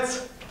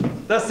freut's,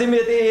 dass Sie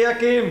mir die Ehre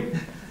geben.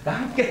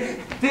 Danke,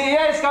 die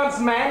Ehre ist ganz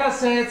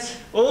meinerseits.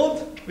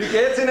 Und, wie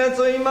geht's Ihnen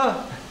so immer?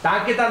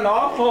 Danke der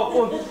Nachfrage.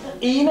 Und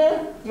Ihnen?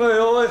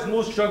 Naja, es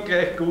muss schon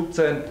gleich gut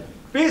sein,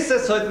 bis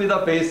es halt wieder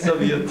besser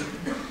wird.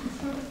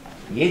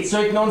 Jetzt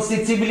sollten uns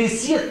die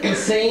Zivilisierten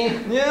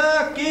sehen.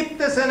 Ja, gibt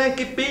es einen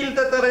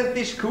gebildeteren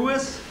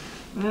Diskurs?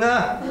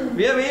 Na,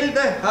 wir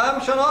Wilde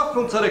haben schon auch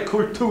unsere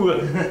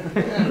Kultur.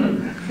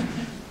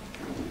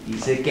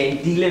 Diese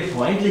gentile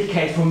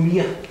Freundlichkeit von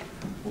mir,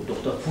 und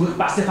doch der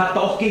furchtbarste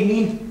Verdacht gegen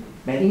ihn,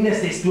 mein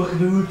Innerstes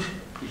durchwühlt.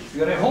 Ich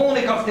führe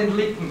Honig auf den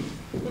Lippen,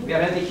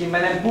 während ich in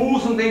meinem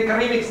Busen den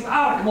grimmigsten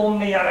Argwohn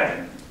nähere.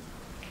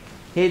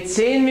 Jetzt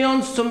sehen wir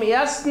uns zum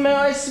ersten Mal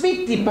als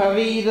Wittipa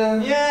wieder.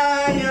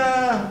 Ja,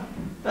 ja,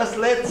 das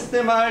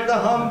letzte Mal,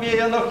 da haben wir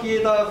ja noch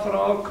jeder eine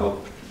Frau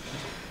gehabt.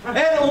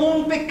 Ein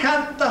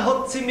Unbekannter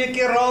hat sie mir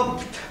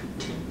geraubt.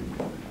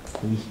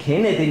 Ich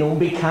kenne den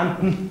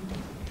Unbekannten,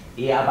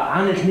 er aber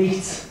ahnet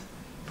nichts.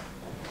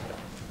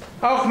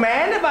 Auch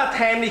meine ward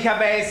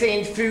heimlicherweise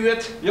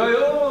entführt. Ja,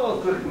 ja,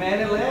 durch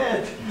meine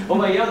Leid.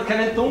 Aber er hat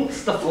keinen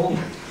Dunst davon.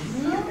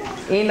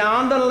 In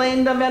anderen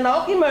Ländern werden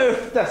auch immer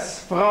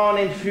öfters Frauen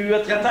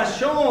entführt. Ja, das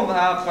schon,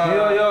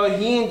 aber... Ja,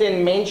 hier in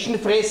den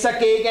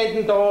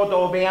Menschenfressergegenden,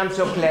 da wären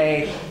sie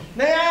gleich.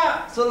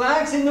 Naja,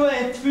 solange sie nur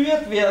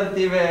entführt werden,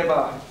 die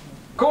Weiber,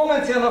 kommen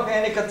sie ja nach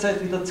einiger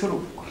Zeit wieder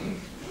zurück.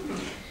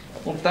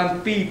 Und dann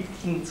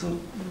bieten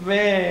und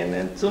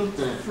weinen und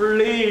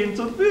flehen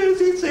und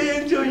sie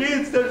sehen schon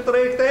jetzt erst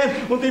recht ein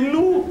und im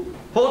Nu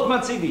hat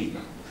man sie wieder.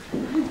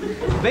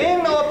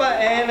 Wenn aber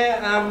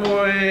eine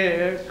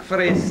einmal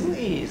gefressen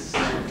ist,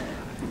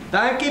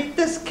 dann gibt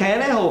es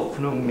keine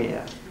Hoffnung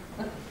mehr.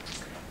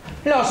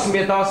 Lassen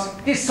wir das,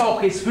 die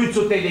Sache ist viel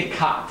zu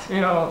delikat.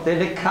 Ja,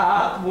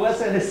 delikat war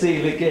seine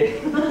Seele, gell?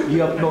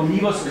 Ich hab noch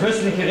nie was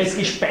Köstlicheres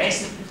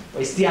gespeist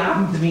als die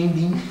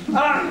Abendwindin.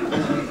 Ah,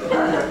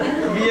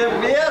 wir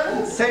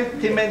werden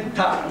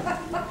sentimental.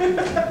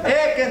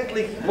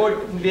 Eigentlich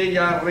wollten wir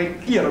ja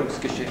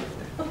Regierungsgeschäfte.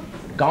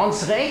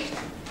 Ganz recht.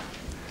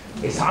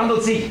 Es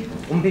handelt sich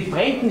um die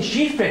fremden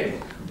Schiffe,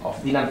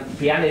 auf denen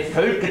ferne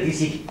Völker, die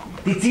sich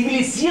die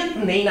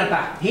Zivilisierten nennen,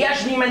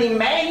 daherschwimmen in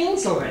mein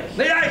Inselreich.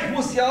 Naja, ich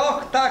muss ja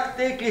auch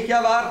tagtäglich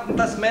erwarten,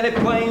 dass meine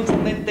paar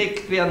Inseln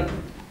entdeckt werden.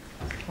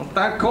 Und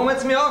dann kommen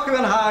sie mir auch über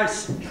den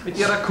Hals mit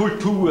ihrer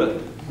Kultur.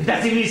 Mit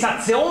der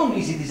Zivilisation,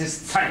 wie sie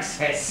dieses Zeugs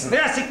heißen.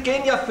 Ja, sie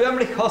gehen ja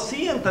förmlich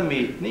hausieren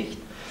damit, nicht?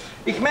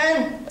 Ich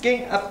meine,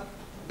 gegen ein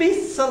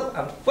bisschen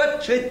an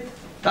Fortschritt,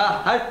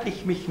 da halte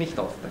ich mich nicht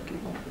auf dagegen.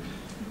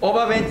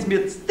 Aber wenn sie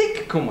mir zu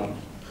dick kommen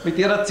mit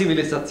ihrer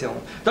Zivilisation,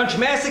 dann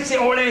schmeiße ich sie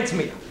alle ins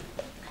Meer.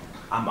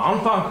 Am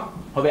Anfang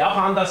habe ich auch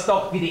anders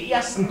gedacht, wie die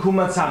ersten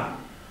gekommen sind.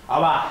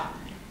 Aber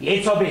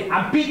jetzt habe ich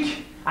einen Pick,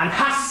 einen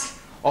Hass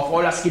auf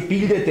alles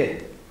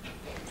Gebildete.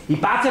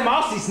 Ich bat ihm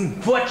aus diesen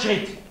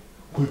Fortschritt.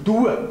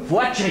 Kultur,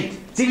 Fortschritt,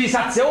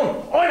 Zivilisation,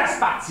 alles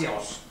bat sie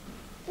aus.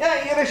 Ja,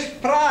 ihre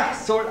Sprache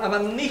soll aber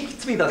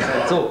nichts wieder sein,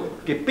 so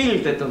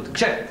gebildet und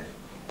gescheit.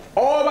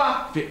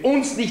 Aber für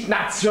uns nicht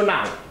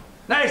national.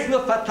 Nein, ist nur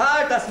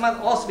fatal, dass man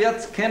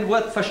auswärts kein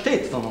Wort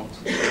versteht von uns.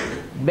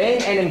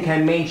 Wenn einen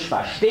kein Mensch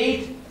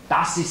versteht,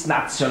 das ist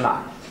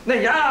national.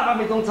 Naja,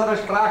 aber mit unserer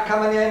Sprache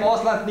kann man ja im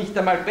Ausland nicht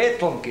einmal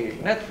betteln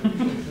gehen, nicht?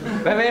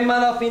 Weil wenn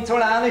man auf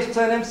Insulanisch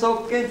zu einem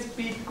sagt, jetzt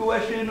bitte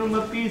schön um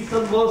ein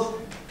bisschen was,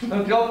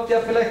 dann glaubt ja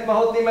vielleicht, man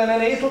hat ihm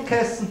einen Esel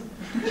gegessen.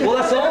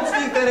 Oder sonst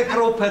irgendeine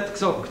Grobheit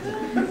gesagt.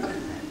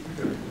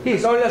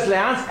 Ich soll das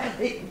lernen.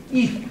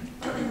 Ich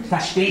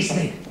versteh's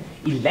nicht.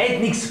 Ich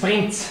leid nichts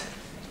Fremds.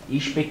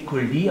 Ich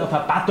spekuliere auf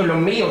eine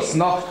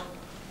Bartholomäusnacht.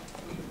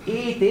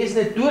 Ehe ich das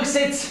nicht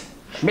durchsetze,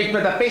 schmeckt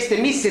mir der beste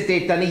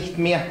Missetäter nicht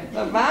mehr.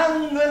 Na,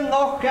 wann denn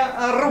noch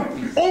ein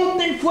Ruppi? Und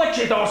den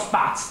Fortschritt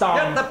ausbatzt dann.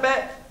 Ja, dabei,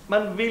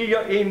 man will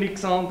ja eh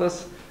nichts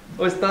anderes,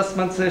 als dass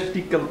man sein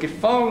Stickerl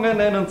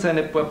Gefangenen und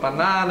seine paar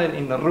Bananen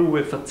in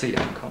Ruhe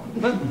verzehren kann.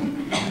 Ne?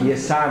 Wir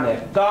sind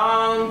eine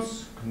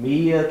ganz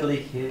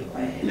gemütliche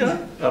Leute.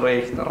 Ja,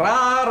 recht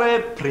rare,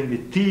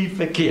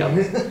 primitive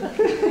Kerle.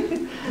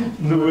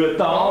 Nur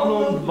dann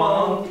und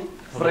wann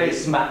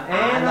fressen wir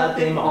einer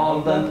dem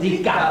anderen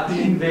die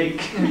Gattin weg.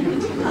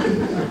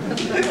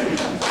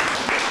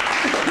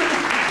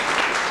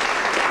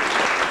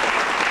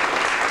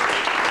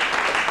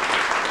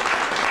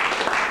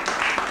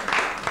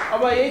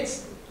 Aber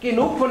jetzt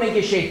genug von den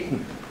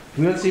Geschichten.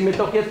 Führen Sie mir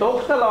doch Ihre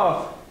Tochter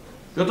auf.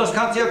 Ja, das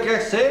kann sie ja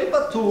gleich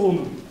selber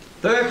tun.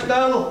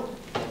 Töchterl,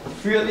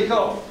 führ dich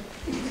auf.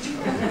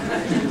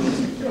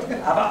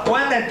 Aber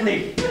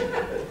ordentlich.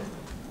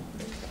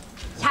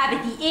 Ich habe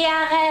die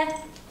Ehre.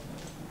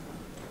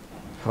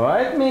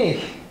 Freut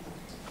mich.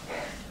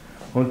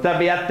 Und der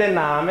werte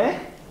Name?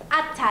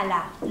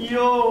 Attala.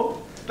 Jo,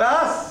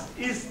 das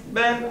ist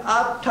mein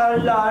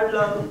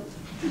Atalala.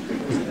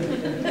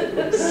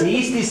 Sie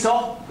ist die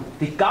Sache,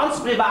 die ganz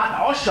privat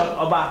ausschaut,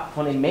 aber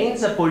von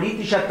immenser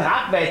politischer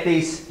Tragweite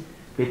ist,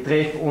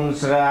 betreff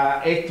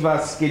unserer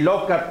etwas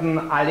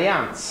gelockerten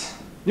Allianz.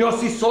 Ja,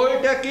 sie soll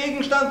der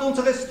Gegenstand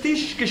unseres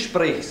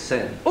Tischgesprächs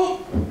sein. Oh,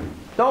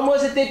 da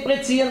muss ich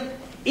deprezieren.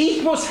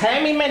 Ich muss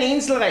heim in mein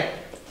Inselreich.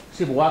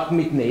 Sie warten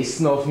mit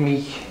Nessen auf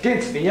mich.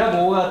 Geht's wer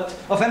Wort?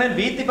 Auf einen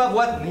Wittiger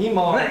Wort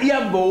niemand. Na,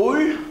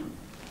 jawohl.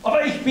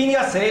 Aber ich bin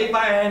ja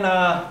selber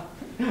einer.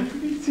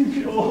 Wie sind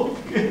wir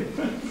aufgehört?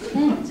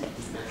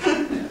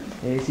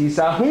 Es ist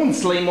ein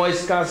Hundsl im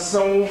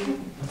Garçon.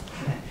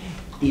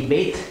 Ich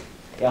wett,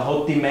 er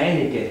hat die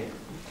meinige.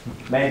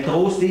 Mein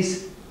Trost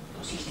ist,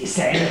 dass ich die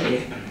seinige.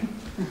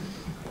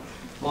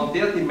 Wenn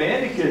der die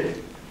meinige,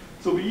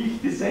 so wie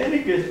ich die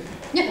seinige.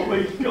 Aber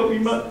ich glaube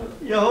immer,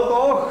 er hat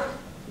auch.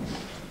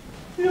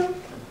 Ja.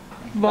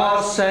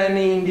 Was ein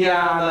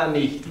Indianer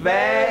nicht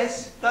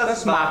weiß,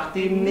 das macht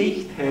ihm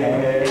nicht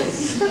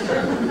heiß.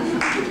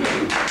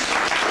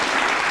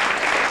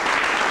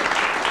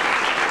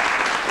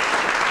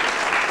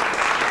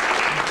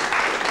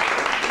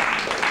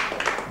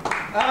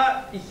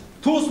 Ich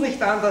tu's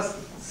nicht anders,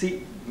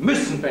 Sie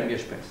müssen bei mir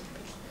sprechen.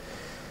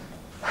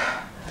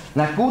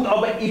 Na gut,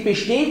 aber ich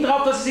bestehe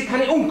darauf, dass Sie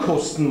keine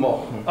Unkosten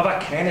machen. Aber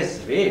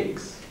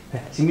keineswegs.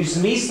 Sie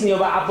müssen wissen, ich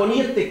habe eine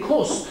abonnierte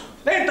Kost.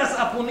 Denn das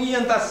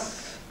Abonnieren, das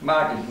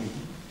mag ich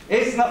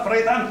nicht. Essen auf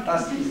Rädern,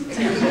 das ist.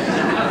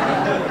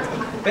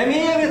 Bei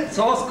mir wird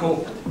so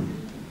ausgeguckt.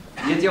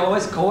 Wird ja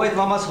alles kalt,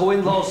 wenn man es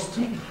holen lässt.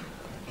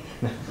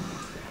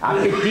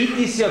 Appetit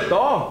ist ja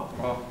da.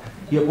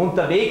 Ich habe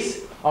unterwegs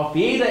auf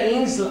jeder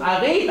Insel ein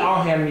Red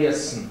anhören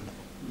müssen.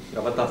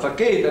 Ja, aber da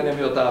vergeht einem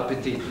ja der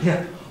Appetit. Ja,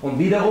 und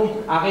wiederum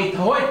ein Red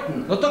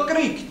halten. Na, da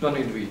kriegt man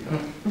ihn wieder.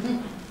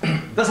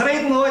 Das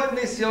Reden halten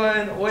ist ja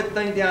ein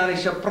alter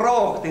indianischer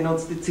Brauch, den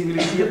uns die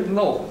Zivilisierten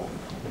nachmachen.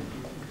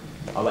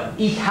 Aber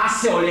ich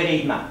hasse alle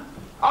Redner.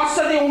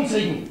 Außer die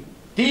unsrigen.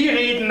 Die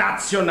reden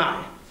national.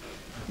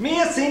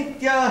 Mir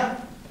sind ja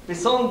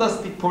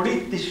besonders die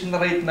politischen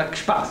Redner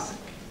gespaßt.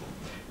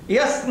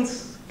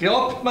 Erstens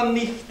glaubt man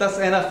nicht, dass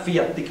einer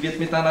fertig wird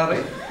mit einer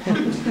Rede.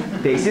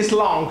 Das ist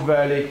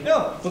langweilig.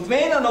 Ja, und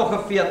wenn er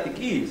nachher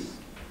fertig ist,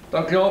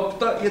 dann glaubt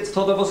er, jetzt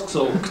hat er was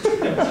gesagt.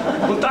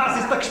 Und das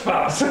ist der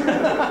Gespaß.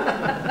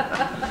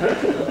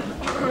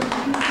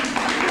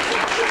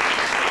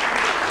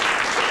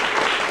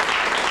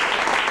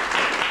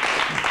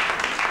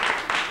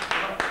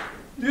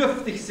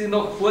 Dürfte ich Sie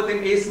noch vor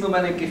dem Essen um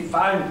einen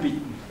Gefallen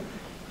bitten?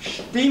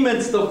 Stimmen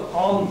Sie doch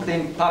an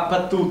den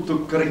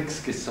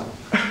Papatutu-Kriegsgesang.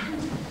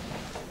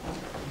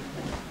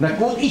 Na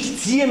gut, ich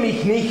ziehe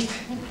mich nicht.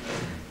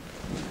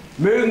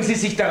 Mögen Sie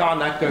sich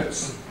daran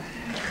ergötzen.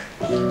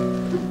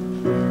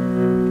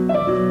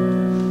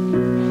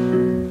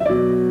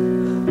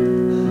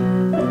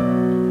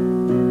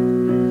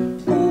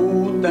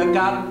 Guter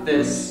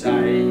Gatte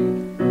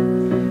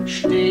sein,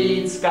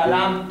 stets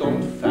galant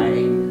und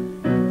fein,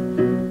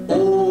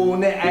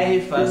 ohne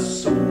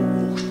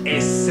Eifersucht,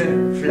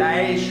 essen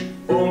Fleisch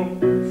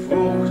und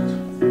Frucht,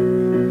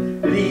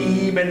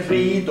 lieben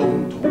Fried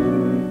und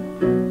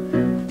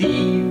Ruhm,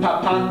 die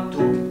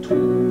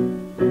Papatutu,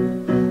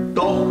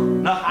 doch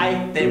nach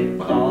altem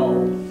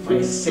Brauch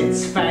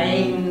fressen's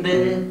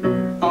Feinde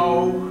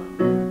auch.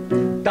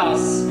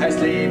 Das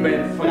heißt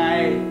Leben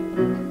frei,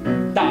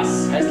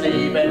 das heißt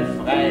Leben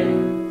frei,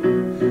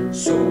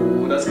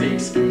 so das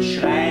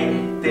Kriegsgeschrei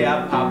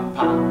der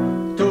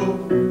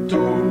Papatutu.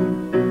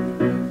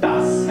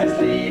 Das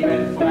heißt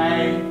Leben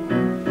frei,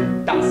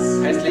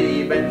 das heißt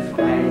Leben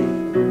frei,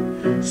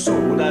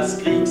 so das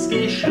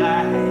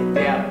Kriegsgeschrei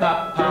der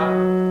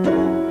Papatutu.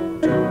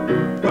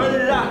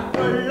 Holla,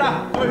 holla,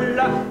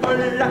 holla,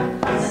 holla,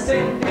 das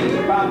sind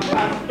die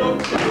Papatutu.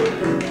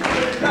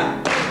 Holla,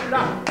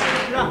 holla,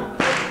 holla,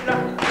 holla,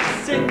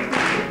 das sind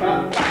die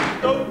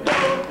Papatutu.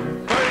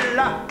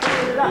 Holla,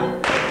 holla,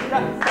 holla,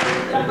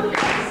 holla,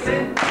 das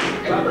sind die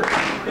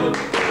Papatutu.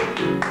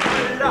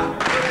 Holla,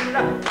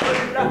 holla,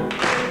 holla,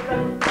 holla,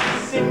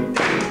 das sind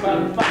die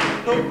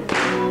Papatutu.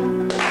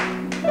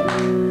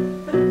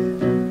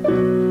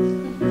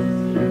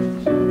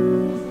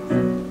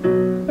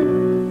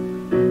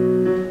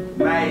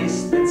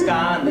 Meistens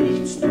gar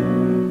nichts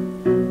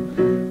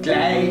tun,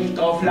 gleich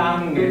drauf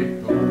lange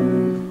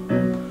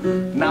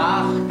ruhen,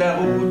 nach der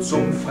Ruhe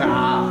zum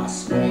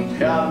Fraß und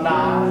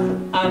hernach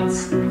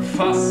ans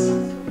Fass,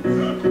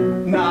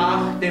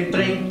 nach dem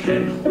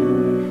Trinken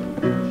ruhen,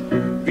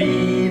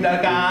 wieder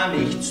gar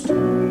nichts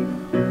tun.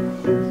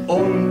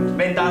 Und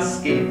wenn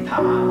das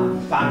getan,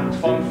 fangt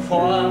von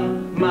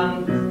vorn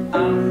man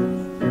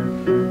an.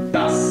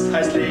 Das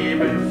heißt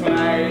Leben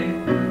frei,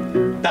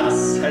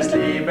 das heißt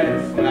Leben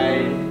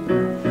frei,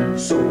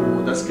 so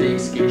das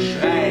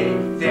Kriegsgeschrei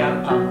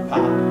der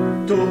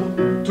Papatutu.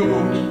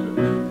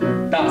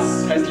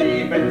 Das heißt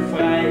Leben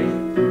frei,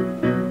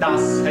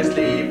 das heißt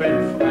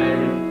Leben frei,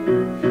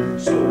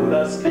 so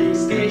das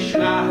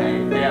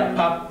Kriegsgeschrei der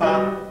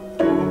Papatutu.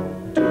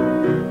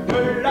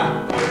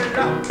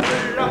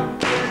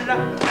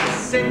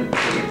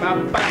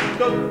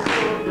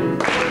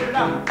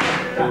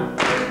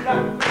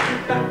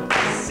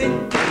 das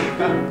sind die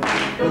Wörter.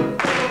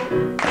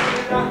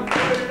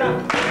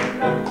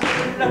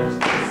 Das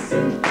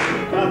sind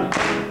die Wörter.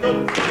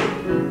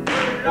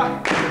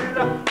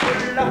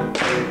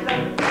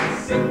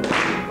 Das sind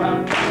die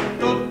Wörter.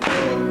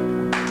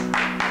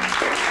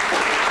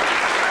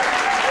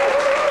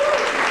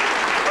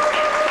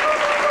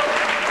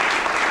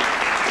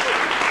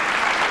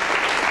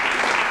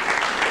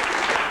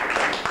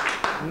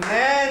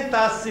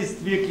 Das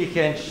ist wirklich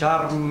ein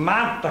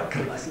charmanter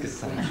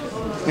Kriegsgesang.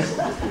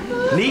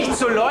 Nicht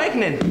zu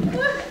leugnen.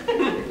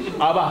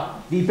 Aber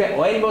wie bei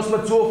allem, was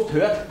man zu oft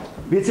hört,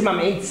 wird es ihm am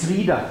Ende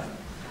wieder.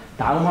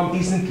 Darum haben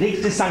diesen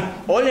Kriegsgesang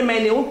alle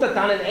meine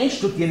Untertanen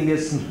einstudieren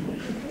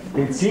müssen.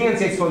 Den singen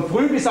sie jetzt von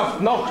früh bis auf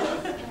die Nacht.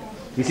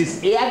 Das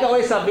ist ärger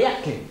als ein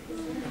Werkel.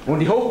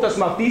 Und ich hoffe, dass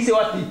wir auf diese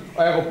Art die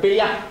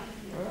Europäer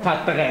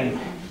vertreiben.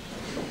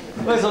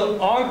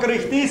 Also,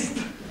 angerichtet ist,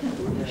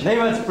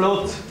 nehmen wir ins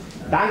Blut.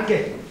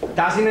 Danke,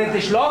 dass ich Ihnen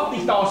das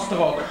Schlaflicht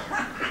austrage.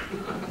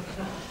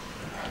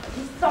 Das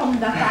ist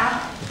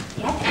sonderbar.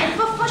 Er ist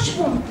einfach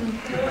verschwunden.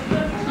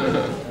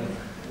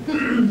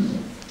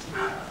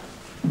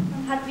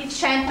 Man hat, wie es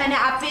scheint, meine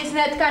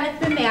Abwesenheit gar nicht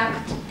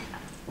bemerkt.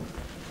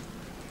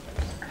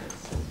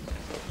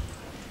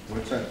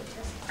 Uhrzeit.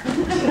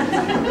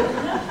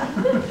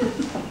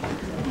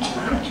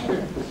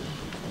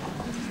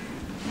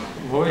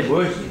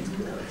 Wurscht.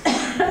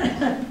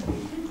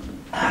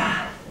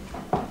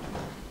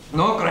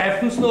 Na,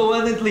 greifen Sie noch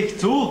ordentlich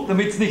zu,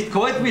 damit es nicht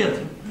kalt wird.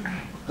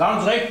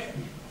 Ganz recht.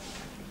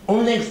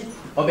 Unlängst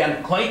habe ich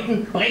einen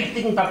kalten,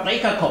 prächtigen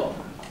Paprika gehabt.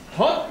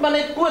 Hat mir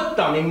nicht gut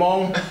dann im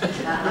Magen.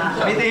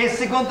 Mit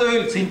Essig und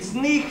Öl sind sie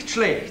nicht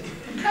schlecht.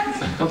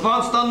 Und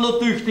wenn sie dann noch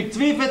tüchtig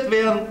zwiebelt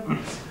werden.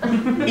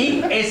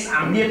 Ich esse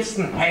am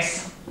liebsten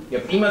heiß. Ich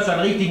habe immer so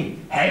einen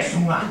richtigen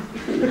Heißhunger.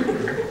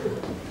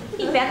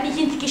 Ich werde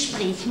mich ins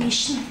Gespräch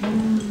mischen.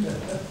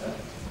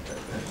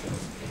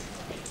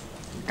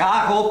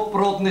 Gar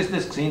Rotbraten ist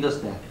das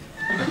Gesündeste.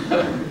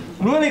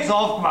 Nur nichts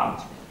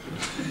aufgewandt.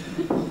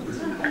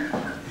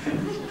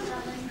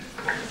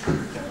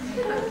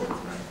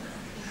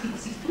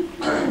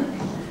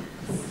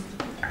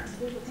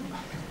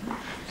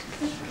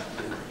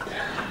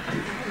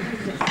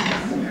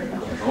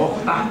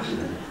 Tochter,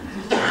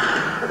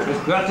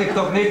 das gehört sich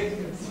doch nicht,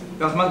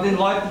 dass man den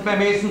Leuten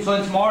beim Essen so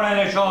ins Maul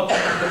reinschaut.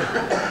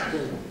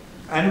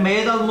 Ein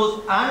Mädel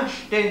muss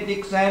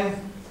anständig sein,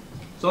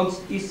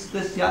 sonst ist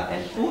es ja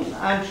ein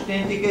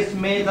unanständiges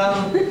Mädel.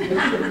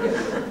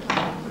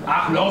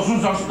 Ach, lass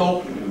uns das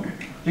doch.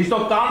 Das ist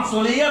doch ganz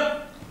lieb.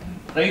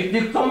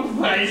 Richtig zum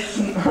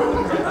Fressen.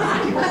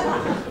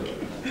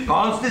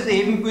 Ganz das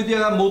Ebenbild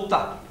ihrer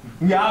Mutter.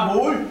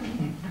 Jawohl.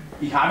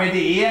 Ich habe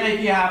die Ehre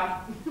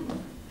gehabt,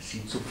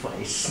 sie zu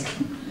fressen.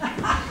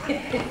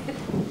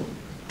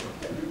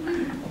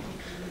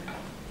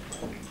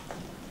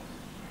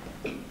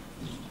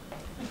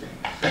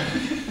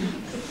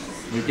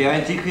 Mit der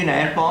in sich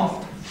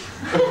hineinbampft,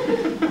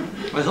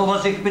 als ob er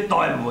sich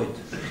betäuben wollte.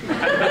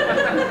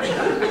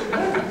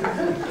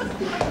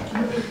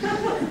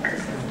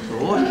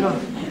 So schon.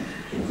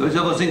 Da ist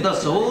ja was in der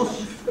Sauce.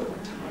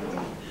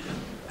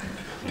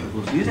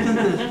 Was ist denn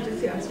das?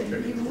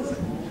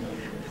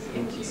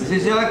 Das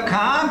ist ja eine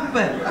Kampe.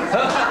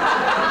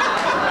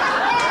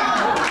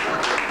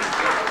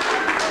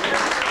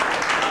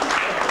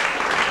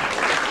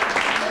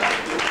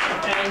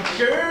 Ein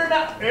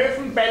schöner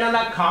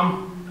Öfenbeinerner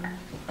Kamm.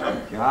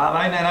 Ja,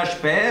 aber in einer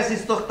Speise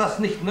ist doch das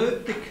nicht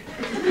nötig.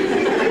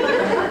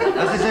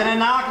 Das ist eine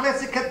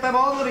Nachlässigkeit beim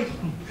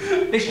Anrichten.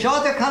 Es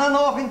schaut ja keiner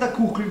nach in der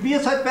Kuchel, wie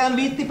es halt bei einem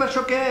Wittiber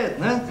schon geht.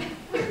 Ne?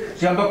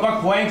 Sie haben doch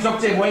gerade vorhin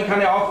gesagt, Sie wollen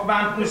keine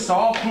aufgewandten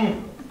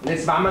Sachen. Und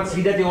jetzt wärmen Sie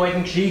wieder die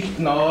alten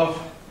Geschichten auf.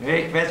 Ja,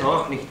 ich weiß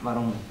auch nicht,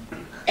 warum.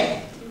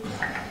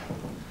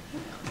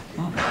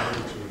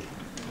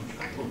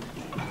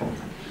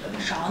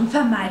 Schauen Sie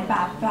mal,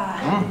 Papa.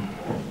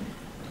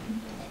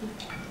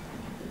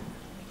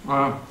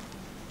 Ah.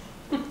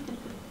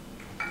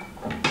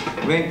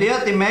 Wenn der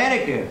die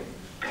meinige,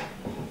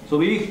 so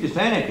wie ich die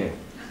seinige,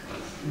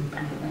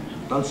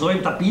 dann soll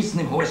ihm der Bissen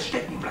im Hals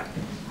stecken bleiben.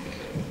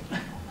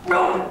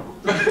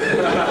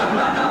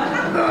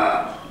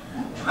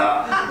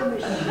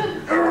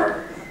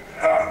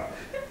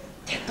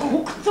 Der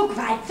druckt so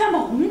gewaltsam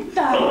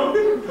runter.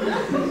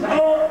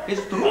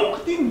 Es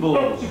druckt ihn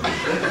was.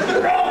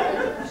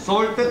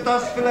 Sollte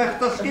das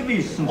vielleicht das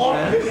Gewissen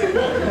sein?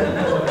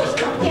 Ich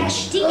glaube, der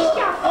stinkt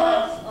ja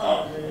fast.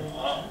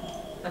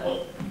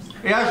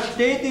 Er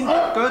steht in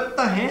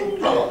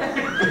Götterhänden. Und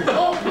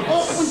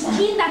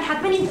Kindern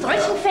hat man in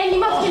solchen Fällen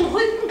immer auf den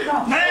Rücken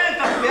klopfen. Nein,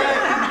 das wäre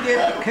die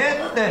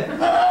Etikette.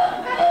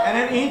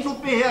 Einen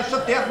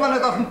Inselbeherrscher darf man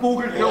nicht auf den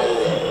Bugel klopfen.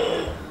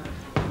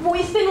 Wo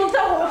ist denn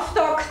unser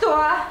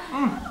Hofdoktor?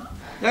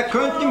 Er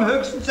könnte ihm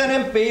höchstens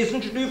einen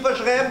Besenstiefel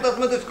schreiben, dass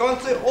man das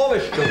Ganze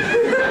runterstopft.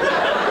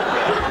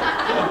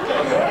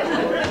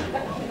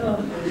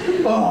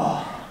 Oh.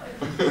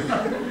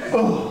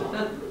 Oh.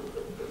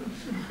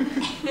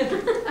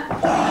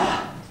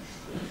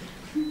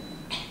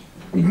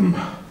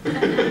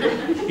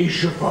 ist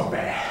schon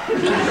vorbei.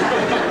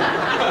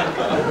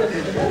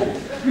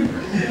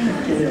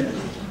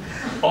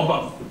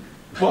 Aber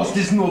was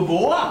das nur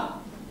war?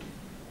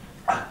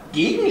 Ein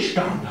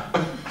Gegenstand.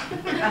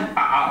 Ein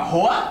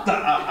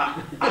harter,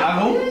 ein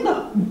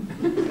runder.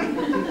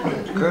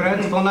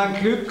 Könnt von einem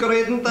Glück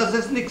reden, dass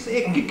es nichts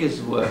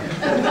Eckiges war.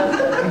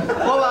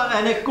 Aber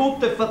eine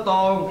gute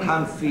Verdauung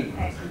kann viel.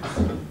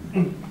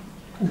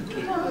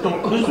 Da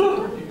ist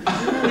er.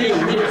 Die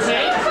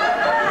Zeit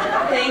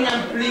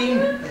hängen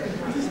blieben.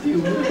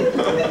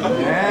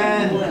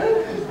 Nein,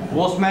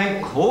 was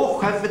mein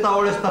Koch halt wieder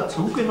alles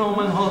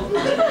dazugenommen hat.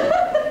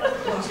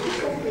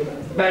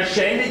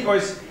 Wahrscheinlich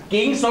als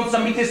Gegensatz,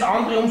 damit das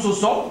andere umso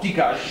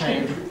saftiger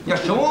erscheint. Ja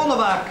schon,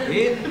 aber ein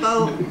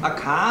Kettel, ein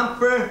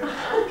Kampel,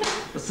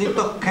 das sind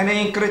doch keine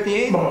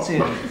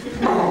Ingredienzien.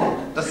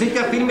 Das sind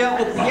ja vielmehr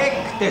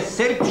Objekte,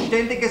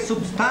 selbstständige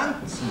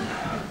Substanzen.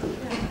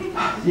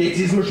 Jetzt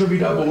ist mir schon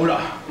wieder wohler.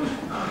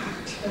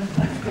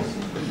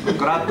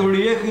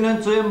 Gratuliere ich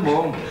Ihnen zu Ihrem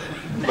Morgen.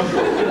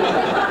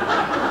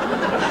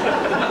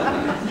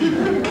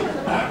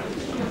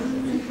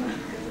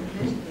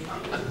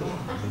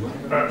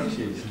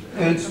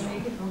 Jetzt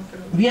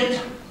wird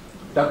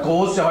der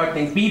große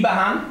Häuptling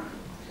Biberhahn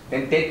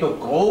den detto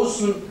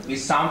großen wie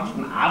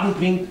sanften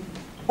Abendwind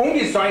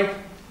ungesäumt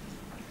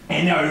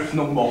eine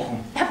Eröffnung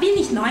machen. Da bin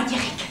ich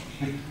neugierig.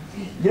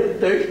 Ihr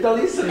Töchterl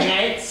ist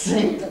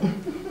reizend.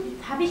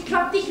 Hab ich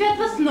glaubt, ich werde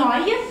was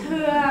Neues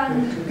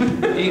hören.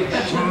 Ich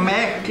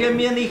schmeichle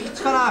mir nichts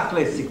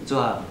vernachlässigt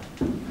zu haben.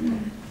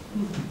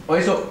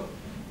 Also,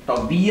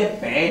 da wir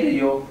beide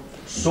ja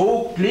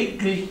so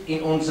glücklich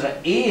in unserer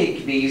Ehe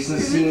gewesen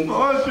sind.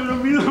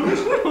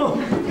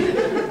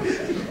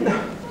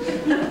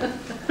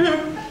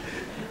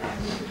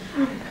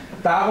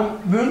 Darum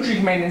wünsche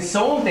ich meinen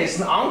Sohn,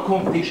 dessen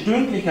Ankunft ich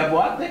stündlich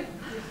erwarte,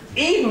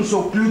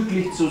 ebenso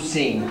glücklich zu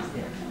sehen.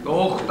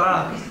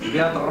 Tochter,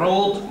 werd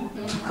rot.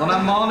 Von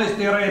einem Mann ist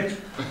die Rede. Ist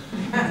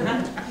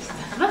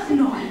das was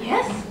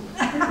Neues?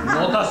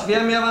 No, das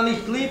wäre mir aber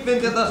nicht lieb, wenn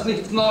dir das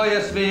nichts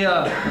Neues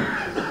wäre.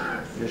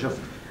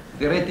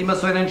 Die redet immer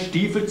so einen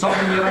Stiefel zusammen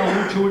in ihrer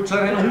Unschuld, so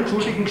einen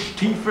unschuldigen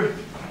Stiefel.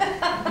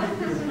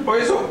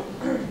 Also,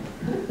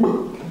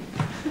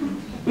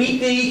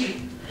 bitte ich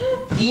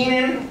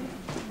Ihnen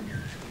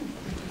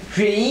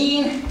für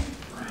ihn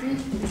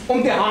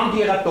um die Hand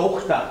Ihrer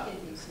Tochter,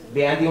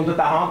 während ich unter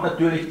der Hand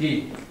natürlich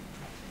die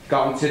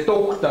ganze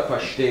Tochter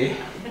verstehe.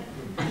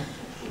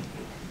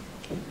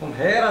 Vom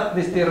Heiraten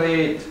ist die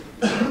Rede.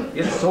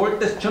 Jetzt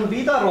solltest schon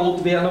wieder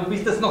rot werden und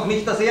bist es noch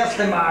nicht das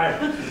erste Mal.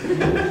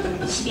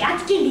 Ich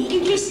werde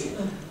gelegentlich...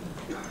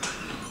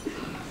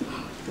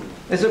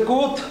 Also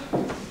gut,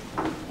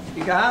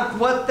 ich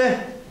antworte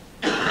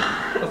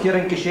auf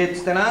Ihren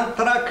geschätzten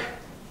Antrag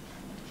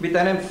mit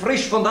einem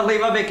frisch von der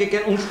Leber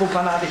weggegangen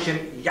unspompanatischen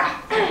Ja.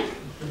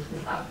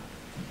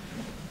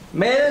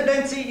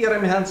 Melden Sie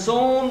Ihrem Herrn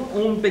Sohn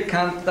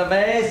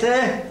unbekannterweise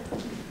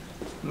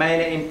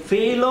meine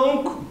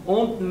Empfehlung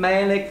und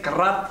meine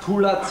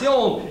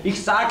Gratulation.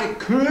 Ich sage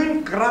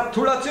kühn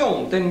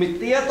Gratulation, denn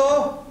mit der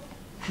da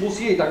muss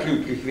jeder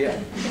glücklich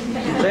werden.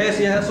 Sei es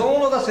Ihr Herr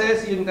Sohn oder sei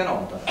es irgendein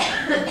anderer.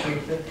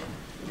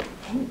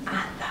 Ein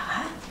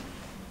anderer?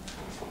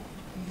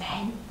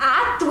 Mein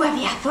Arthur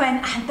wäre so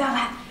ein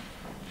anderer.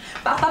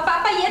 Papa,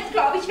 jetzt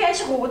glaube ich, wäre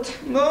ich rot.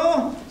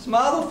 No, das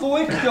Madel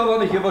folgt ja,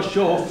 wenn ich was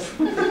schaffe.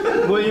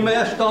 Wo ich immer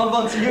erst dann,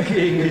 wenn es ihr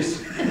gelegen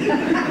ist.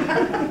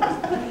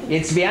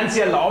 Jetzt werden Sie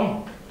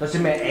erlauben, dass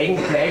ich mein eigen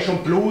Fleisch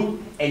und Blut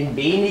ein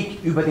wenig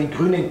über den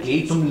grünen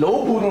Klee zum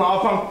Lobhudeln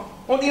anfange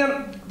und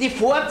Ihnen die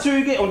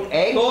Vorzüge und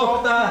Eigenschaften...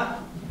 Tochter,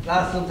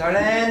 lass uns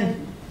allein,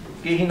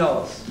 geh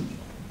hinaus.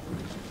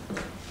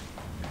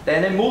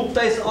 Deine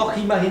Mutter ist auch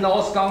immer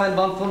hinausgegangen,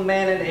 wenn von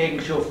meinen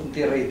Eigenschaften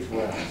die Rede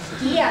war.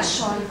 Geh ja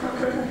schon.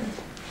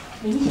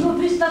 Wenn ich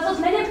nur wüsste, was aus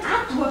meinem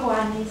Arthur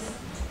geworden ist.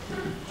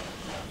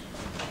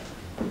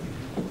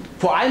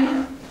 Vor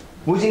allem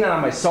muss ich Ihnen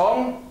einmal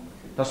sagen,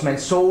 dass mein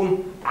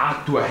Sohn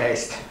Arthur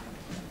heißt.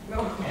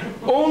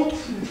 Und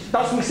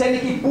dass mich seine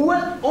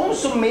Geburt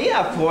umso mehr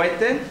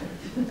erfreute,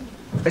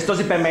 als dass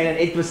ich bei meinem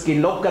etwas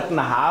gelockerten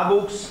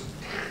Haarwuchs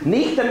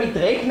nicht damit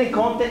rechnen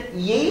konnte,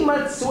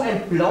 jemals so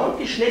ein blond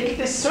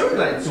geschnäckeltes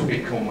Söhnlein zu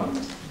bekommen.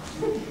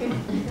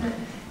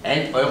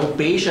 Ein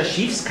europäischer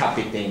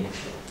Schiffskapitän,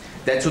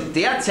 der zu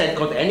der Zeit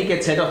gerade einige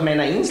Zeit auf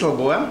meiner Insel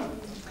war,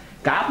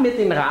 gab mir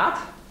den Rat,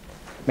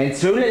 mein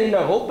Söhnlein in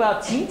Europa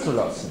erziehen zu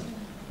lassen.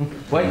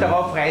 Bald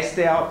darauf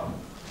reiste er ab.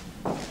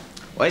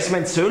 Als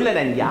mein Söhnlein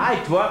ein Jahr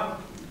alt war,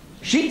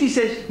 schickte ich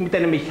es mit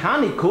einem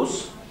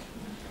Mechanikus,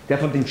 der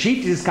von dem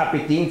Schiff dieses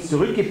Kapitäns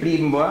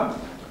zurückgeblieben war,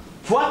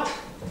 fort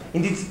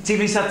in die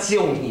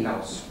Zivilisation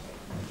hinaus.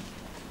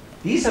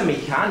 Dieser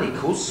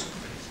Mechanikus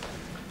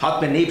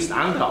hat mir nebst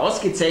anderer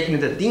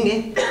ausgezeichneter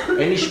Dinge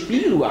eine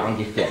Spieluhr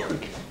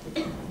angefertigt.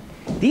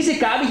 Diese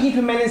gab ich ihm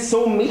für meinen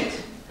Sohn mit,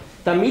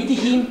 damit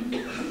ich ihm,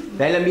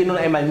 weil er mir nun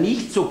einmal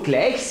nicht so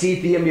gleich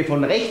sieht, wie er mir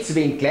von rechts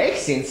wegen gleich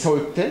sehen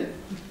sollte,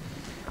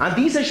 an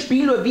dieser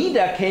Spieluhr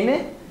wiedererkenne,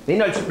 wenn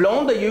er als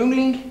blonder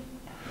Jüngling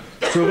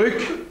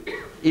zurück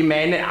in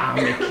meine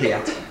Arme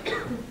kehrt.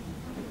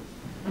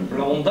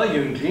 blonder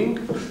Jüngling.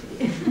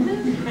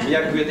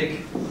 Merkwürdig.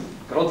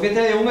 Gerade wie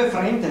der junge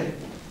Fremde.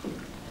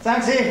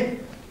 Sagen Sie,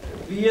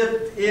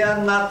 wird er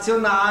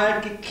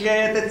national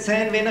gekleidet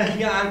sein, wenn er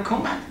hier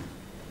ankommt?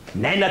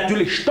 Nein,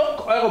 natürlich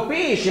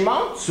stockeuropäisch im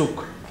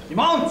Anzug. Im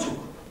Anzug?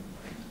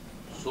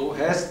 So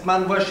heißt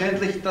man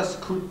wahrscheinlich das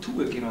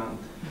Kulturgewand.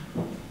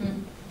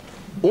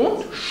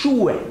 Und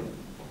Schuhe.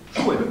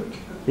 Schuhe?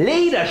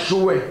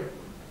 Lederschuhe.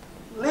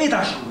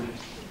 Lederschuhe.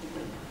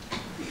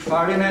 Ich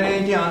falle in eine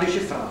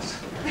indianische Phrase.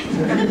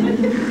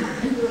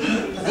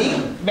 Ich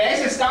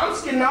weiß es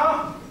ganz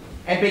genau.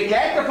 Ein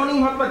Begleiter von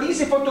ihm hat mir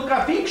diese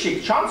Fotografie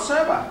geschickt. Schauen Sie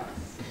selber.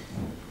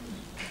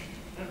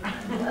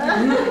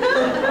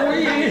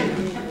 Ui,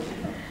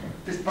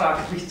 das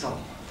braucht mich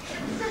zusammen.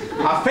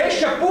 Ein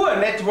fescher Bub,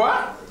 nicht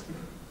wahr?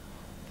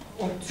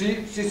 Und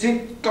Sie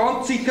sind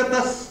ganz sicher,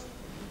 dass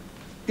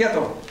der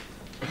da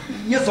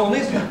Ihr Sohn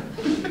ist?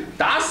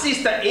 Das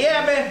ist der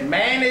Erbe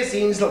meines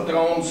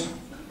Inselthrons.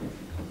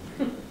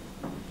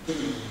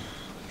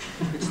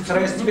 Jetzt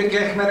reißt mir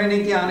gleich meinen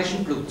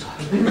indianischen Blut.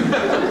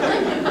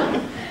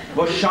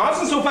 Was schauen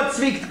Sie so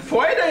verzwickt?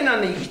 Gefällt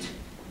Ihnen nicht?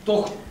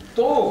 Doch,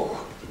 doch.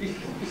 Ich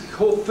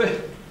hoffe,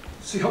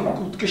 Sie haben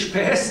gut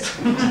gespeist.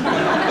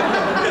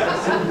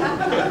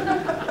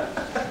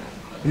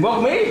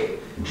 Mach mich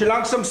schon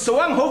langsam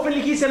Sorgen,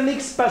 hoffentlich ist ihm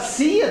nichts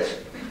passiert.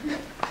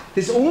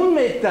 Das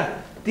Unwetter,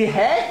 die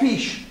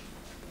Haifisch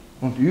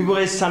und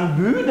überall sind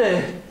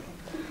müde.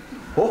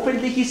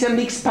 Hoffentlich ist ihm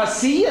nichts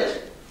passiert.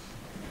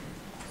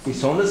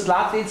 Besonders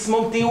laut jetzt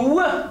um die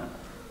Uhr.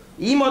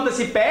 Ihm hat er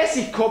sie bei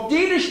sich gehabt,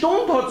 jede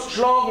Stunde hat es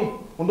geschlagen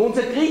und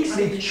unser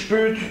Kriegslied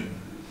gespielt.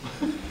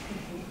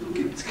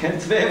 Gibt's keinen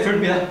Zweifel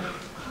mehr.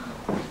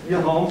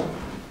 Johann,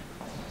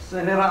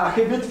 seine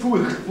Rache wird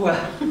furchtbar.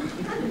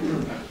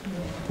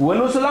 Bur,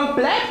 nur so lang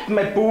bleibt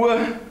mein Bur.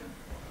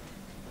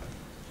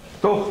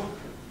 Doch.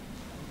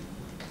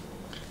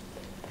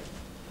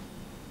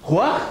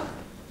 Horch!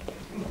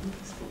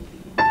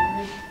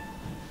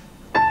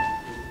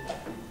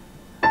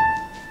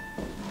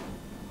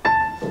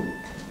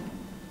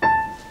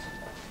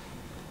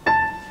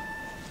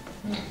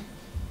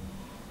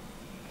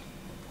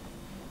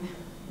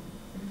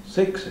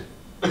 Sechs.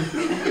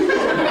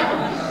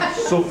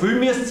 So viel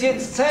müsst es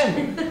jetzt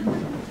sein.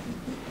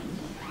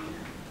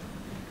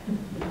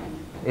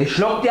 Es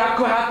schlägt die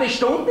akkurate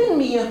Stunde in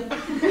mir.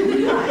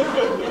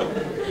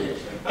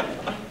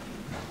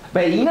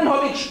 Bei Ihnen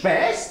habe ich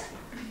gespeist.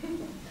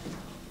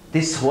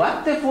 Das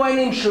Harte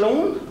vorhin im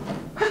Schlund.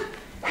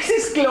 Es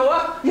ist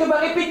klar, ich habe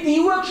eine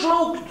Repetitur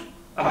geschluckt.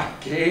 Ach,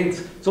 Kind,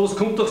 sowas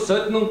kommt doch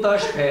selten unter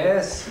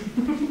Speis.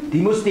 Die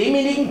muss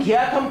demjenigen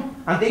gehört haben,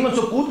 an dem wir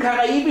so gut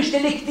karaibisch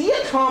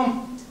delektiert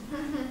haben.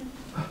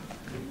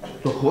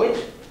 Doch halt,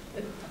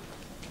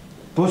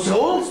 was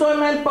rollt da in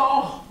meinem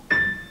Bauch?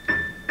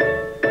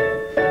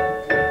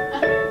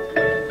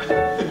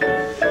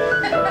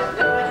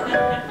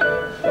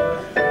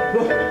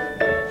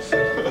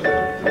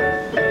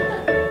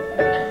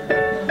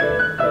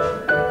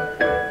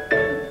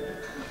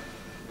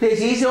 Das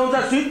ist ja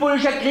unser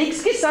südpolischer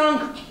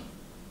Kriegsgesang.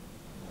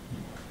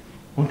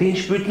 Und den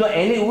spielt nur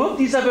eine Uhr auf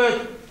dieser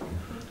Welt.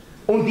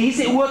 Und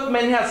diese Uhr hat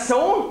mein Herr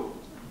Sohn.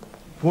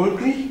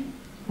 Folglich,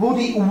 wo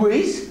die Uhr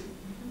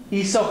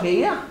ist auch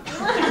er.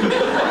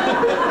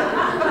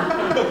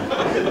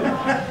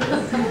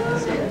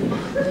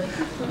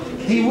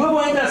 Die Uhr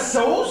war in der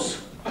Sauce.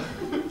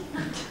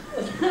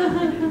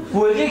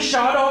 Folglich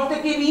schaut er auf der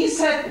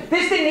Gewissheit.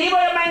 Das Diner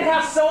war ja mein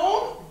Herr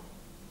Sohn.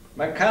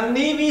 Man kann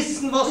nie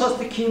wissen, was aus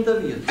den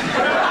Kindern wird.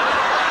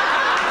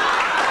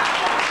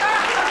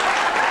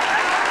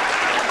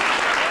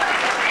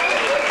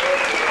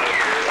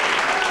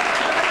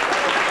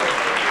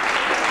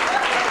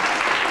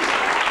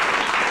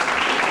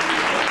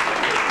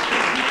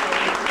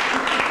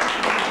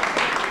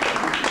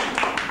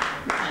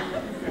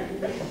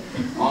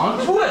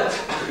 Antwort!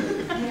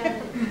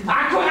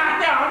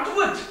 Akkurate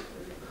Antwort!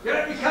 Ja,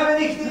 ich habe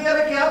nicht die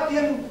Ehre gehabt,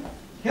 Ihren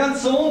Herrn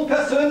Sohn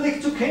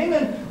persönlich zu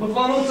kennen. Und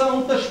wenn unser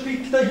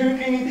unterspickter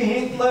Jüngling in die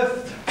Hände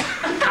läuft.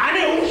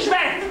 Keine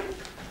Umschweif!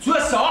 Zur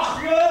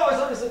Sache! Ja,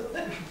 also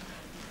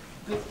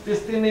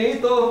das Diner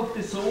da,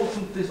 die Sauce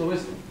und das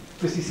alles,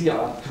 das ist Ihr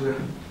Abenteuer.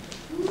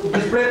 Und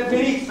es bleibt mir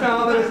nichts mehr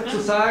anderes zu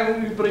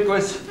sagen übrig,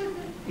 als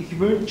ich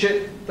wünsche,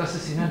 dass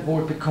es Ihnen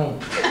wohl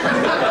bekommt.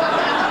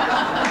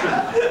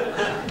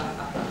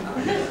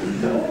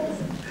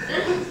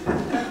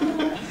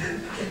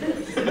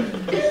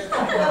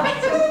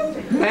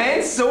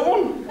 Mein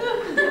Sohn,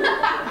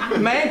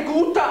 mein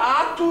guter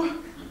Arthur,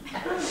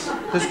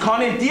 das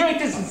kann im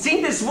direktesten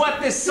Sinn des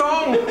Wortes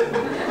sagen.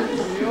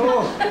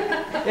 Ja,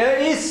 er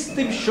ist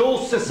im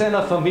Schoße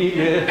seiner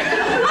Familie.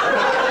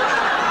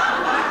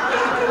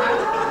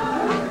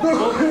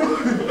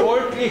 Und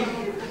folglich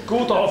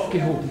gut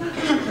aufgehoben.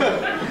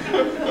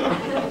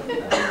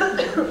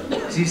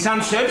 Sie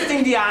sind selbst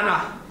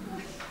Indianer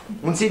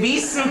und Sie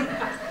wissen,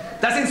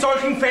 dass in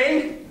solchen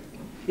Fällen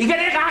ich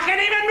werde Rache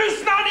nehmen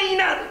müssen an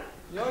Ihnen.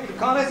 Ja, ich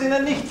kann es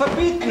Ihnen nicht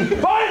verbieten.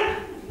 Volk,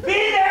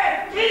 bitte,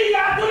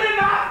 Krieger zu den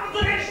Waffen, zu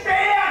den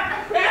Speeren!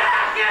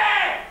 Rache!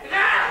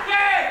 Rache!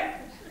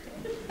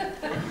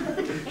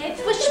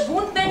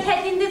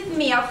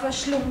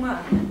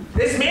 verschlungen.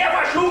 Das Meer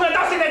verschlungen,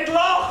 dass ich nicht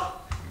lach!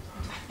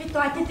 Was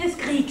bedeutet das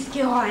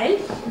Kriegsgeheul?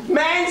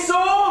 Mein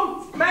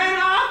Sohn! Mein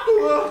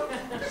Arthur!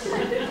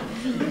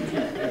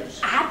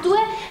 Arthur,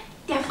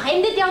 der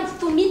Fremde, der uns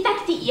zum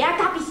Mittag die Ehre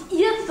gab, ist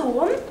Ihr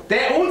Sohn?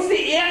 Der uns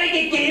die Ehre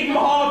gegeben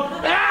hat!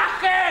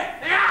 Rache!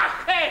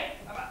 Rache!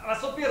 Aber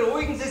so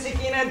beruhigen Sie sich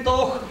Ihnen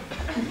doch.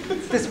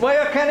 Das war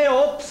ja keine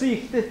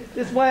Absicht,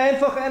 das war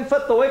einfach ein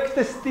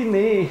verdeugtes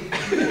Diner. Ich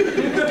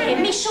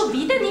kenne mich schon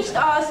wieder nicht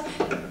aus.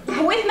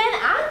 Wo ist mein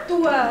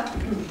Arthur?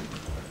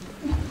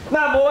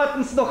 Na,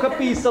 warten Sie noch ein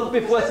bisschen,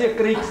 bevor Sie ein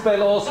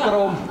Kriegsbeil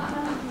ausgraben.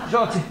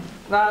 Schauen Sie,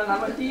 nein,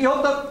 ich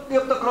hab da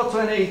gerade so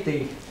eine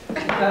Idee.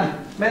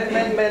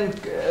 Mein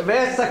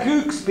weißer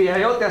Glücksbär,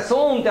 ja, der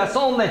Sohn der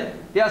Sonne,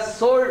 der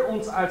soll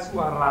uns als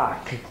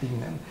Orakel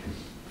dienen.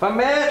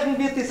 Vermeiden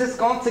wir dieses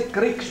ganze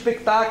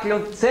Kriegsspektakel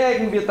und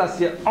zeigen wir, dass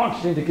wir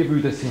anständige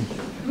Wüde sind.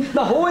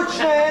 Da holt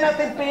schnell einer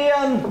den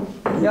Bären.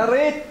 Er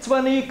redet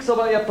zwar nichts,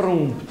 aber er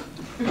brummt.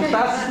 Und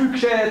das ist viel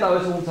gescheiter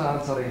als unser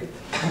Anzerät.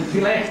 Und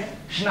vielleicht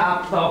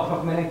schnappt er auch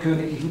nach meinen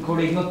königlichen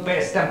Kollegen und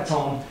beißt am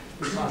Zaun.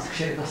 Das war das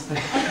Gescheiterste.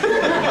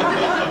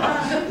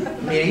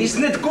 Mir ist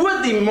nicht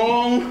gut im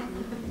Magen.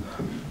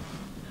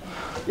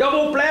 Ja,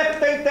 wo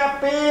bleibt denn der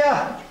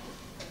Bär?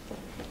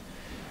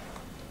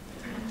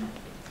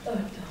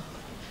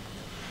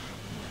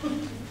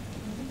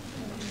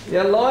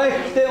 Er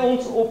leuchte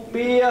uns, o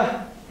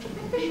Bär,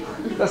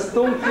 das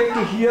dunkle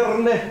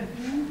Gehirne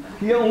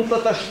hier unter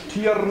der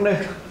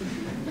Stirne.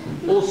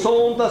 O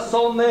Sohn der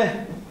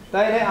Sonne,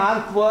 deine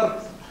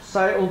Antwort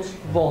sei uns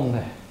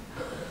Wonne.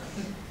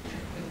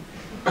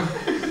 Papa,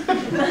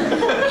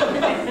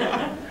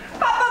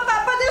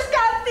 das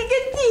garstige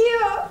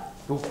Tier!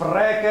 Du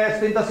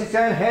Freigeistin, das ist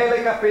ja ein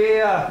heiliger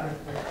Bär.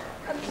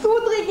 Ein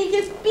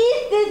zudringliches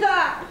Biest ist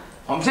er!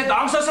 Haben Sie nicht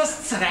Angst, dass er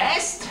es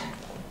zerreißt?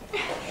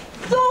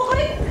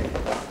 Zurück!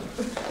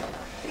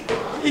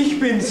 Ich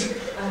bin's.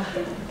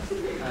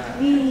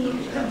 Wie?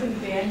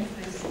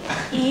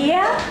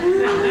 Er?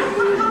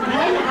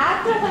 Ein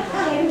Arthur, der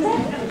Fremde?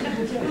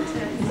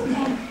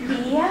 Ein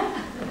Bär?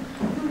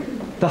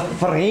 Der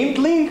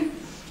Fremdling?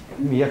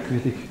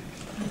 Merkwürdig.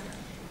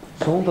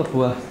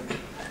 Sonderbar.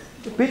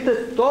 Bitte,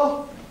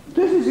 da,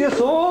 das ist Ihr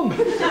Sohn.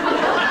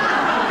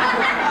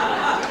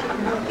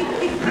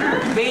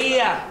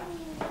 Wer?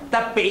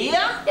 Der Bär?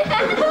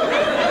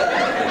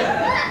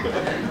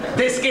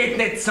 Das geht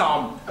nicht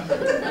zusammen.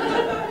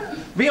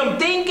 Wir haben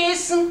den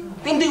gegessen,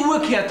 dem die Uhr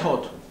gehört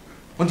hat.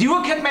 Und die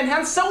Uhr gehört mein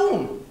Herrn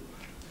Sohn.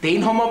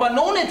 Den haben wir aber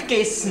noch nicht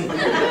gegessen.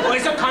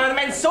 Also kann er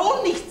mein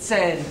Sohn nicht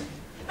sein.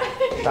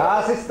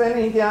 Das ist ein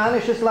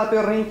indianisches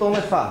Labyrinth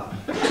ohne Faden.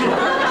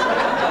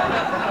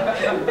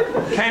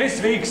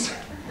 Keineswegs.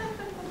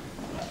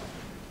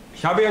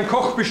 Ich habe Ihren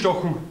Koch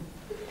bestochen.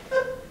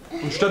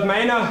 Und statt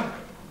meiner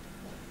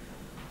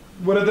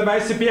wurde der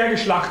weiße Bär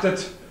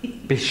geschlachtet.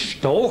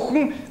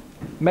 Bestochen?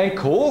 Mein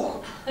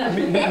Koch?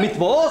 Mit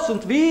was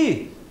und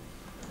wie?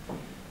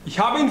 Ich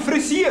habe ihn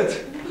frisiert.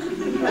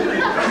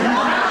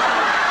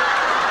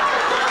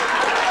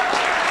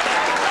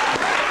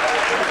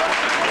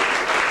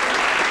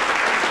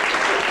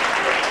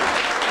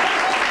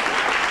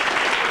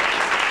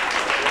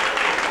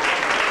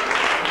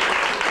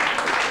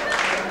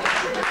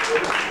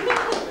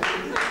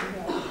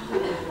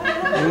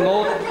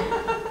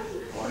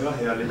 Euer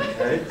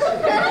Herrlichkeit.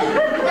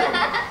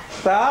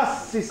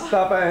 Das ist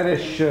aber eine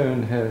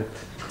Schönheit.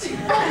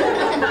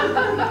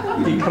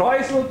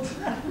 Gekräuselt,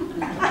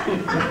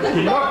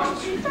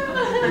 gelockt,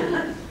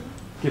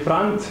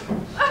 gebrannt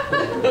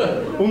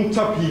und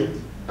tapiert.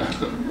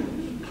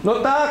 Na,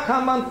 da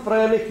kann man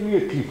freilich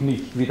wirklich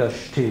nicht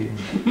widerstehen.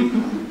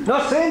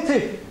 Na, sehen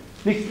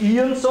Sie, nicht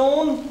Ihren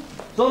Sohn,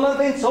 sondern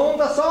den Sohn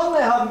der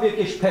Sonne haben wir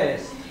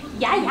gespeist.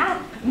 Ja,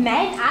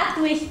 mein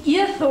Arthur ist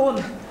Ihr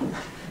Sohn.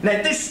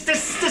 Nein,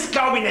 das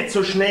glaube ich nicht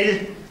so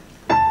schnell.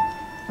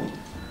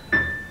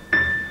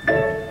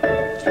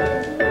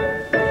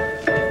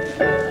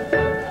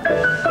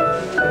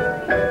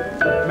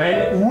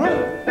 Meine Uhr?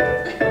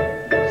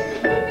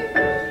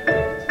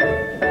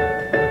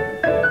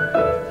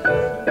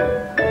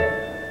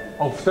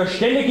 Auf der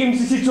Stelle geben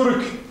Sie sie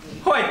zurück.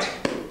 Halt!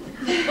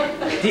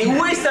 Die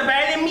Uhr ist eine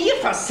Weile mir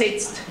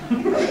versetzt.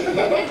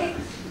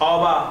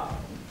 Aber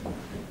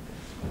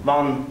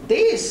wenn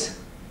das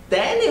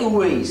deine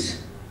Uhr ist,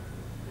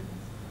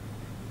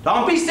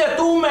 dann bist ja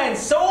du mein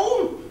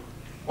Sohn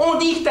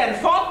und ich dein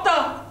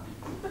Vater.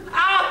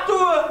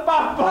 Arthur,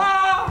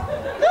 Papa!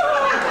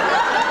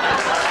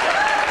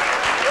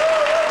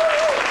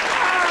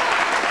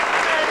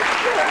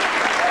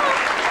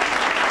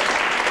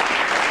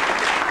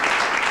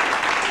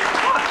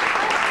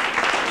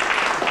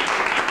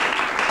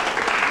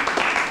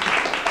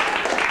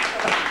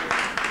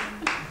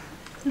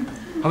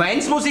 Aber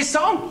eins muss ich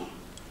sagen,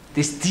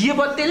 das Tier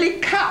war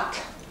delikat.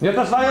 Ja,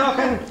 das war ja auch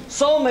ein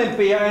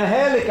Sonnenbär, ein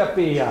heiliger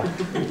Bär.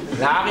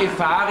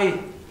 Larifari,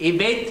 ich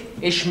wette,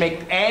 es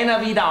schmeckt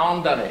einer wie der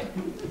andere.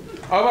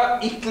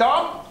 Aber ich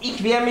glaube,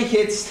 ich werde mich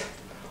jetzt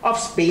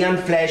aufs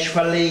Bärenfleisch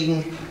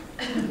verlegen.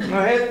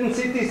 Na, hätten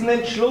Sie diesen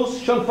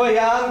Entschluss schon vor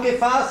Jahren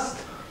gefasst,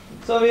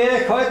 So wie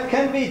ich halt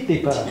kein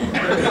Wittiber.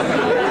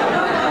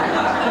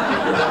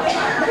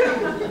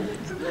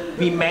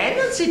 Wie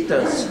meinen Sie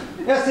das?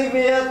 Ja, Sie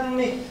werden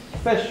mich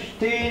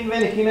verstehen,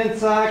 wenn ich Ihnen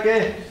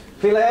sage,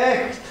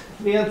 vielleicht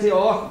wären Sie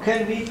auch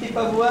kein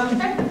Wittiber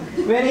geworden,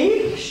 wenn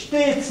ich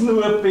stets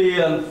nur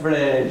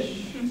Bärenfleisch.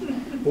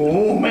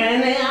 Oh,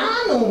 meine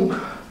Ahnung.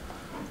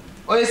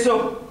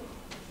 Also,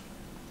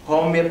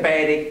 haben wir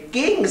beide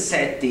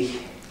gegenseitig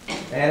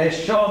Eine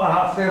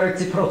schauderhafte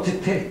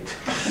Reziprozität.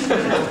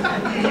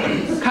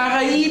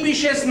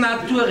 karaibisches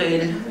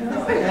Naturell.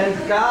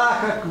 Ein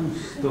garer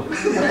Gusto.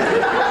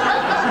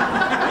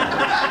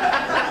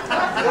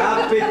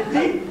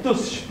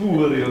 Appetitus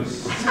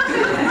spurius.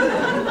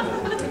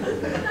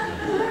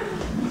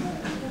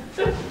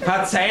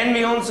 Verzeihen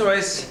wir uns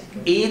als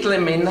edle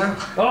Männer.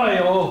 Oh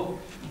ja,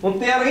 und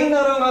die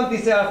Erinnerung an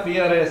diese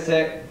Affäre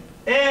sei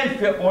ein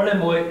für alle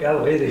Mal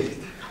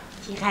erledigt.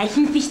 Sie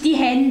reichen sich die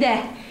Hände.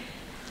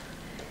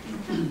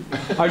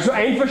 Also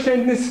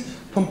Einverständnis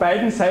von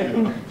beiden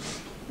Seiten.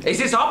 Es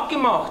ist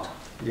abgemacht.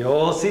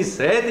 Ja, sie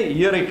sei die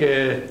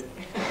ihrige.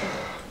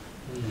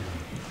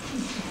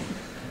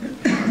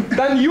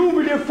 Dann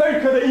jubelt ihr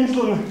Völker der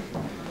Inseln.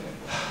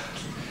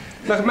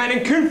 Nach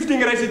meinem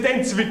künftigen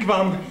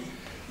Residenzwigwam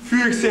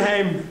führe ich sie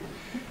heim,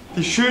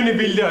 die schöne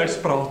Wilde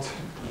als Braut.